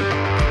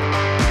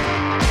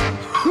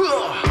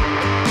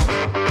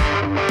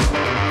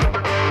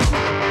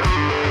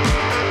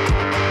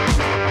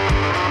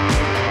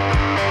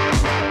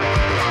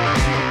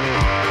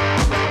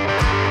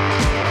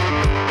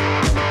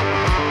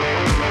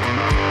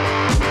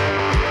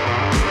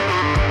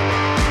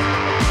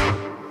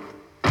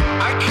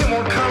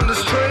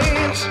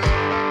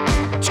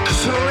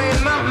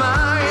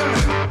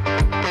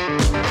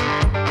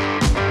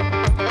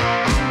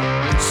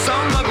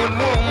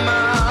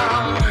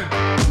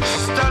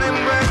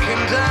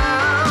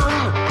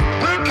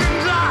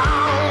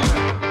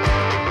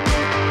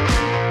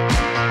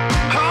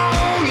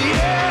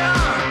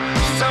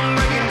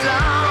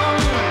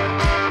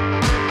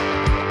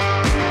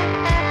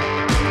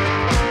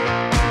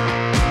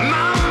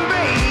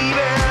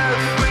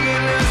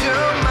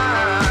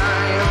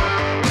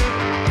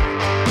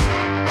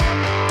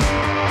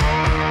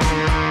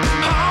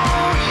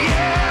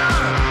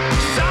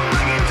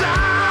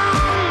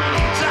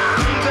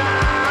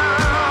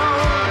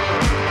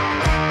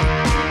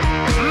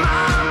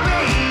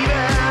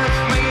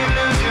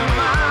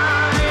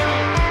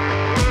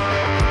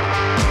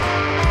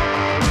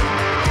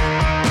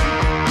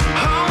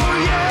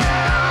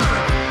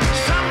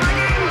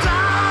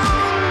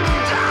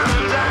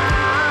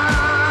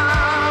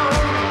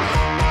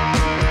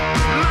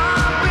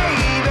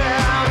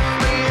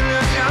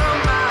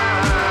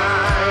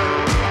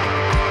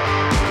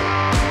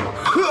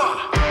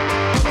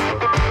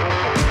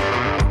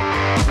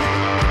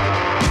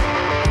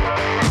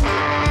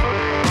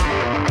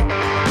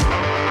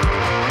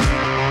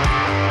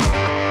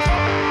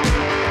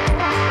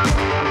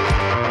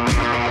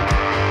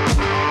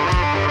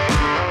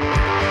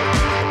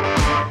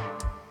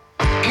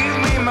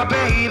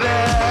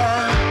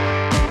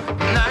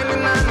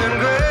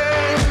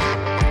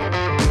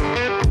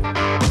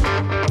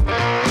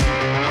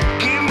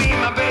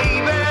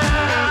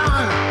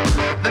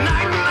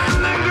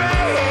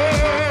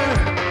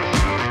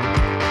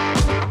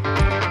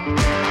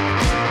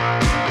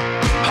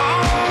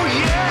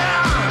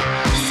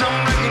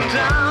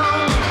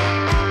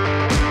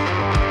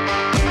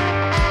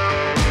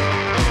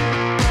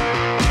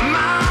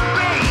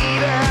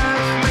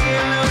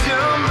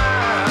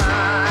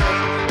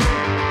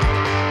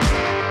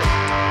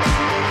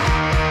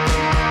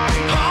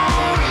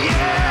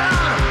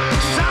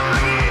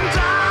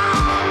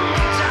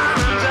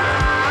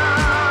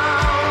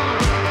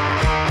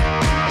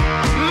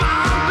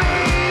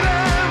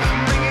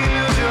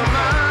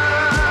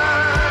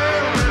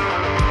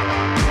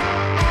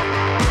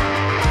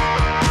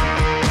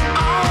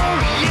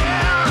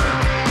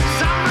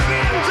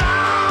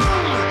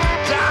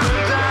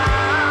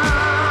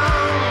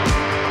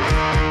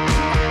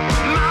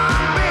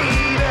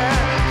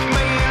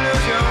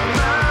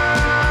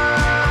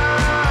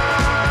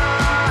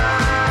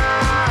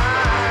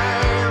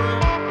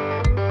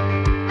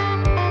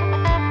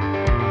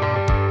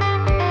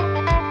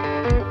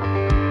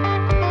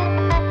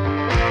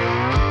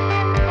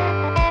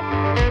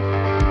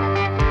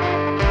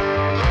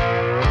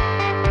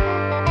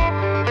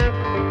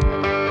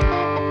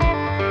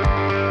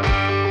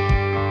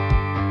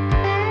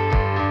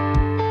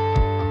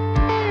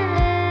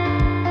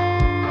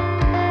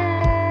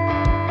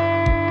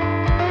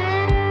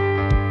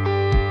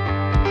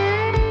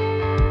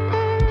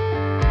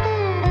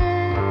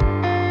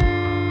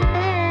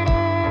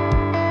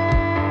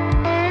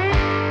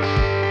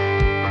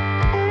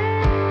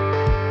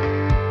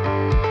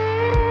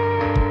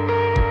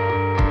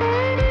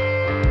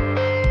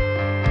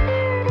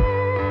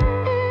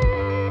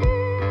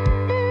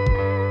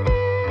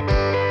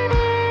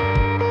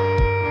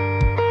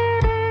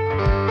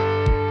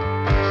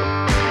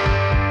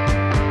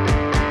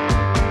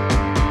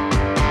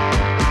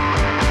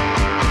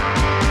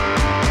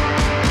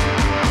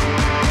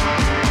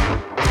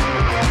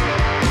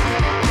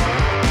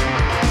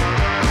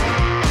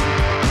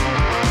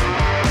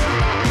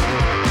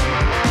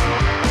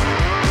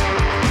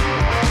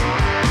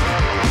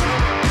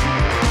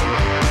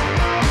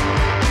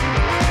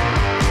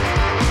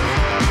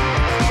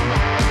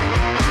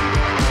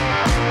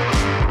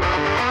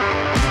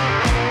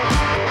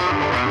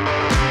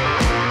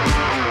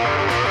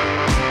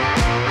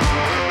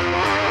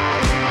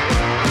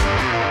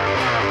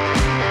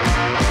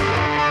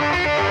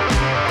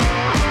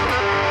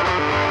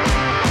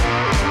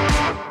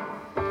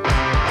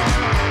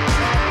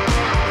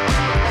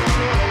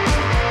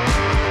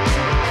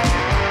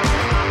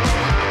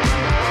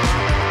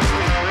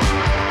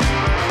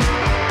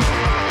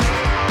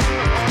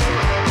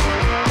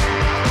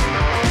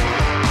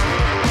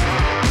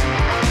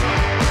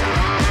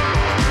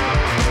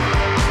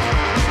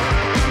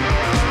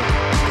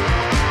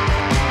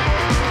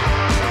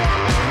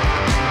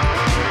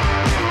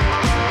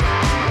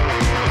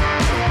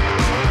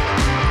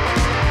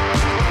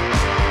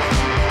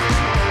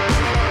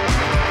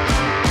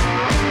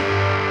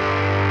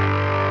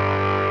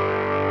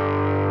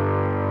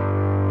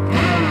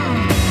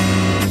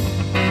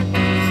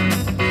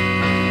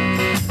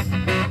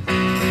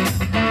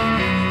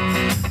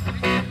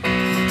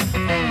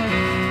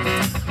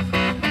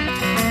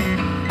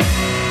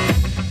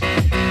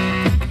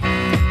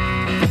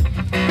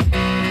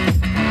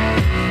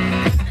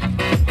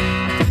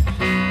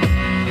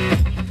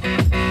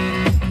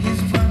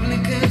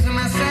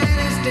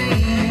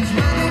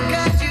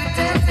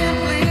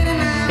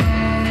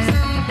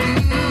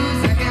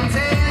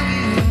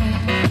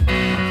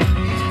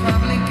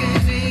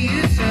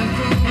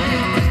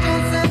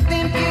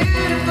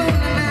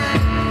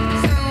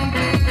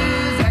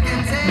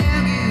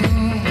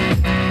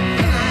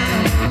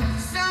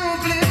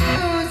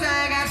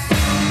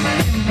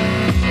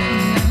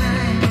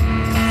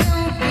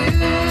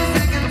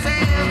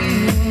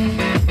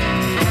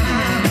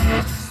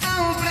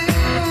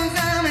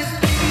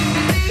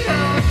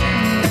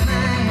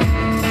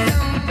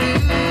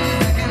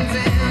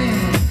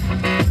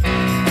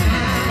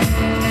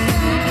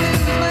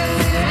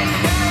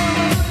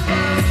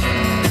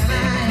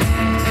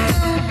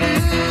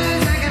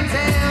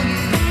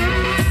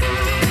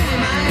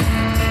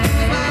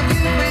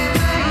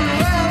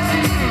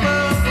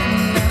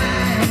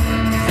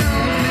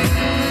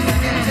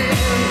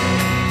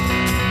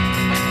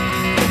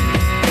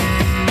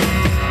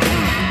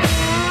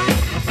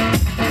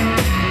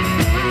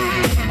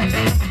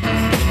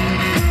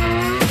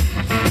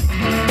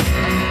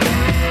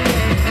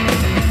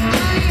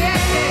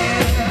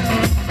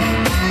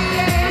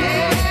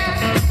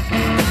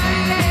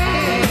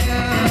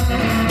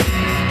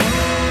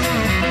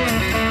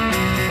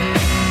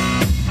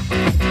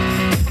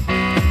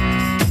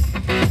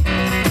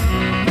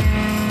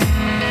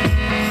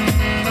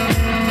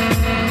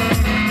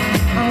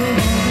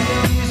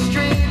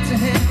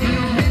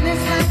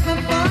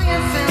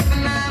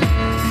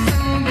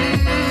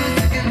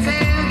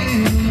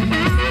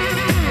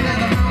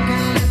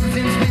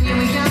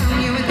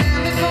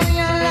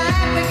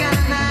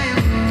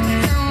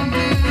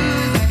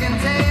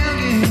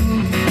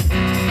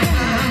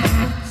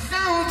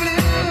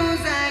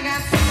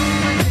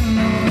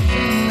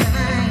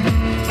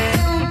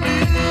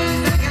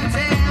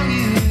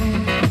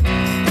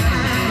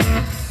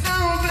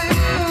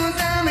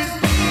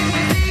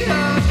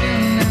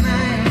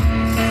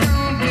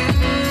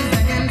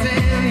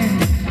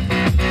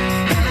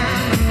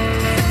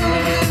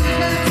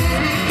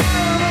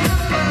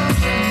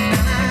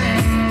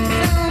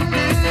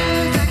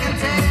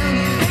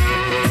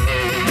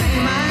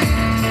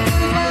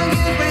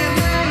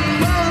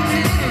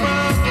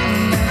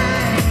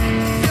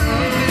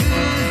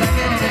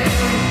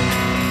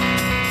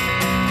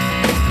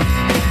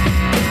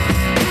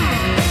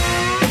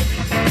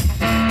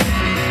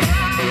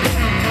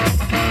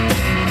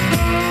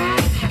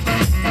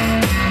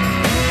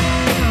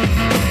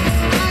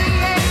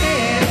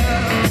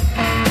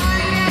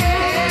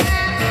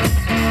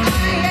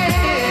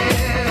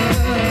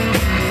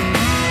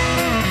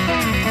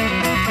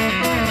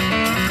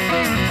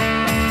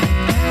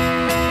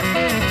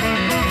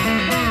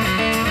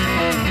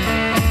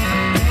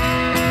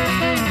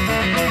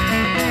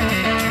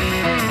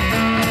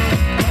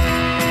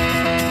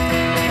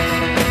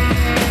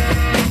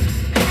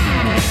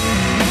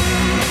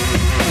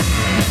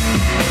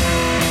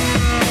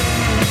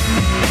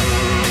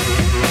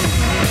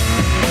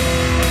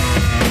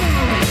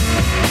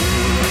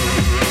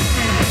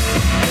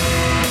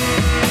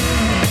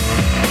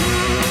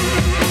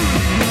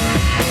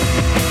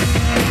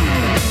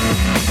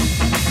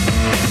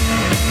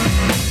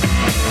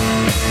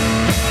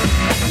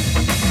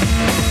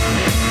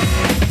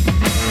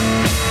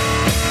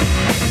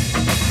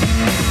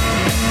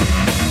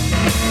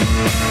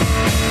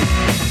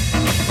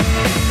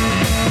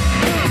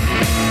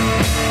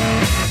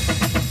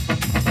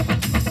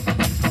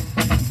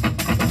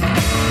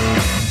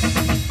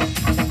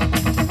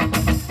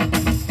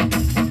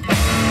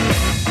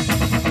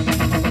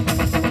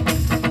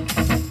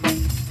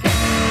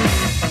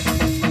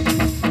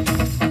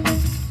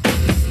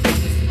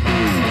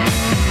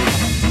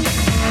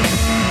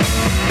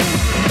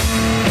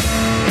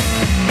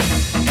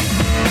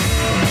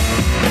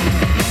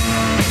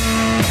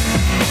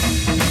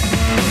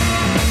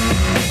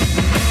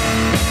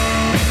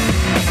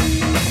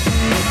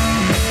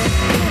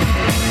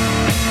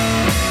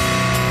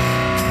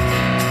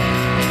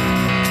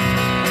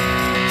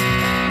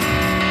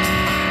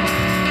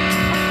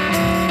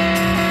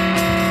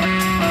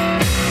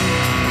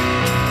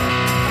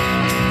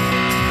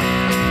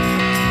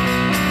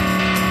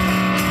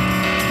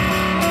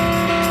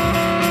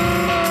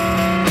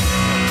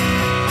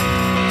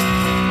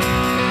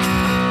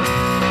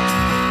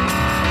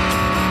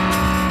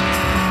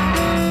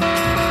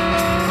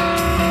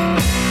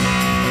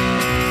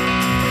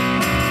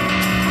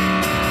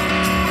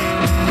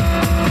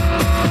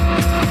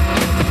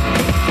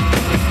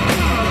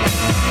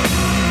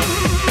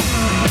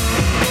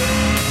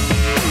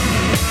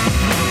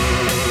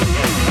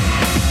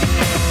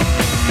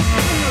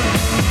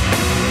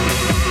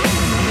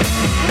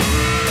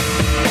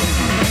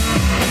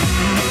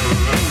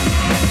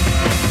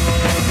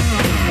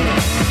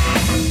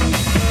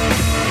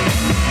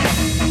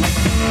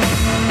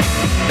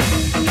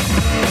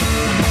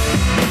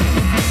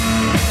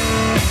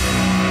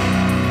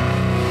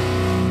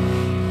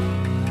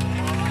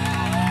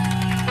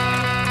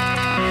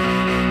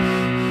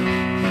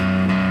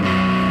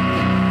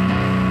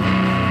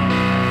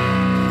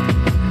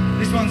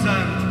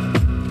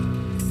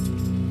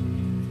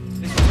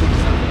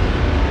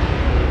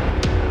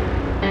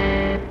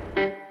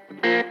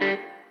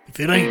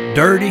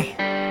 dirty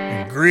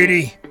and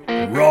gritty,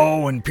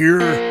 raw and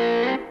pure,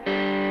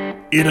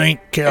 it ain't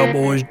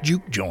Cowboy's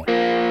Juke Joint.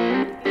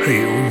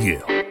 Hell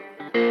yeah.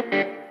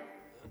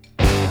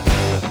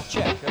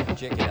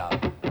 Check it out.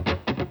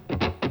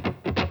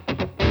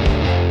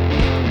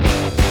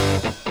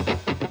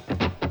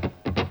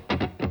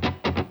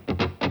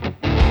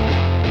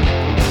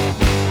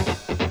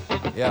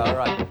 Yeah, all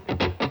right.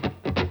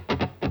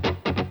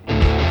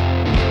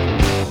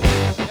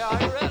 Yeah,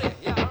 are you ready?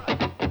 Yeah, all right.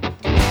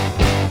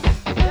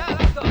 Yeah,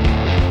 let's go.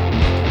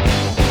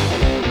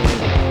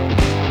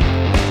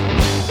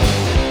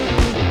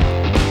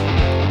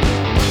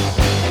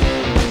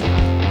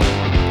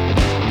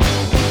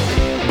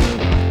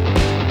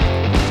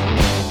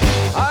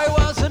 I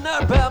was an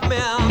urban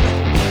man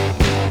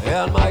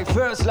in my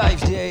first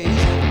life days.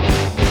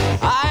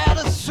 I had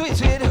a sweet,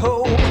 sweet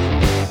home,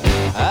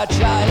 a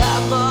child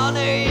of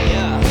money.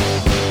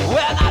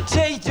 When I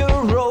take the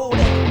road,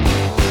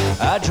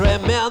 I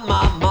dream in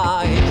my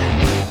mind.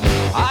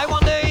 I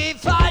wonder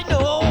if I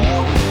know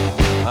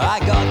I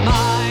got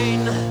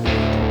mine.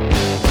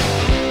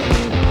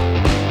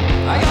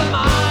 I got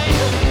mine.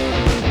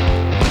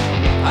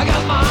 I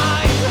got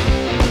mine.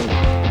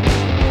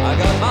 I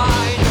got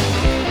mine.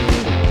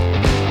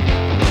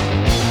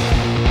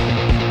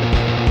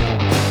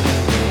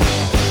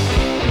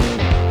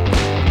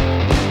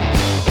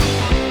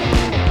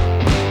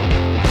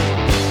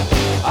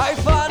 I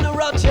found a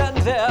rotten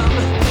them,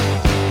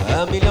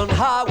 a million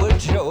Howard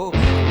Joe,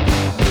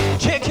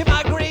 checking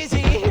my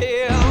greasy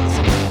heels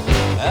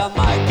and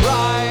my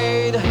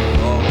pride.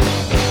 Oh,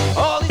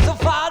 all is so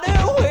far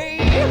away,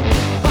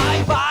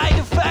 bye bye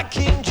the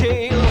fucking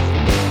jail.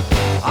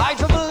 I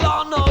travel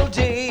on all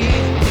day,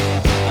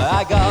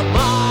 I got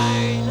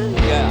mine,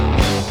 yeah.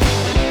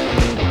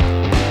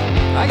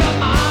 I got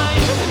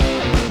mine,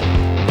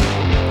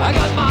 I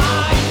got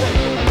mine,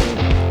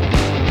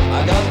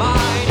 I got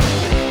mine.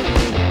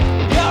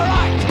 Yeah,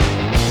 right.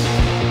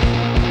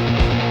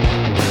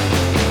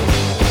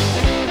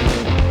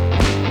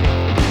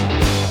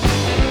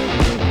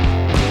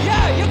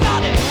 Yeah, you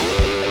got it.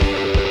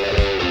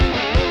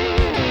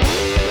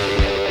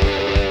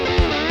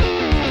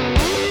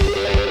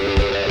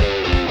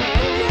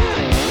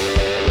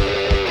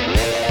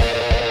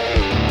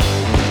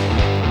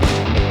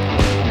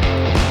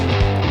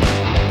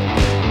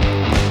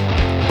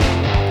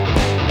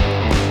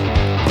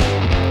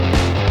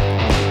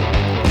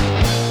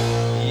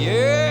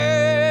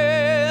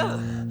 Yeah,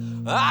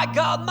 I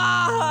got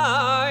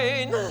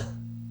mine.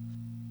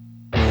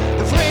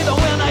 The freedom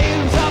when I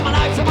use up my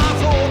knife and my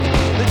fork.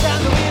 The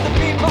time to read the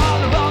people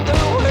around the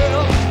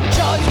world.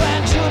 Choice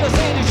when should I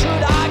say or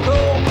should I go?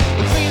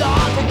 The freedom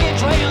on the get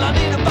trail. I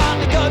need a band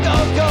to go, go,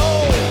 go.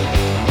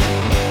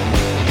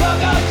 Go,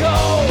 go, go.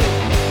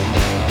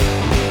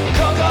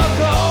 Go, go,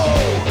 go.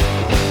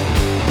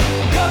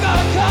 Go, go,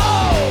 go.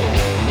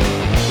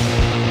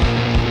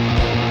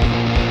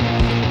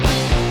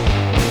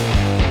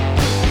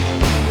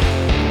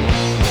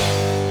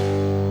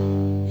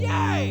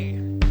 Yay!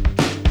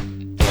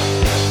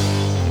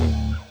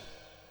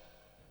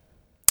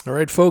 All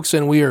right, folks,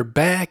 and we are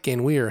back,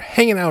 and we are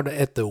hanging out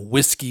at the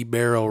Whiskey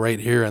Barrel right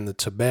here on the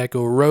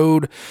Tobacco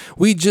Road.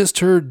 We just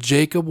heard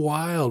Jacob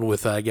Wild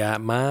with I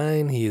Got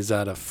Mine. He is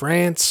out of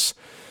France.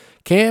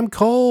 Cam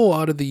Cole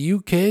out of the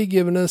UK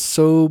giving us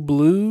So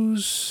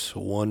Blues.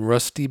 One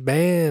Rusty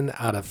Band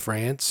out of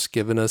France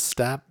giving us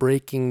Stop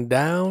Breaking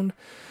Down.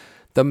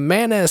 The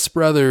Manas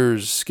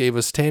Brothers gave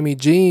us Tammy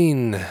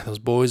Jean. Those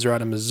boys are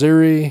out of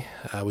Missouri.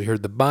 We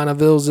heard the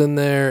Bonnevilles in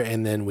there,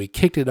 and then we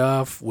kicked it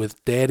off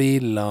with Daddy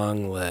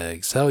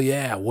Longlegs. Hell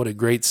yeah, what a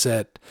great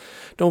set.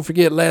 Don't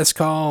forget, last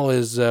call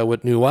is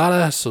with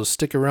Nuada, so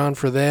stick around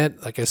for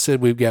that. Like I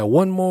said, we've got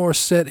one more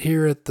set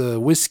here at the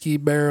Whiskey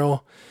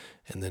Barrel,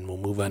 and then we'll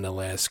move on to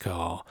last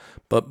call.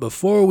 But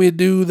before we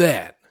do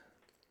that,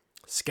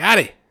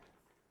 Scotty,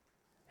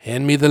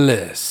 hand me the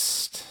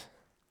list.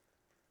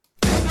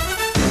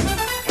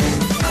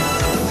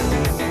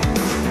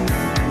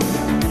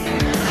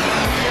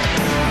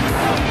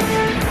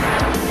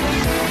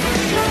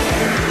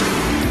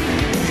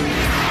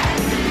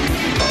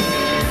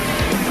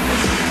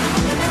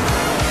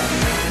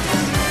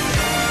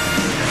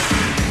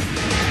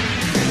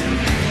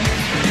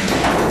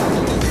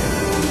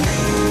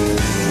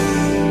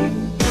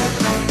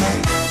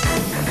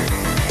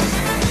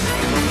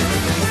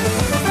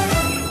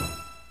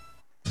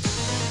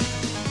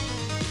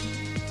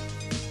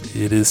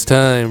 It is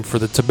time for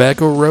the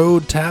Tobacco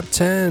Road Top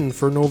 10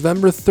 for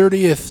November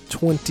 30th,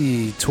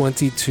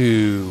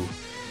 2022.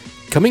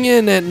 Coming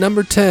in at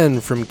number 10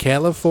 from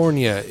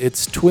California,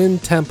 it's Twin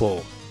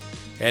Temple.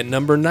 At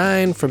number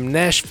 9 from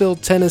Nashville,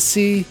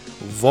 Tennessee,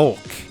 Volk.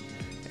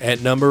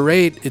 At number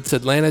 8, it's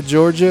Atlanta,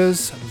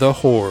 Georgia's The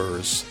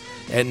Horrors.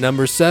 At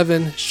number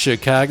 7,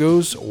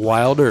 Chicago's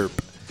Wild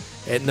Earp.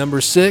 At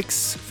number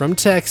 6, from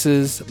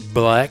Texas,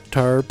 Black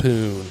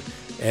Tarpoon.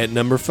 At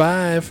number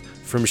 5,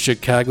 from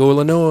Chicago,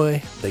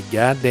 Illinois, The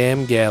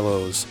Goddamn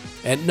Gallows.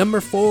 At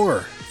number 4,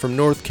 from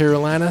North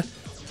Carolina,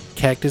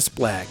 Cactus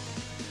Black.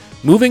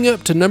 Moving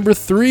up to number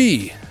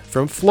 3,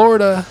 From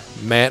Florida,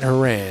 Matt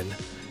Horan.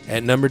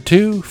 At number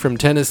 2, from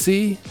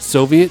Tennessee,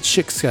 Soviet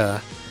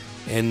Shiksa.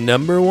 And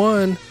number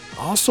 1,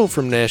 also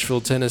from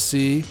Nashville,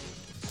 Tennessee,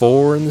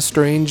 Four in the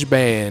Strange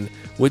Band,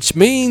 which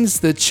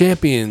means the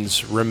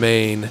champions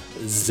remain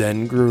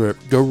Zen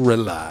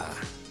Gorilla.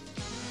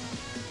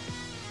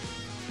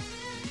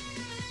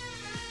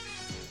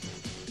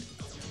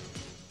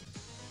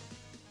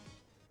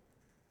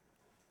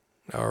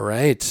 All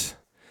right.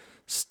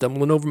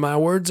 Stumbling over my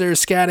words there,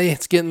 Scotty.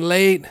 It's getting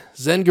late.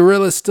 Zen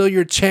Gorilla still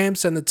your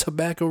champs on the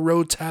Tobacco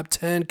Road Top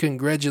 10.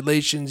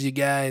 Congratulations, you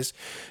guys.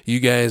 You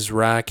guys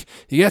rock.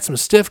 You got some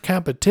stiff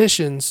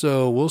competition,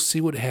 so we'll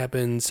see what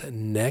happens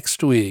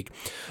next week.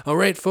 All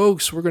right,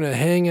 folks, we're going to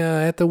hang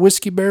at the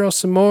Whiskey Barrel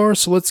some more,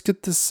 so let's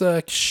get this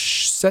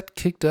set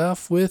kicked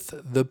off with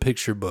the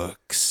picture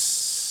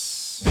books.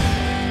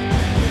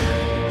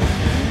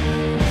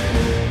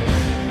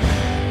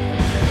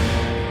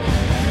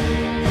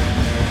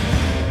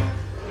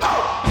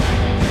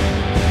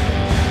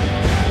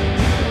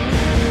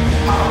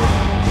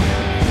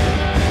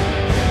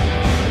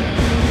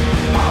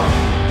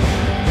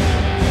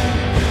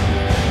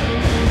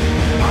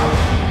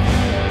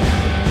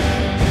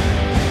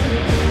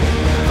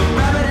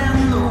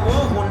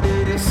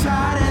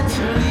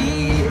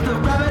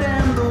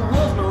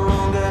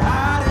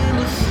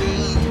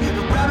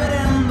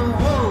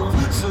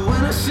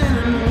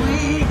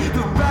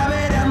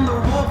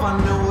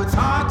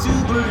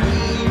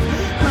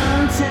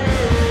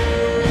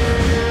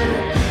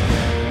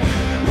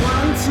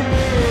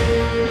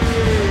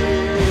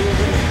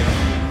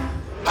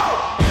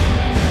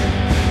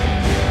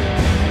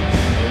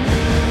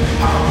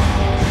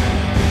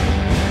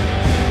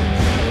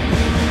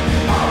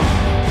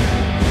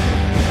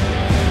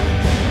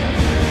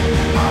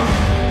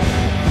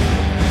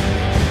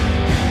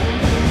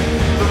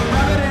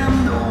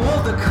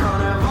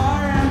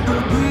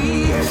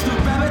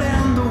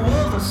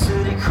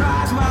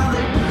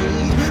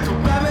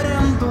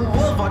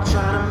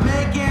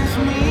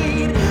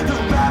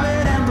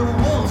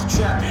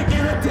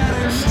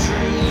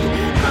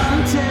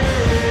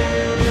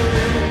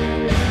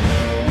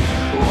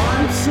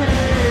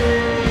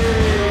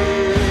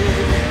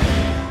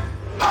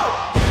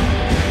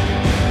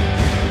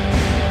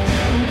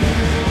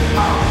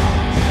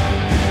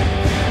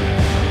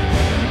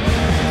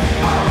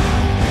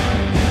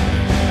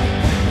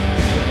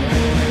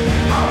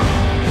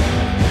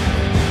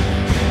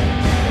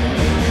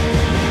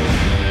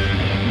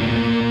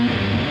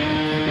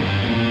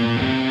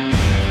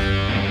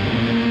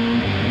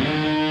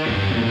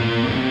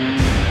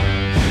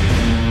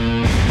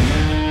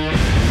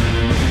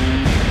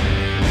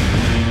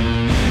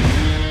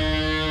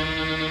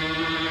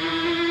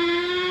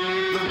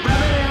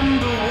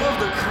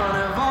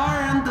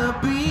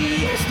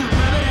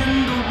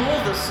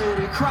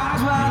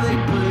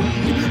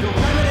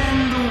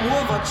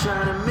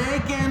 trying to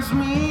make ends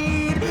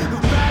meet. The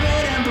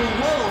rabbit and the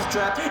wolf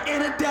trapped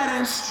in a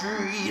dead-end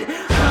street.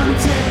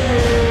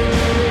 Hunted,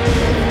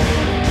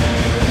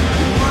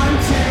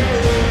 wanted,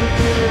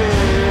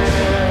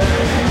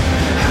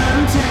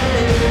 hunted,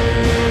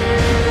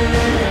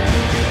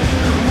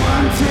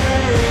 wanted.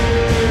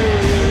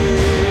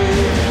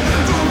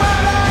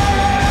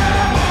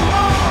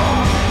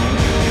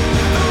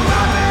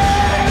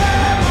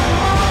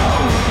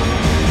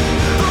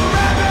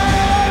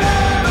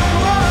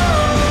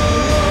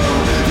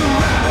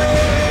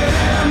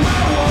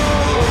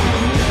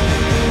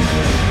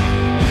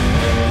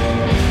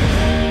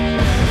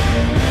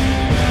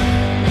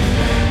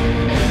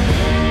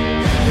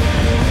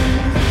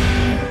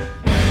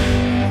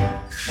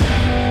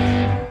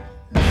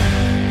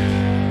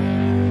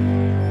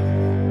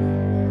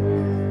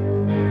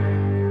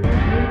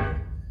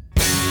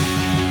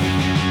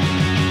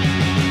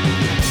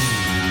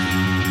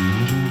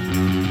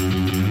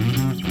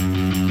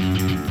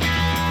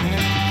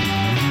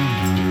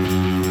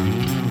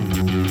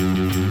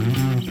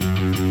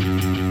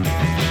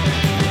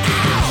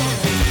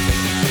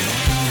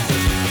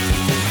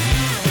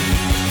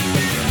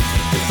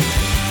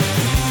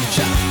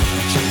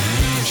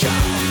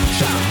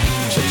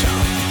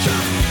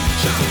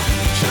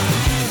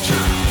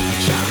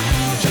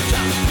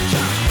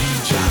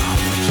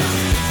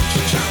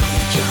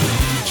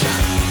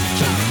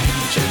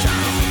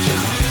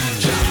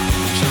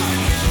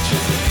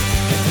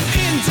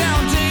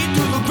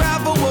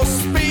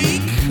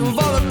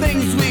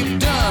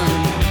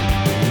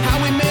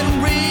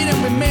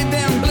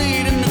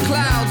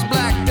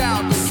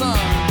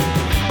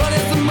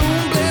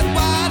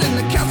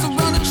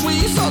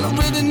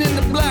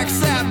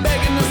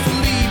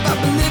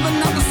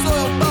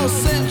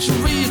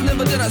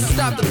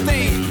 Stop to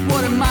think,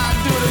 what am I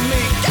doing to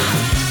me?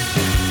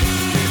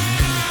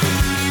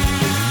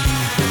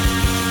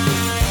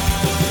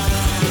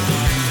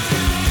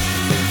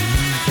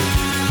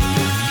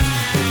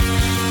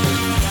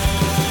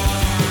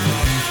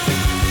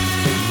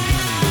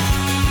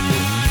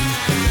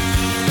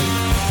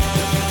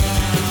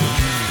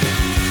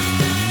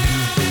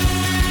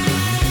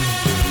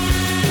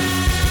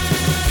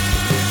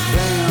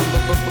 Bam, ba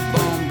ba ba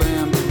boom, bam.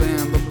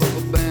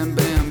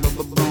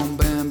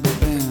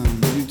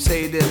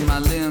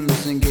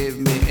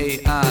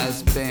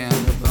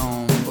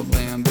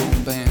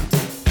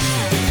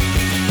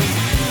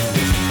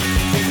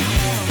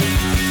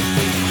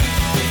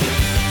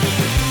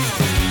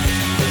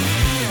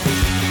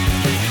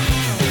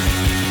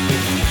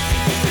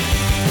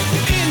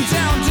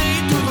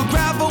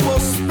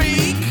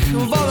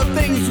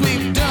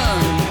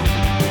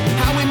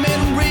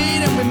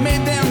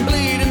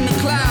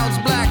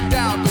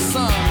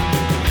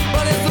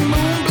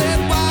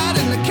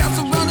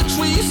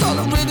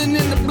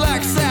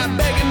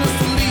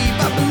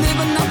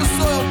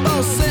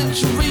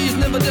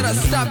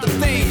 stop to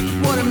think,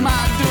 what am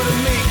I doing to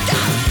me?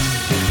 God.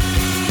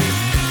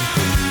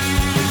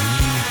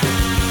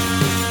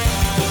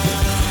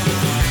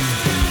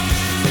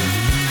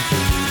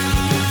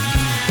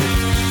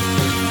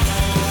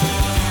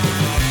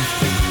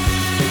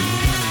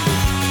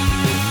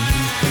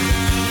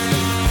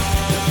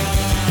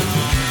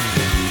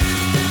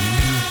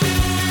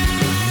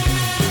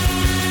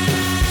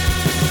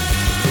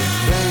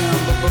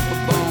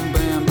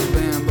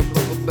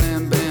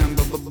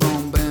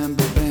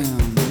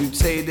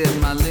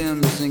 My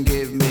limbs and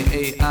gave me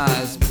 8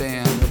 eyes.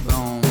 Bam,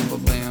 ba-boom,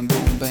 ba-bam,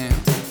 boom, bam.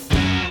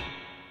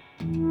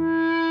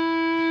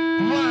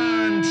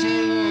 1,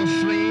 2,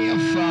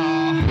 3, 4.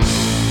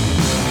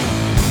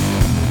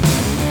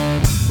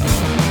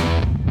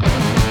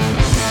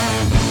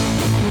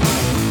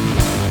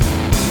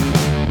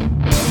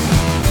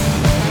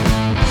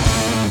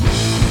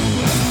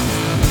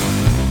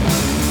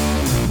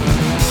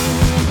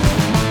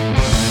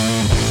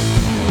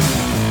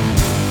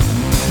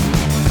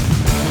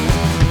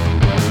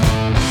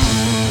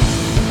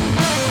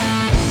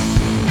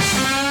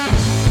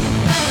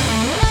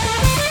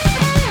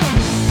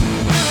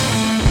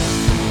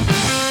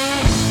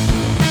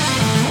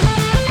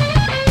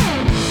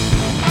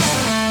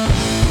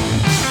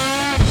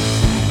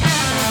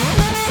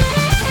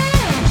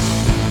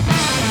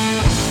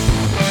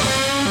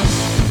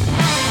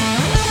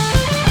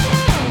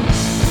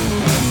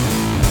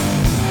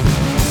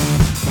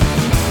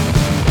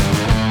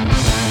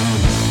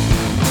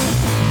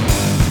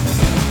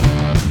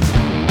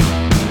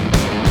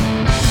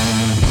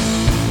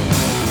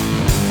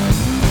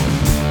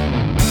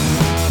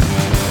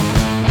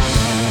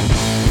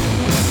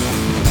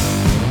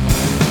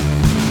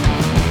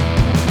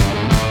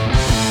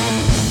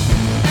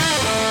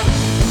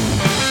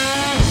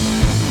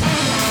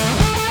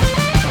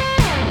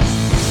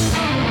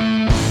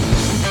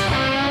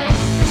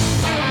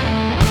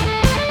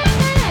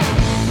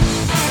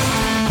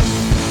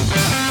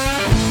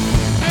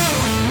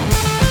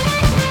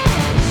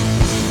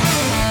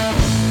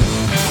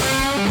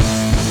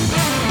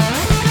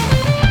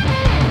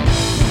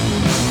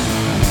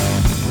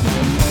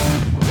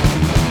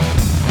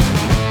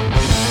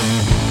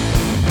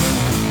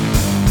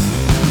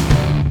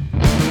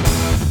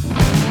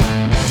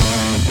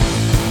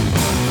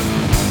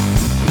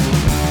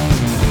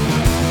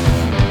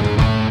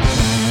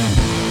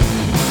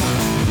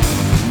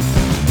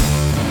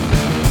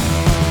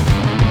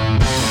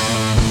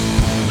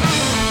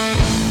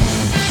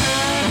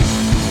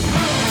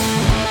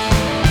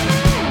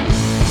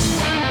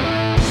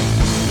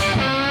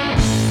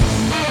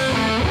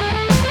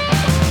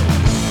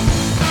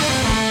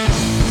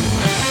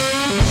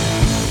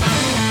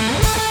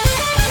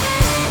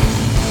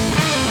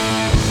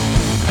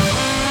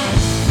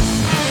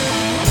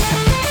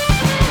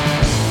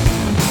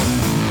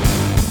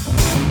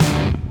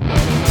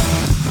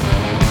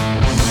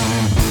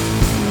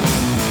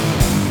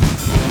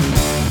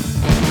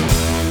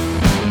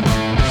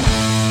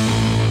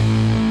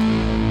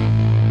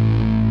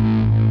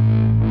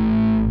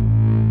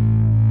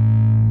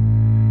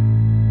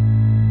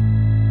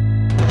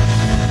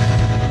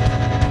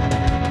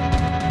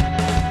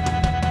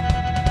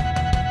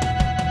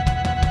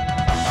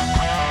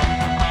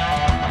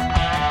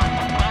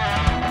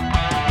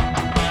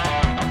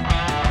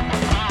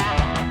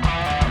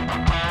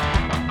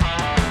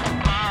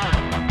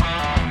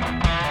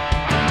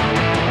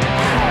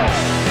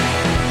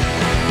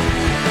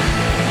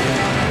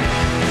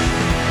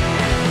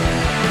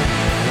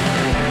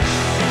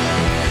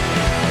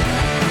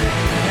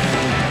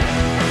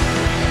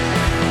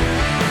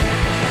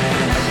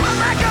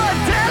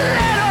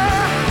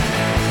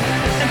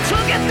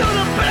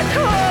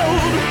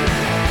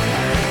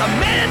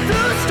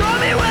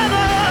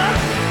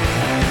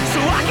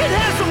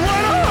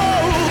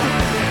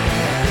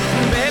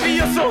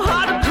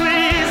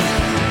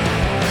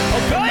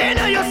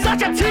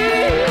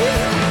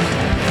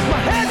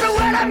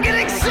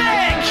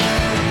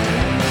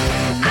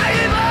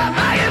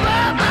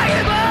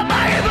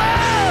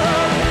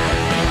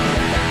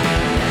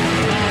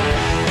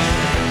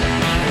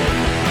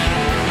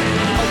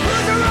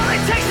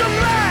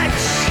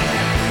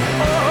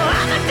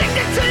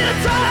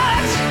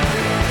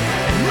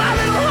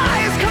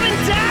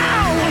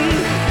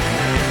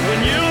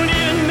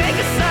 Make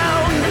a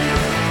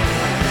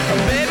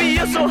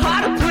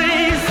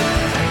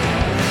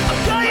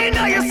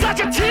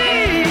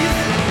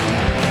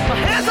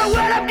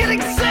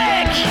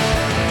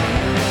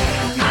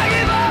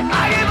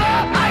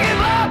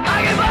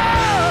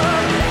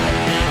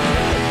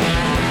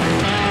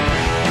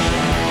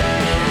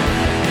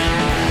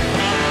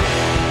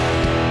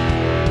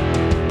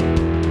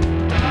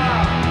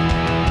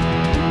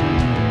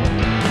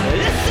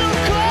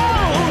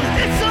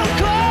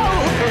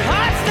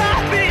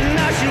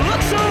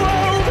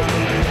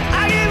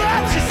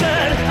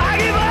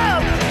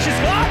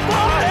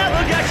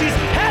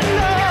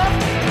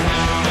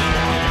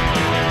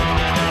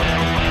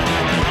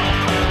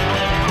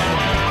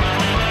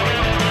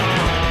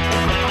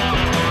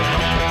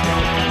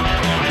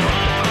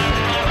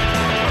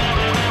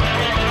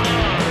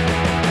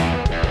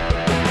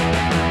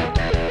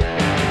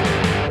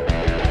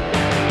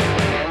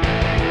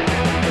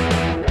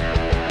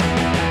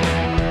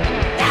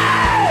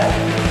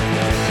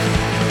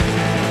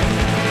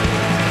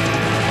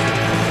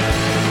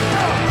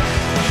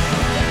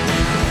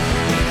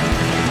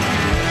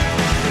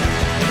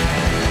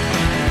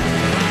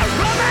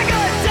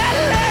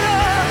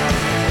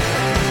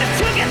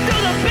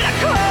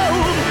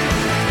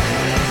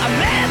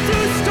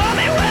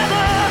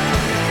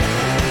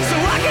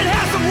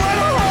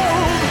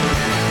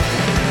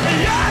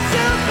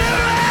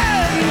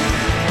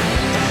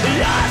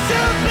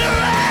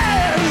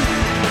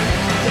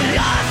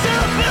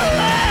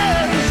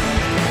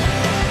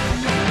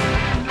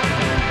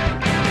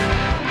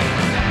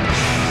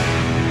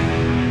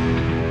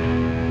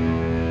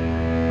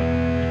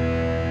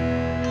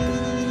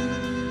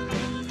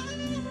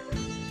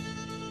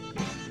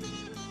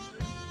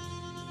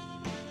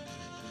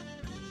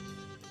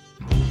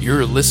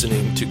You're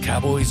listening to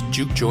Cowboys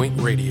Juke Joint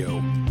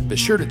Radio. Be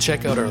sure to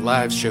check out our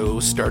live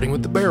shows starting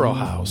with the Barrel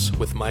House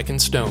with Mike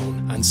and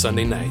Stone on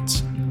Sunday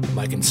nights.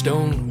 Mike and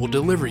Stone will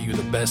deliver you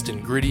the best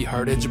in gritty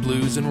hard-edge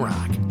blues and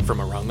rock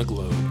from around the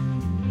globe.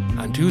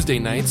 On Tuesday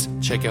nights,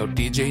 check out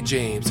DJ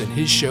James and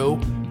his show,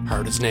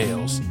 Hard as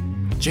Nails.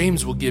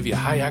 James will give you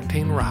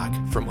high-octane rock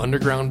from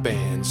underground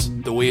bands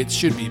the way it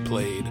should be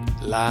played,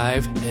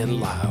 live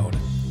and loud.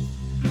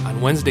 On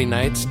Wednesday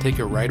nights, take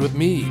a ride with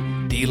me,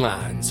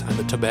 D-Lines, on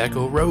the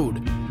Tobacco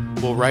Road.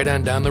 We'll ride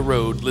on down the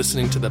road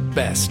listening to the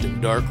best in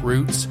dark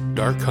roots,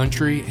 dark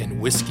country, and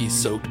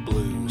whiskey-soaked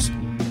blues.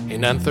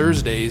 And on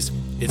Thursdays,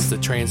 it's the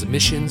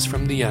Transmissions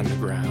from the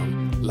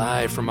Underground,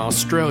 live from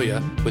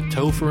Australia with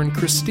Topher and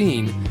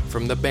Christine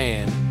from the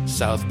band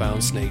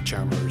Southbound Snake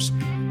Charmers.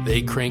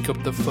 They crank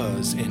up the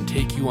fuzz and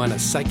take you on a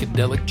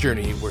psychedelic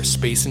journey where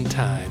space and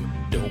time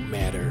don't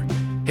matter.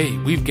 Hey,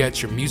 we've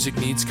got your music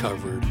needs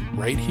covered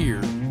right here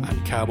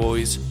on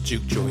Cowboys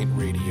Juke Joint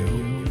Radio.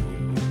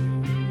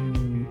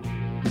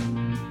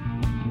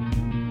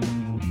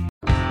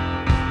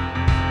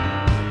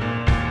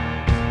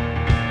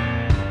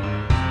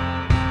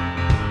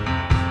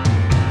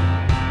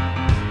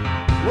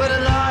 When a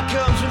lie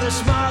comes with a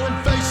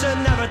smiling face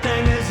and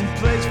everything is in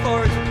place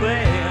for his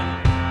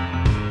plan.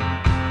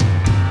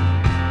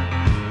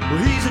 Well,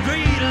 he's a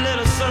greedy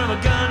little son of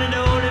a gun and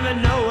don't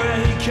even know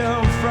where he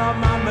come from,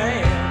 my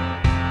man.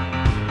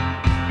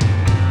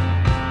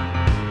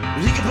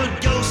 He can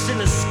put ghosts in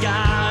the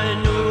sky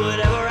and know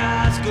whatever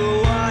ask,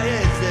 go, why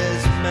is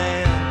this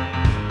man?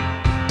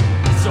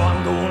 So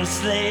I'm gonna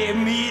slay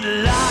me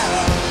the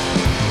liar.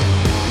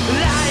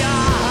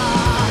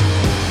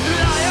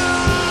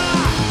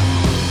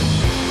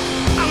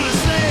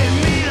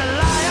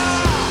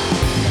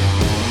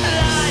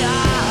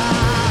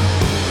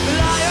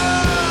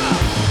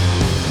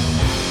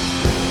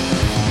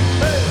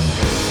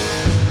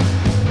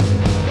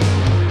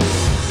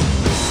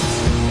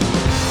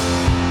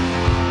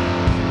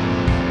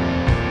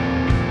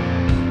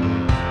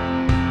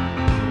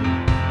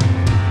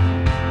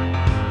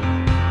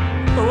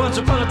 Once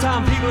upon a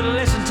time, people to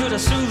listen to the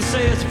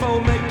soothsayers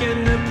before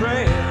making their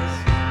prayers.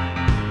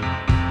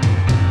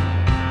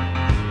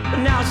 But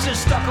now it's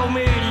just stuck on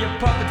me to your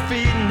puppet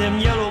feeding them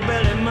yellow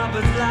belly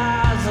muppets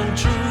lies,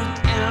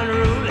 untruth and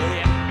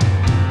unruly.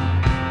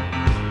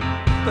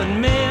 But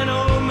man,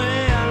 oh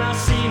man, I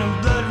seen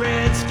a blood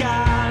red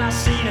sky and I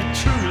seen it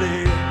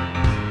truly.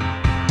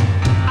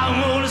 I'm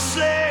gonna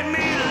slay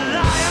me the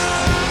liar,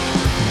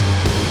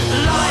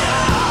 liar,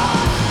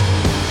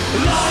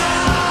 liar.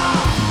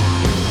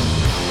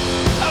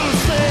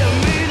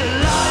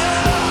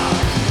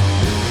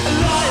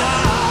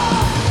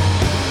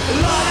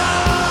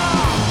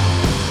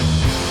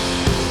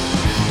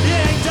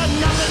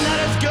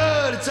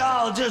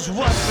 Just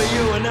what's for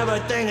you and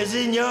everything is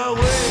in your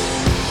way.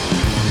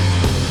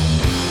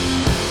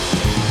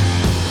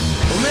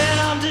 Well, man,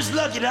 I'm just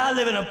lucky that I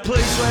live in a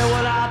place where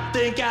what I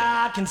think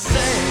I can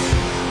say.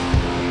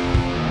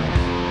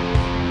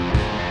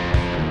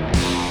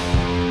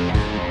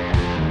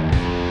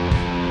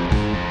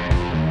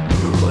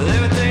 Well,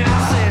 everything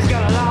I say has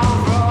got a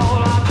long for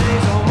all our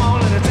days. I'm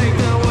wanting to take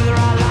them whether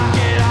I like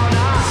it or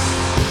not.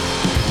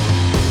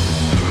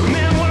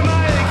 Man, what am I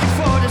aching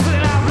for? Just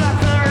let out black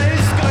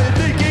 30s. Got you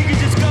thinking you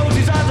just close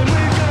these eyes and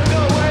we're gonna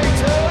go away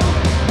too.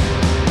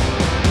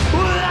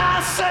 Well, I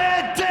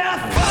said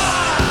death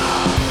fire.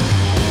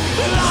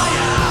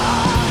 Liar,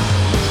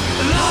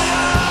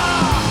 liar.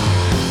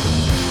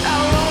 I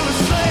wanna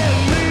say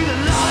me the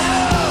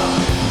liar,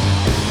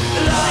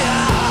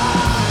 liar,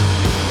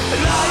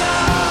 liar.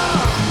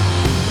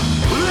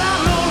 Well,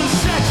 I'm gonna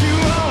set you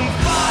on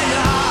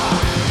fire,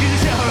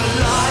 'cause you're a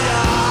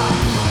liar,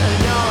 and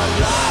you're a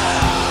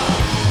liar.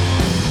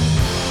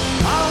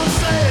 I'm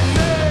saying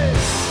me.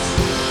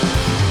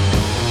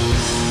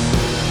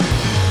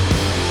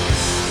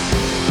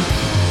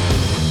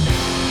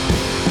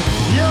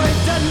 You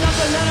ain't done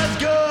nothing that is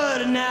good,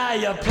 and now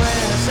you're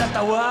playing to set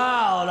the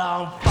world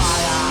on fire.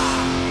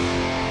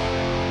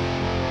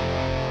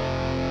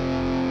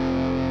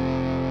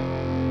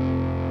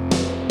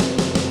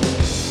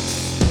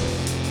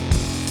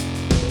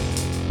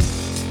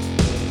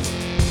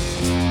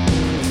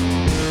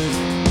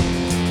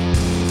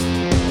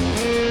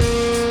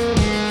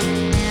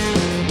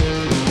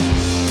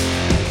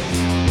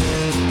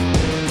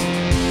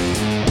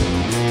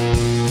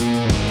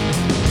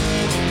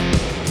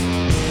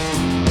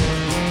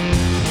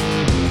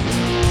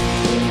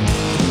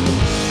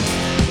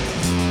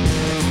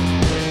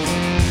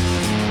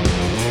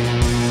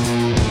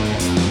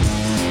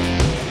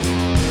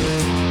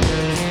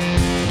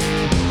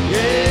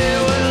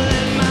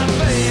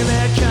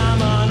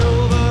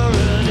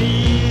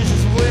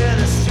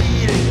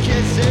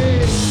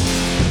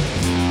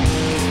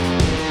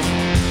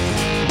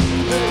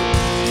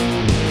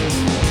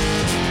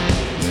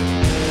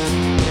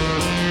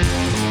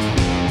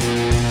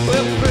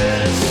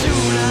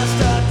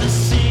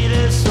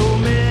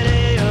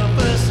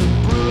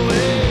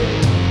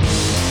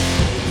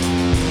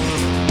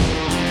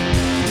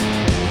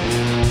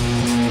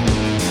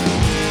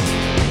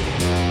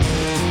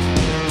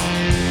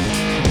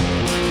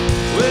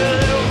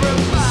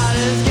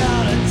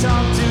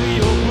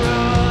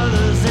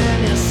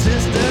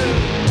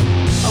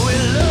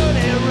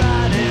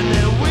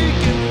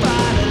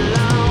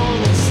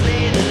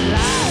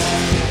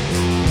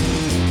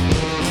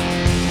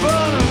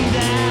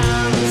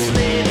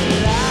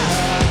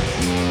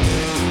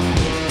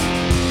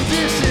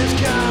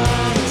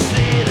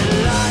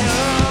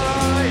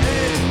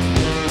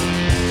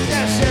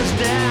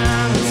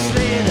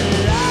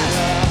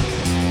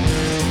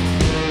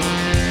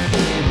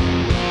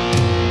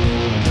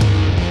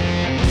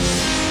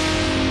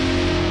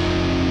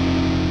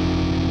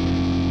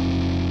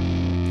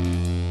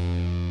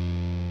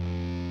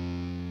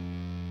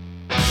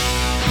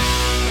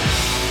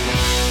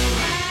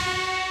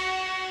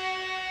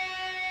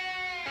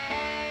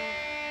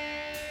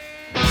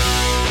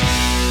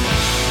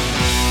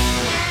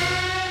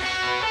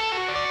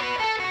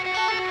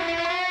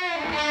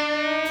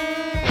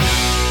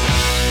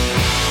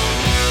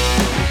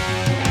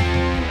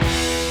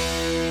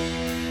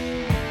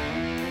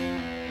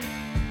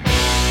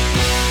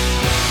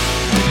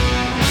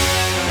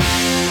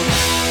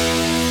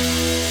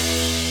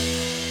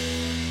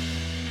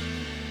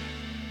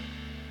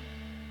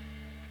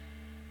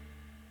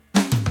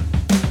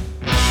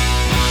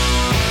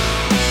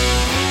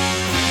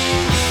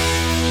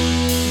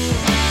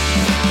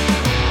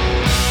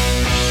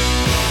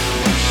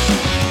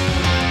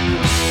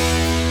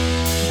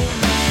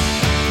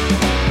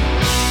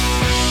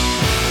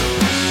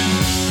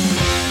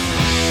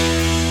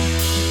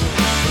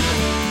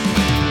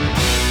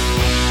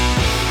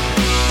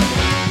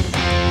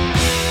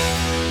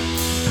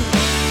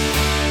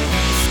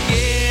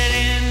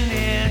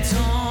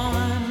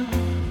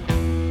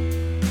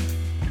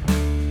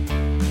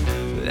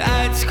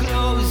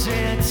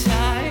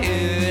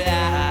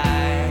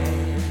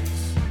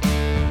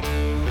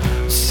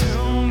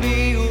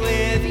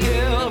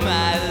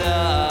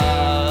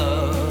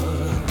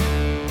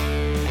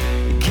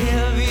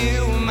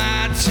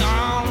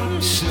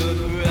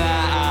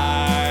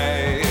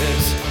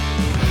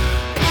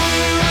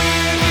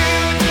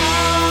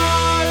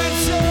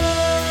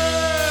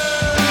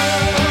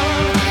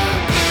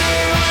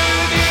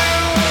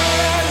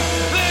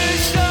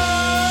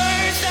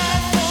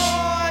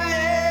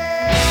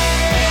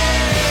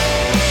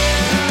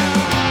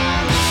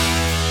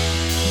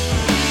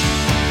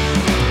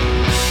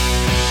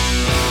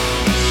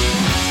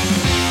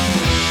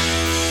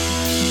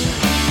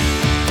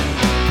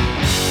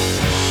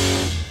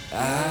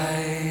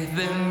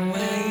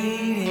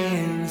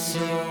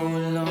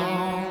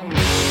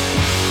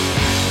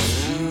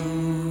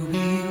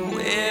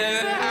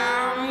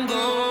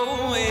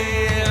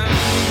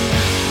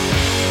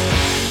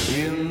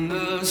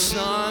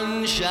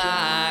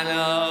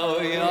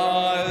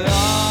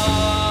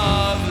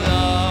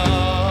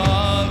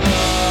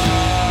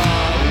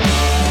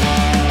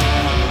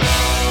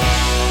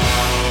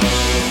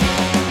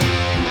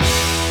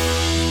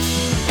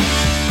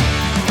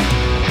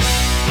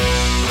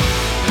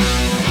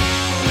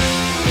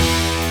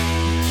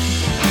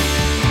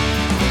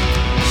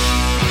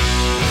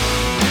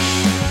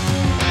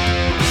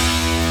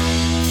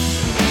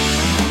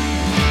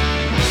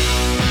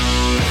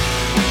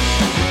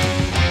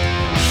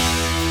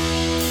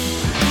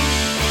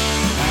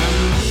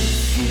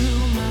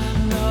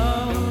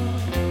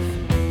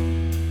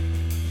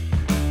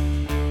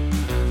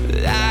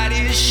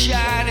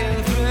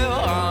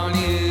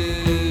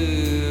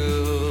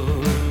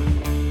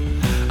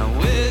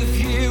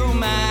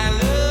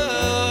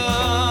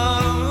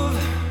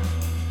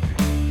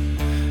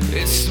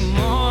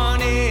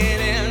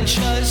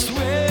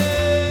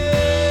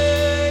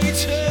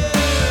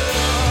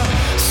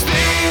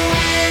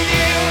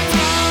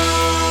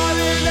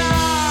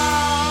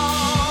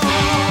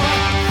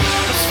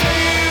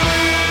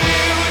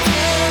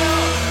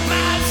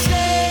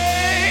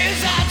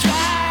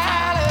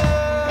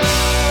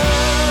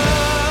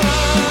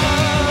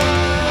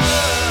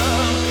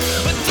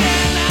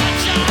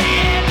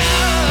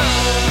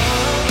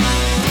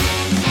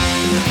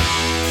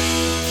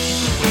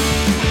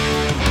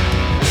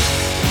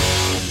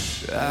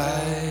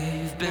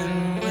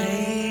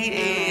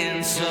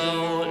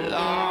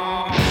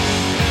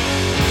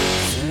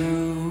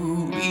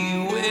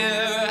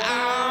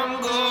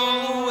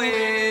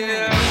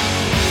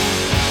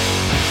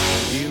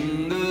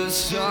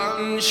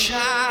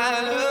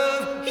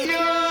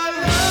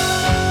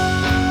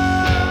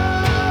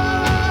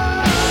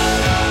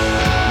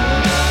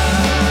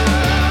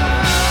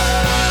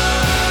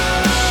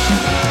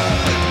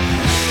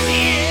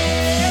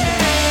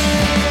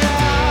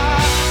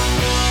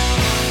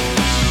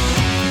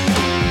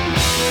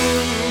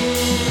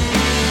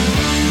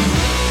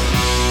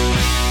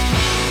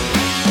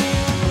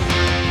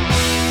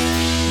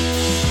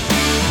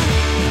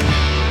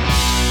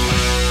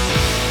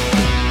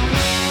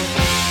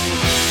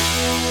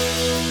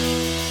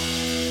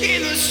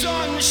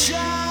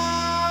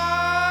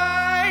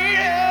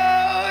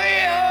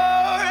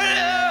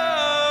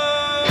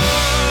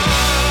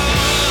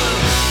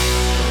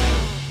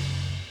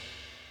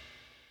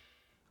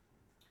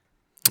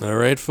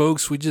 right,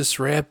 folks, we just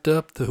wrapped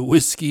up the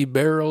Whiskey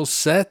Barrel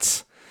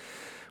set.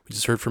 We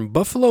just heard from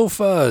Buffalo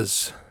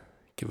Fuzz,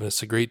 giving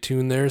us a great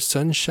tune there,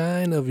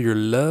 Sunshine of Your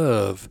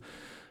Love.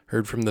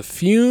 Heard from the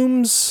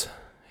Fumes,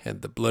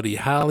 had the Bloody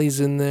Hollies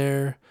in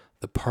there,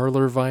 the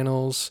Parlor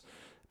Vinyls,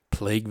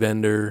 Plague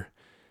Vendor,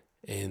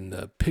 and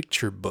the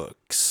Picture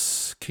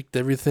Books. Kicked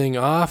everything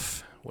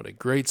off. What a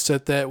great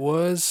set that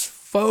was,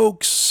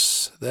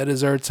 folks. That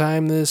is our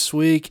time this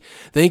week.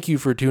 Thank you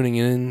for tuning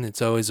in.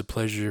 It's always a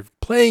pleasure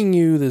playing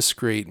you this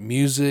great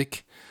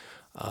music.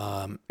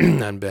 On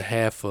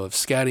behalf of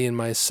Scotty and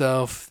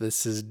myself,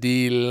 this is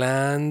D.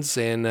 Lanz,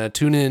 and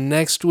tune in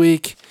next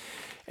week.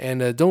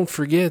 And don't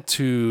forget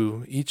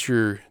to eat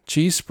your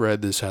cheese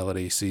spread this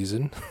holiday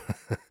season.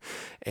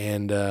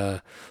 And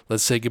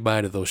let's say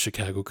goodbye to those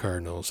Chicago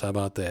Cardinals. How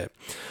about that?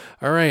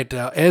 All right.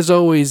 As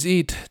always,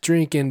 eat,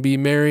 drink, and be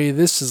merry.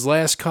 This is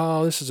Last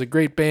Call. This is a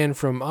great band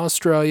from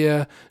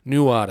Australia,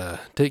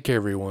 Nuada. Take care,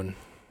 everyone.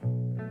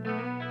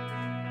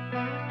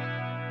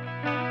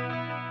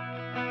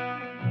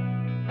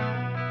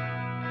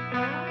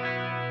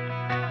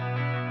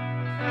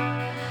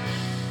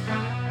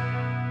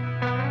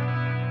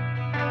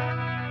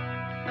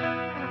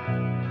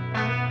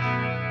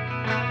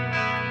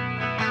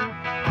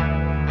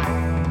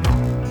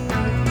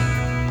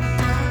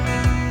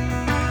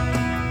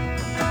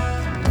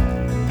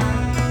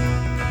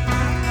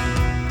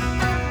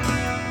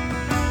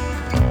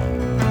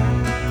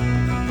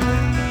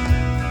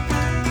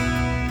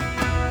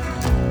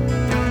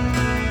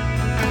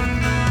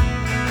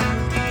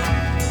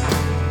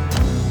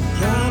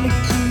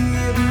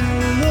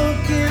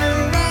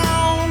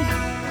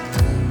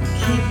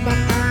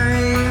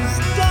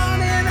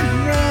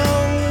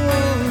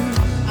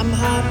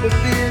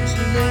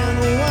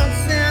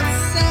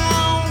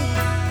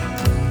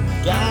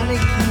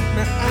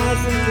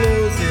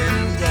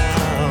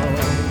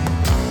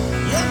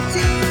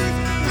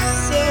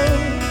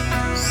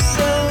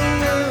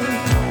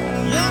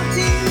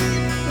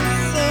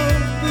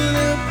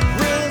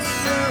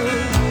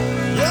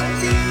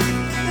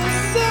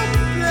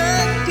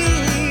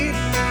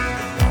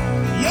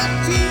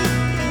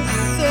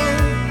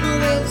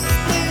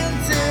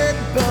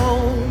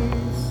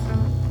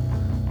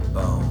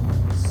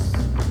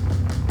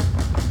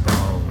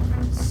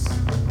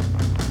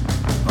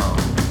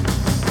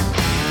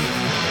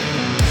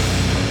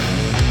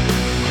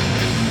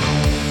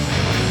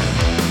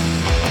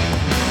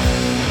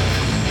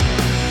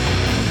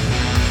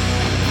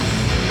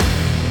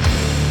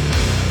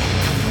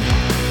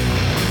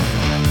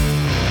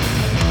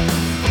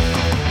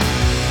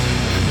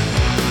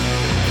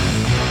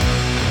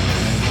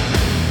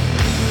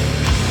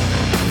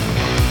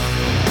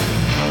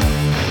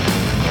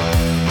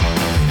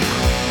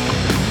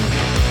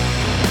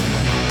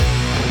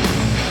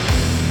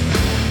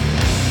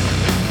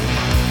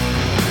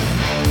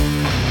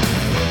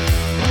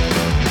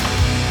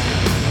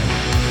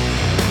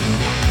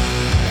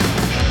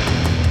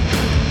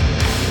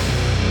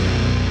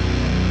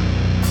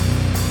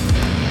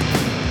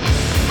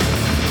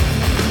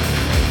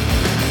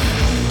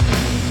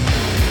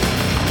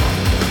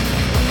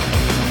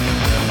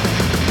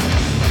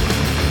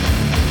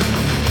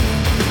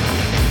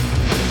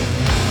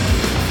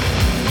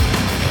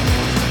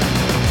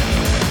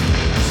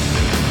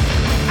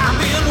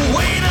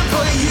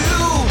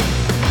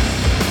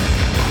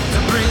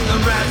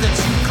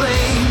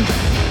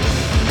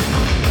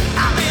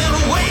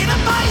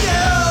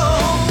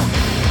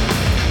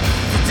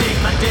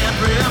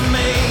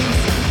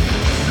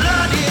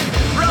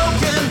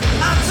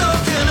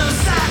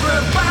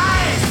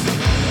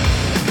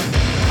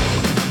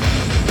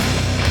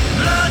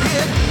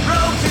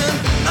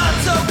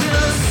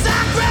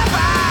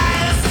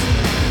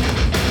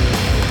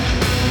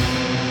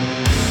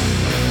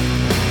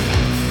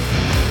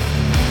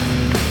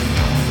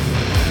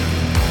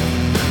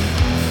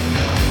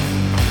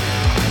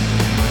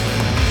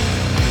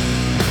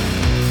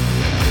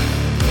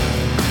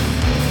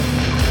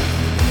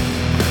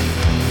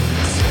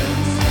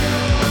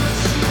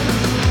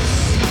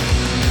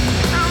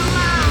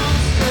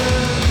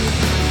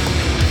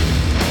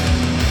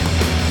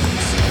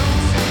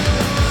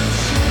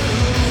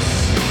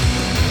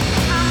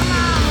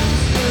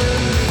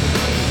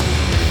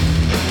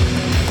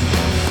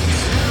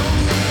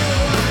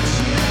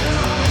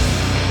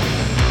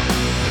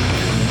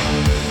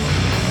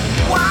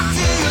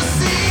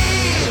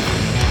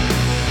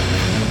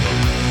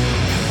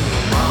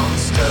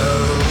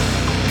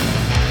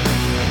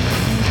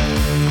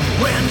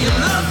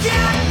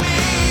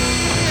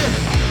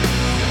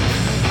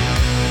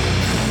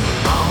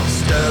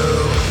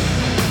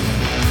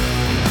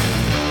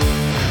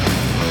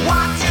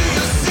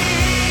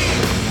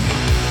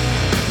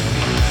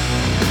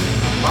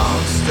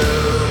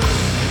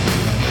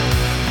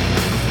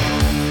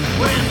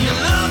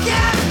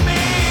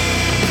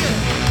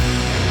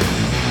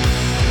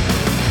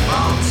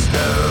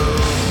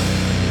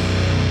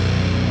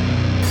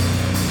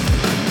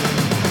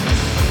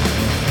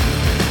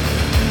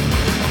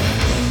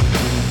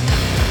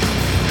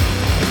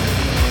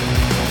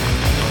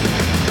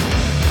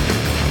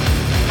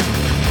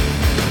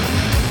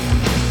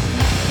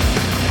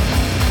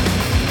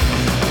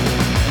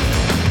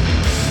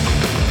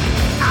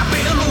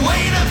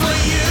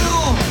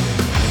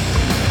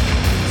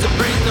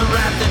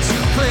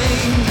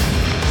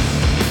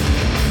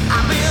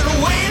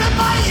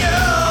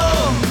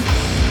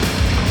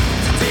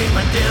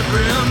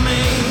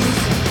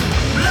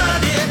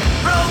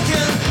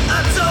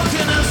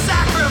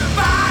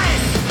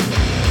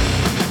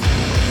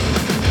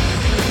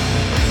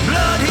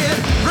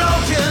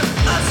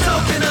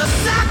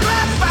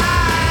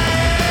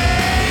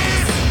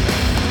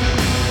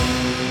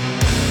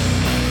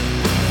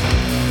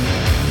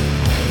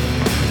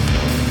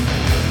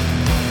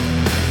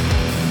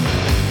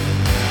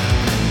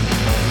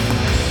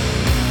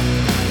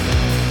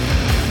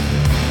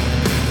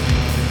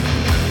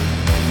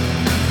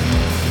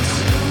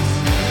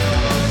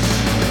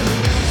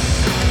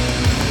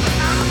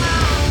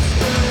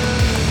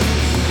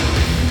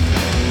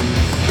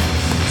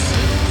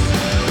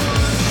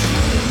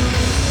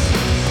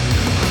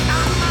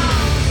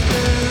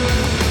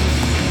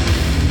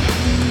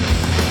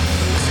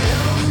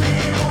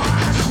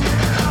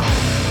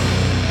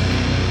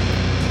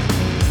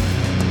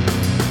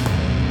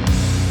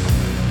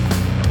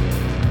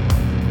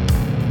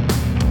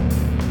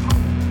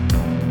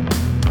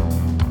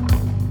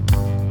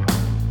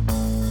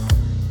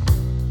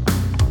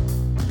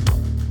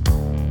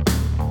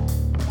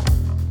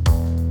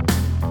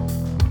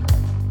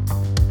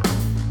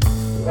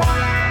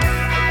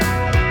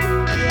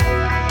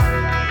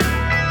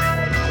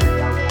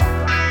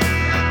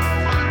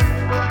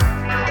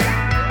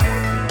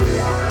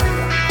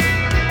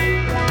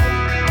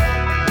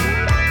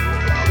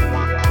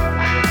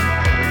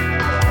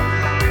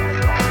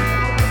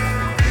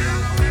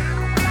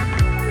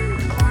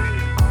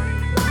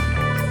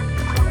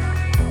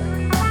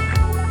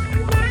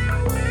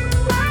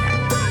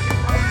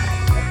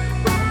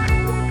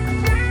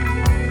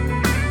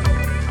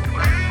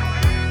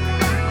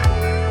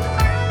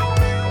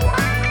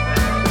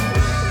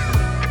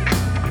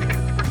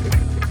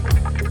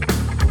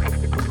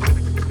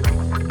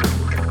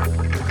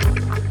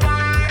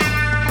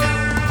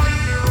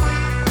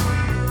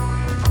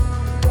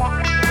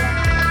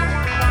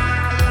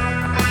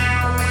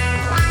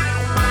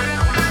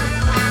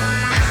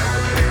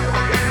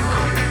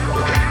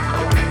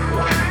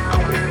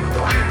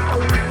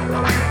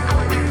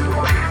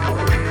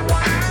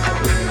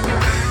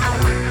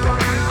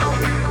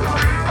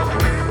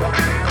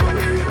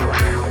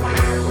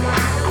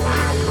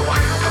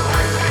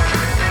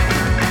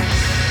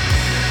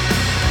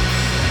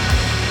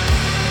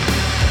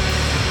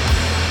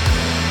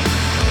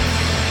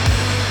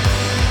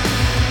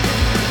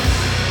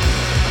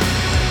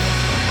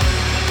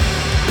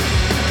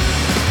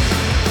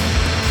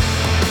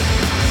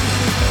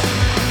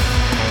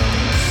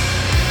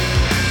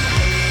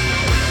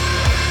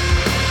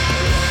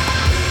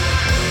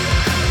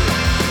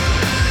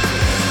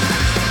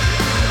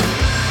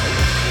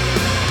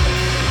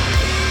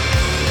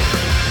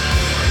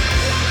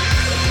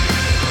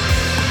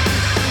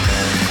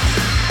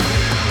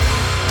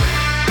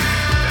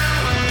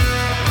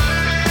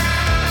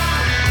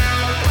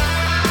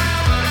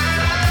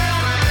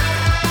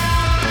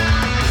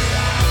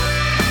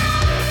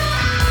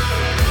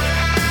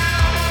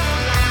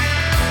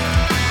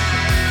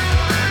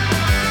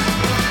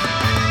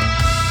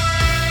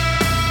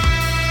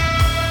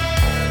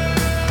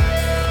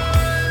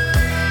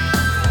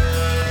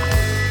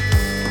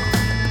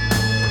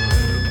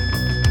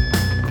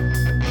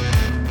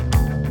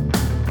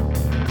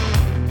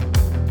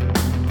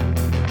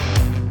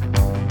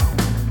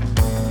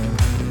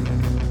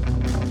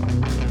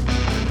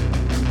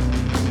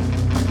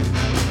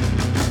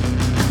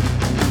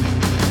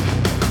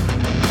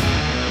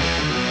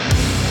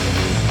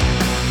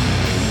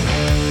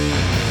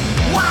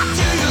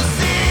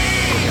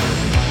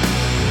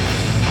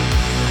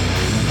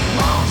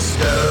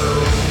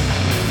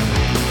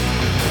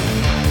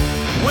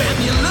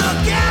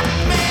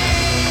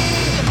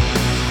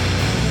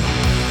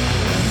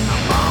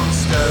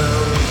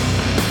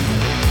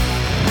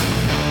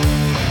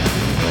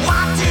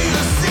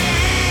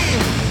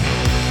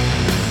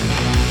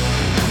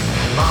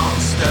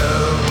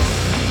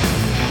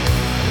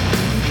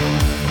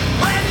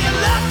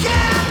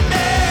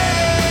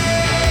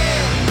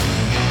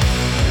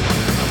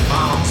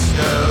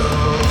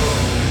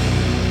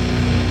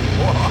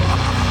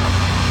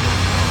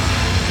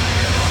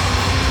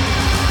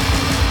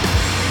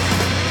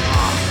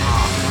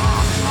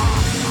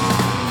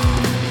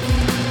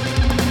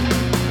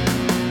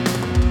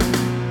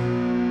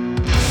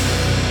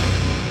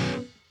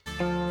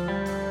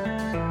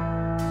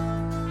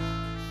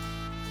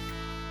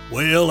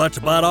 Well, that's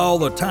about all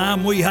the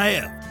time we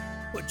have.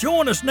 But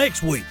join us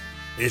next week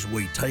as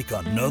we take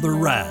another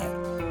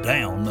ride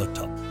down the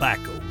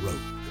Tobacco Road.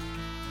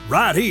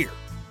 Right here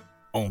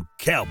on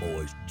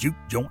Cowboys Juke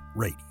Joint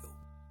Radio.